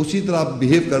چیت یا اسی طرح آپ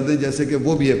بہیو کر دیں جیسے کہ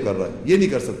وہ بہیو کر رہا ہے. یہ نہیں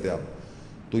کر سکتے آپ.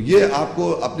 تو یہ آپ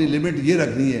کو اپنی لمٹ یہ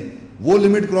رکھنی ہے. وہ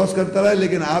لمٹ کراس کرتا رہے,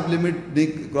 لیکن آپ لمٹ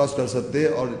نہیں کراس کر سکتے,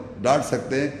 اور ڈانٹ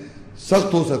سکتے ہیں,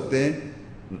 سخت ہو سکتے ہیں,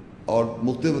 اور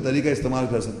مختلف طریقہ استعمال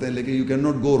کر سکتے ہیں, لیکن you can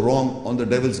not go wrong on the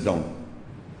devil's down.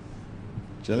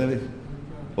 چلیں بھائی,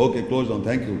 okay, close down.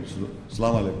 Thank you,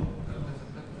 السلام علیکم.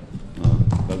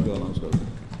 ہاں, کل کو اناؤنس کر دیں.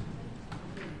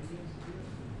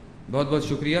 بہت بہت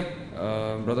شکریہ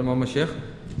برادر محمد شیخ.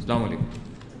 السلام علیکم.